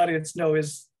people in the audience know,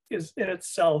 is in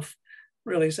itself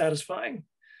really satisfying.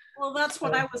 Well, that's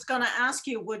what I was going to ask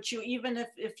you. Would you, even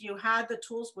if you had the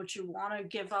tools, would you want to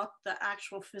give up the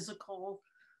actual physical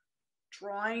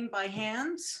drawing by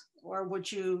hand? Or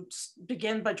would you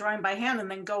begin by drawing by hand and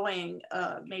then going,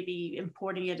 maybe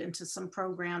importing it into some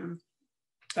program?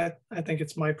 I think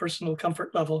it's my personal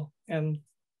comfort level and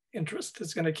interest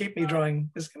is going to keep me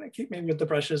drawing, is going to keep me with the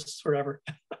brushes forever.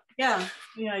 Yeah.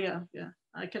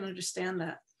 I can understand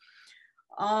that.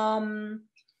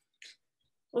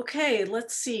 Okay,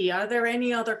 let's see. Are there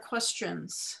any other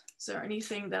questions? Is there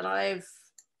anything that I've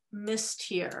missed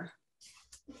here?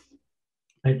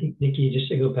 I think, Nikki, just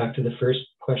to go back to the first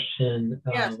question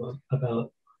yes.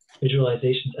 About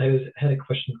visualizations, I had a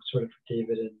question sort of for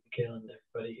David and Abigail and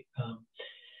everybody.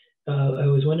 I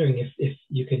was wondering if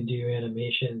you can do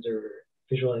animations or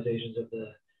visualizations of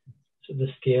the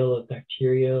scale of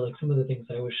bacteria, like some of the things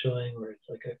I was showing, where it's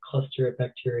like a cluster of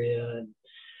bacteria and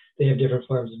they have different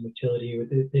forms of motility.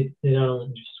 They not only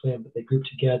just swim, but they group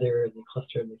together and they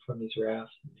cluster and they form these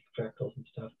rafts and make fractals and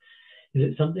stuff. Is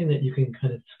it something that you can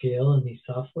kind of scale in these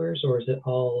softwares, or is it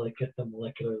all like at the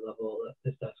molecular level,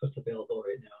 if that's what's available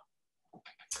right now?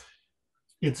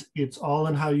 It's all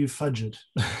in how you fudge it.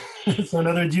 So in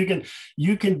other words,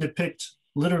 you can depict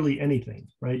literally anything,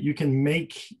 right? You can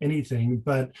make anything,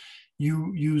 but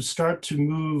you start to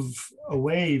move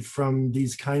away from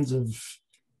these kinds of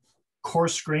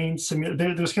coarse-grained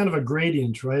there's kind of a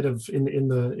gradient, right, of in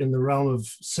the realm of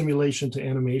simulation to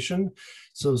animation.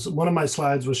 So one of my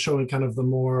slides was showing kind of the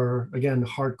more, again,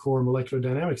 hardcore molecular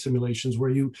dynamic simulations where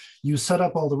you set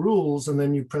up all the rules and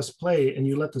then you press play and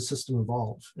you let the system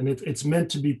evolve, and it's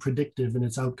meant to be predictive in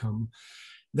its outcome.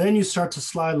 Then you start to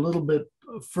slide a little bit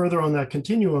further on that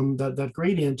continuum, that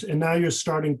gradient, and now you're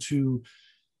starting to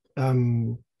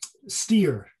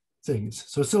steer things.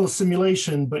 So it's still a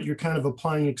simulation, but you're kind of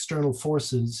applying external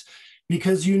forces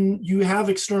because you have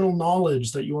external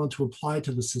knowledge that you want to apply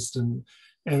to the system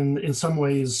and in some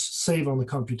ways save on the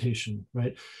computation,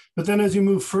 right? But then as you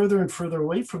move further and further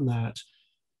away from that,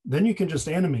 then you can just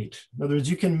animate. In other words,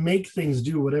 you can make things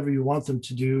do whatever you want them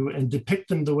to do and depict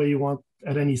them the way you want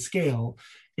at any scale.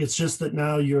 It's just that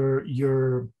now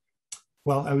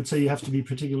well, I would say you have to be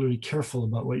particularly careful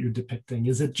about what you're depicting.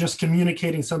 Is it just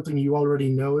communicating something you already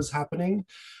know is happening?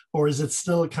 Or is it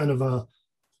still kind of a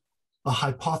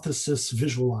hypothesis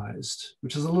visualized,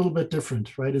 which is a little bit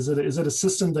different, right? Is it a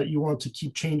system that you want to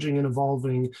keep changing and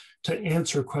evolving to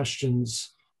answer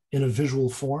questions in a visual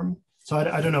form? So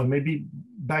I don't know, maybe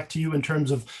back to you in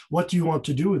terms of what do you want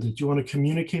to do with it? Do you want to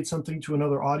communicate something to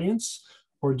another audience?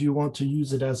 Or do you want to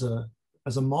use it as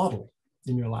a model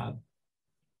in your lab?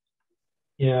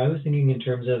 Yeah, I was thinking in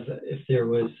terms of if there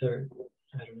was, I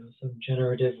don't know, some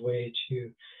generative way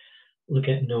to look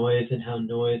at noise and how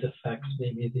noise affects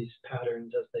maybe these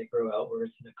patterns as they grow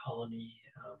outwards in a colony.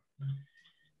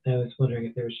 I was wondering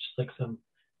if there was just like some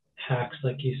hacks,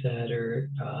 like you said, or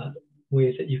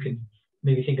ways that you can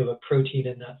maybe think of a protein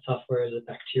in that software as a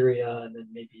bacteria, and then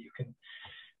maybe you can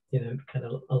kind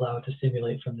of allow it to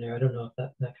simulate from there. I don't know if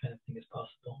that kind of thing is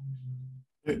possible.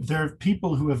 There are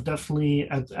people who have definitely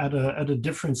at a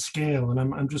different scale, and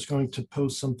I'm just going to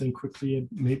post something quickly.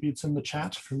 Maybe it's in the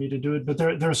chat for me to do it, but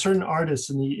there are certain artists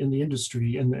in the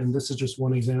industry, and this is just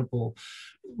one example,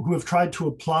 who have tried to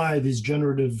apply these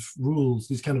generative rules,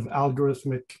 these kind of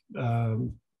algorithmic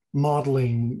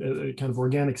modeling, kind of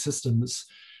organic systems,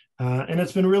 and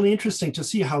it's been really interesting to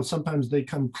see how sometimes they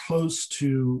come close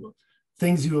to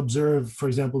things you observe, for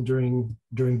example, during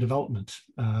development,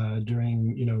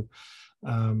 during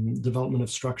development of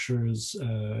structures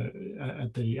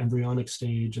at the embryonic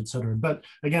stage, et cetera. But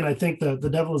again, I think that the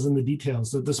devil is in the details.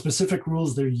 The specific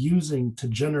rules they're using to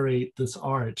generate this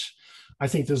art, I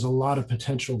think there's a lot of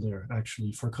potential there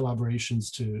actually for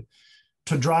collaborations to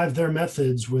drive their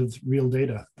methods with real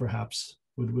data, perhaps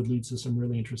would lead to some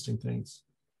really interesting things.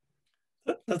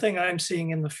 The thing I'm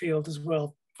seeing in the field as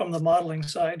well from the modeling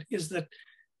side is that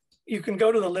you can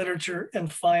go to the literature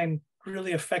and find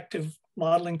really effective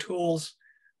modeling tools,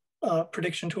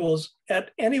 prediction tools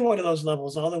at any one of those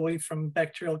levels, all the way from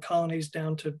bacterial colonies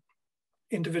down to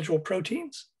individual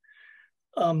proteins.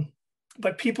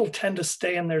 But people tend to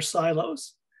stay in their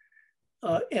silos.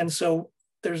 And so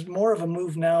there's more of a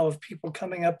move now of people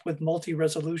coming up with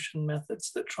multi-resolution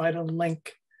methods that try to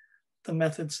link the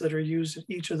methods that are used at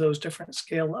each of those different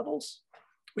scale levels,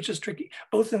 which is tricky,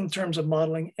 both in terms of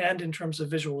modeling and in terms of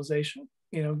visualization.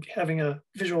 Having a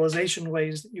visualization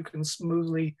ways that you can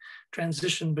smoothly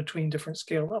transition between different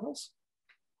scale levels.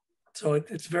 So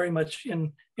it's very much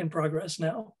in progress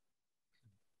now.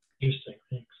 Interesting,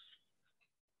 thanks.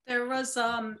 There was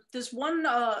there's one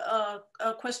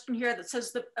question here that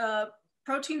says that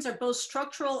proteins are both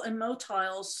structural and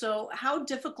motile. So how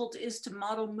difficult is to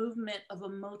model movement of a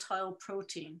motile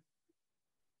protein?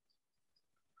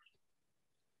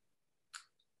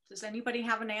 Does anybody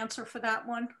have an answer for that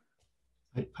one?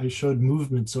 I showed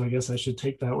movement, so I guess I should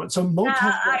take that one. So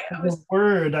motile is a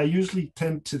word I usually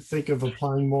tend to think of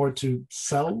applying more to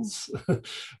cells,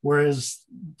 whereas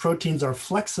proteins are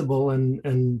flexible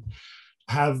and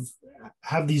have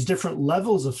these different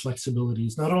levels of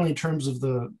flexibilities, not only in terms of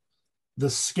the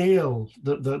scale,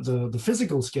 the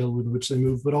physical scale with which they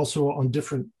move, but also on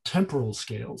different temporal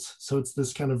scales. So it's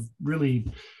this kind of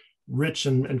really rich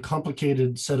and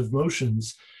complicated set of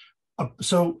motions.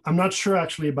 So I'm not sure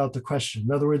actually about the question.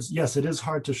 In other words, yes, it is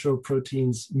hard to show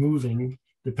proteins moving,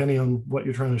 depending on what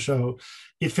you're trying to show.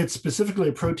 If it's specifically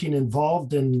a protein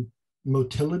involved in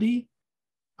motility,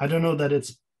 I don't know that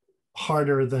it's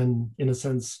harder than, in a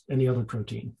sense, any other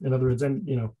protein. In other words, and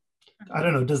I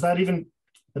don't know, does that even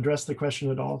address the question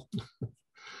at all?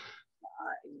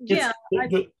 Yeah, I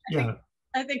think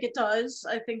it does.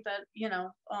 I think that,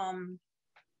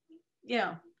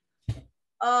 yeah.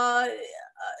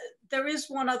 There is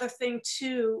one other thing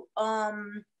too.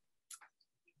 Someone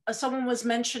was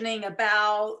mentioning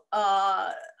about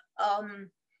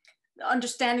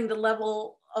understanding the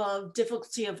level of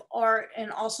difficulty of art and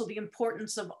also the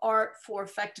importance of art for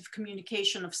effective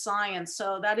communication of science.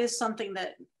 So that is something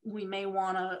that we may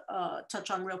want to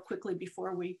touch on real quickly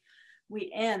before we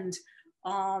end.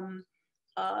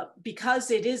 Because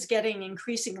it is getting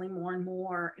increasingly more and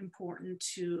more important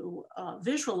to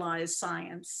visualize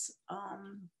science.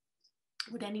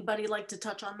 Would anybody like to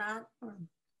touch on that?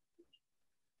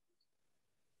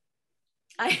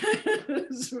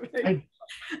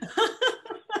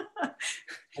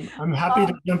 I'm happy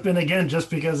to jump in again,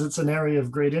 just because it's an area of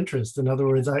great interest. In other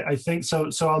words, I think so.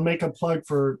 So I'll make a plug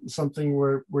for something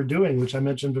we're doing, which I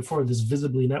mentioned before, this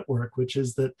Visibly Network, which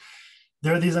is that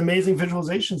there are these amazing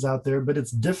visualizations out there, but it's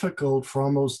difficult for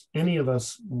almost any of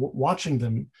us watching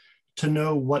them to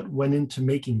know what went into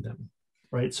making them,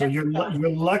 right? So you're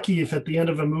lucky if at the end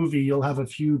of a movie, you'll have a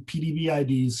few PDB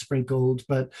IDs sprinkled.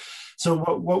 But so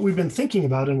what we've been thinking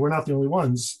about, and we're not the only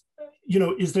ones,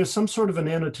 is there some sort of an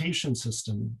annotation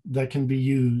system that can be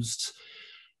used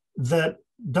that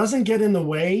doesn't get in the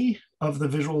way of the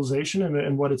visualization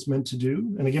and what it's meant to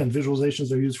do? And again,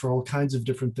 visualizations are used for all kinds of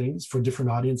different things for different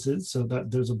audiences, so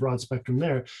that there's a broad spectrum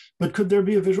there. But could there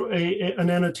be an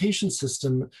annotation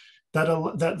system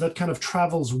that kind of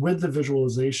travels with the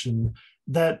visualization,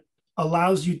 that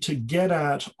allows you to get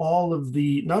at all of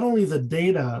the, not only the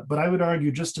data, but I would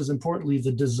argue just as importantly,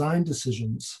 the design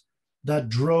decisions that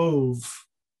drove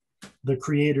the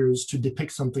creators to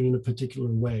depict something in a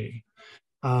particular way?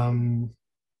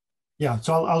 Yeah,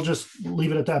 so I'll just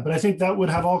leave it at that. But I think that would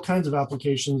have all kinds of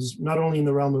applications, not only in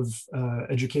the realm of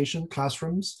education,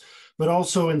 classrooms, but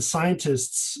also in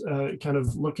scientists kind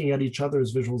of looking at each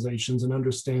other's visualizations and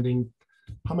understanding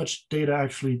how much data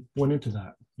actually went into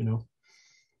that,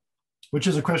 which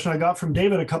is a question I got from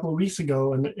David a couple of weeks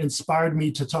ago and inspired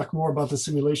me to talk more about the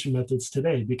simulation methods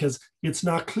today, because it's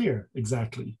not clear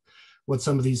exactly what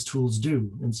some of these tools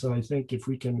do. And so I think if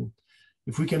we can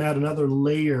add another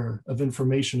layer of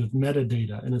information, of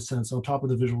metadata, in a sense, on top of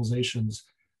the visualizations,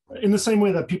 in the same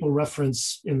way that people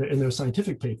reference in their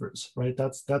scientific papers, right?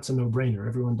 That's a no-brainer.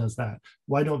 Everyone does that.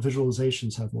 Why don't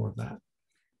visualizations have more of that?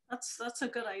 That's a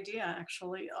good idea,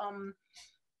 actually.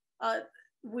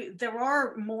 There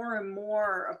are more and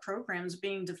more programs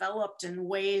being developed and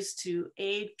ways to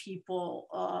aid people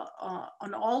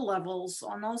on all levels,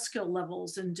 on all skill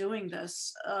levels in doing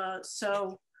this.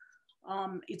 So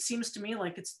it seems to me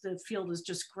like the field is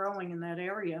just growing in that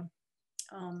area.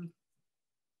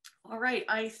 All right,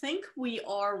 I think we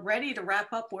are ready to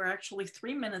wrap up. We're actually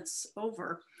 3 minutes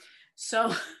over.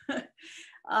 So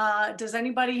does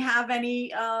anybody have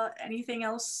anything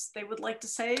else they would like to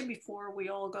say before we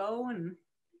all go? And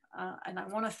I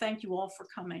want to thank you all for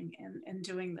coming and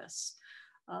doing this.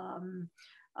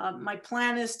 My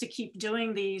plan is to keep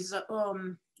doing these,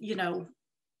 you know,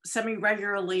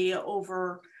 semi-regularly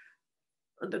over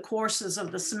the courses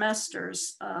of the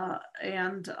semesters.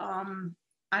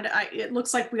 It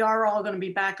looks like we are all going to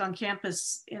be back on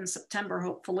campus in September,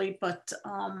 hopefully, but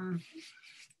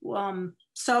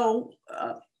so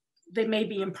they may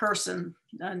be in person.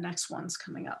 The next one's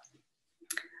coming up.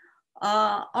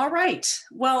 All right.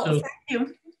 Well, thank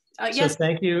you. Yes. So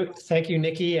thank you,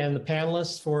 Nikki, and the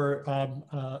panelists for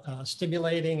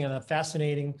stimulating and a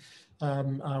fascinating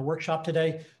workshop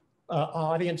today.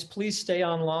 Audience, please stay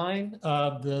online.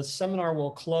 The seminar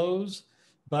will close,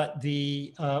 but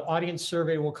the audience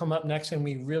survey will come up next, and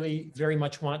we really very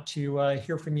much want to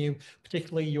hear from you,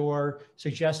 particularly your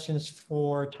suggestions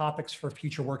for topics for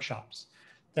future workshops.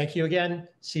 Thank you again.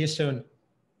 See you soon.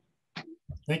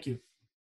 Thank you.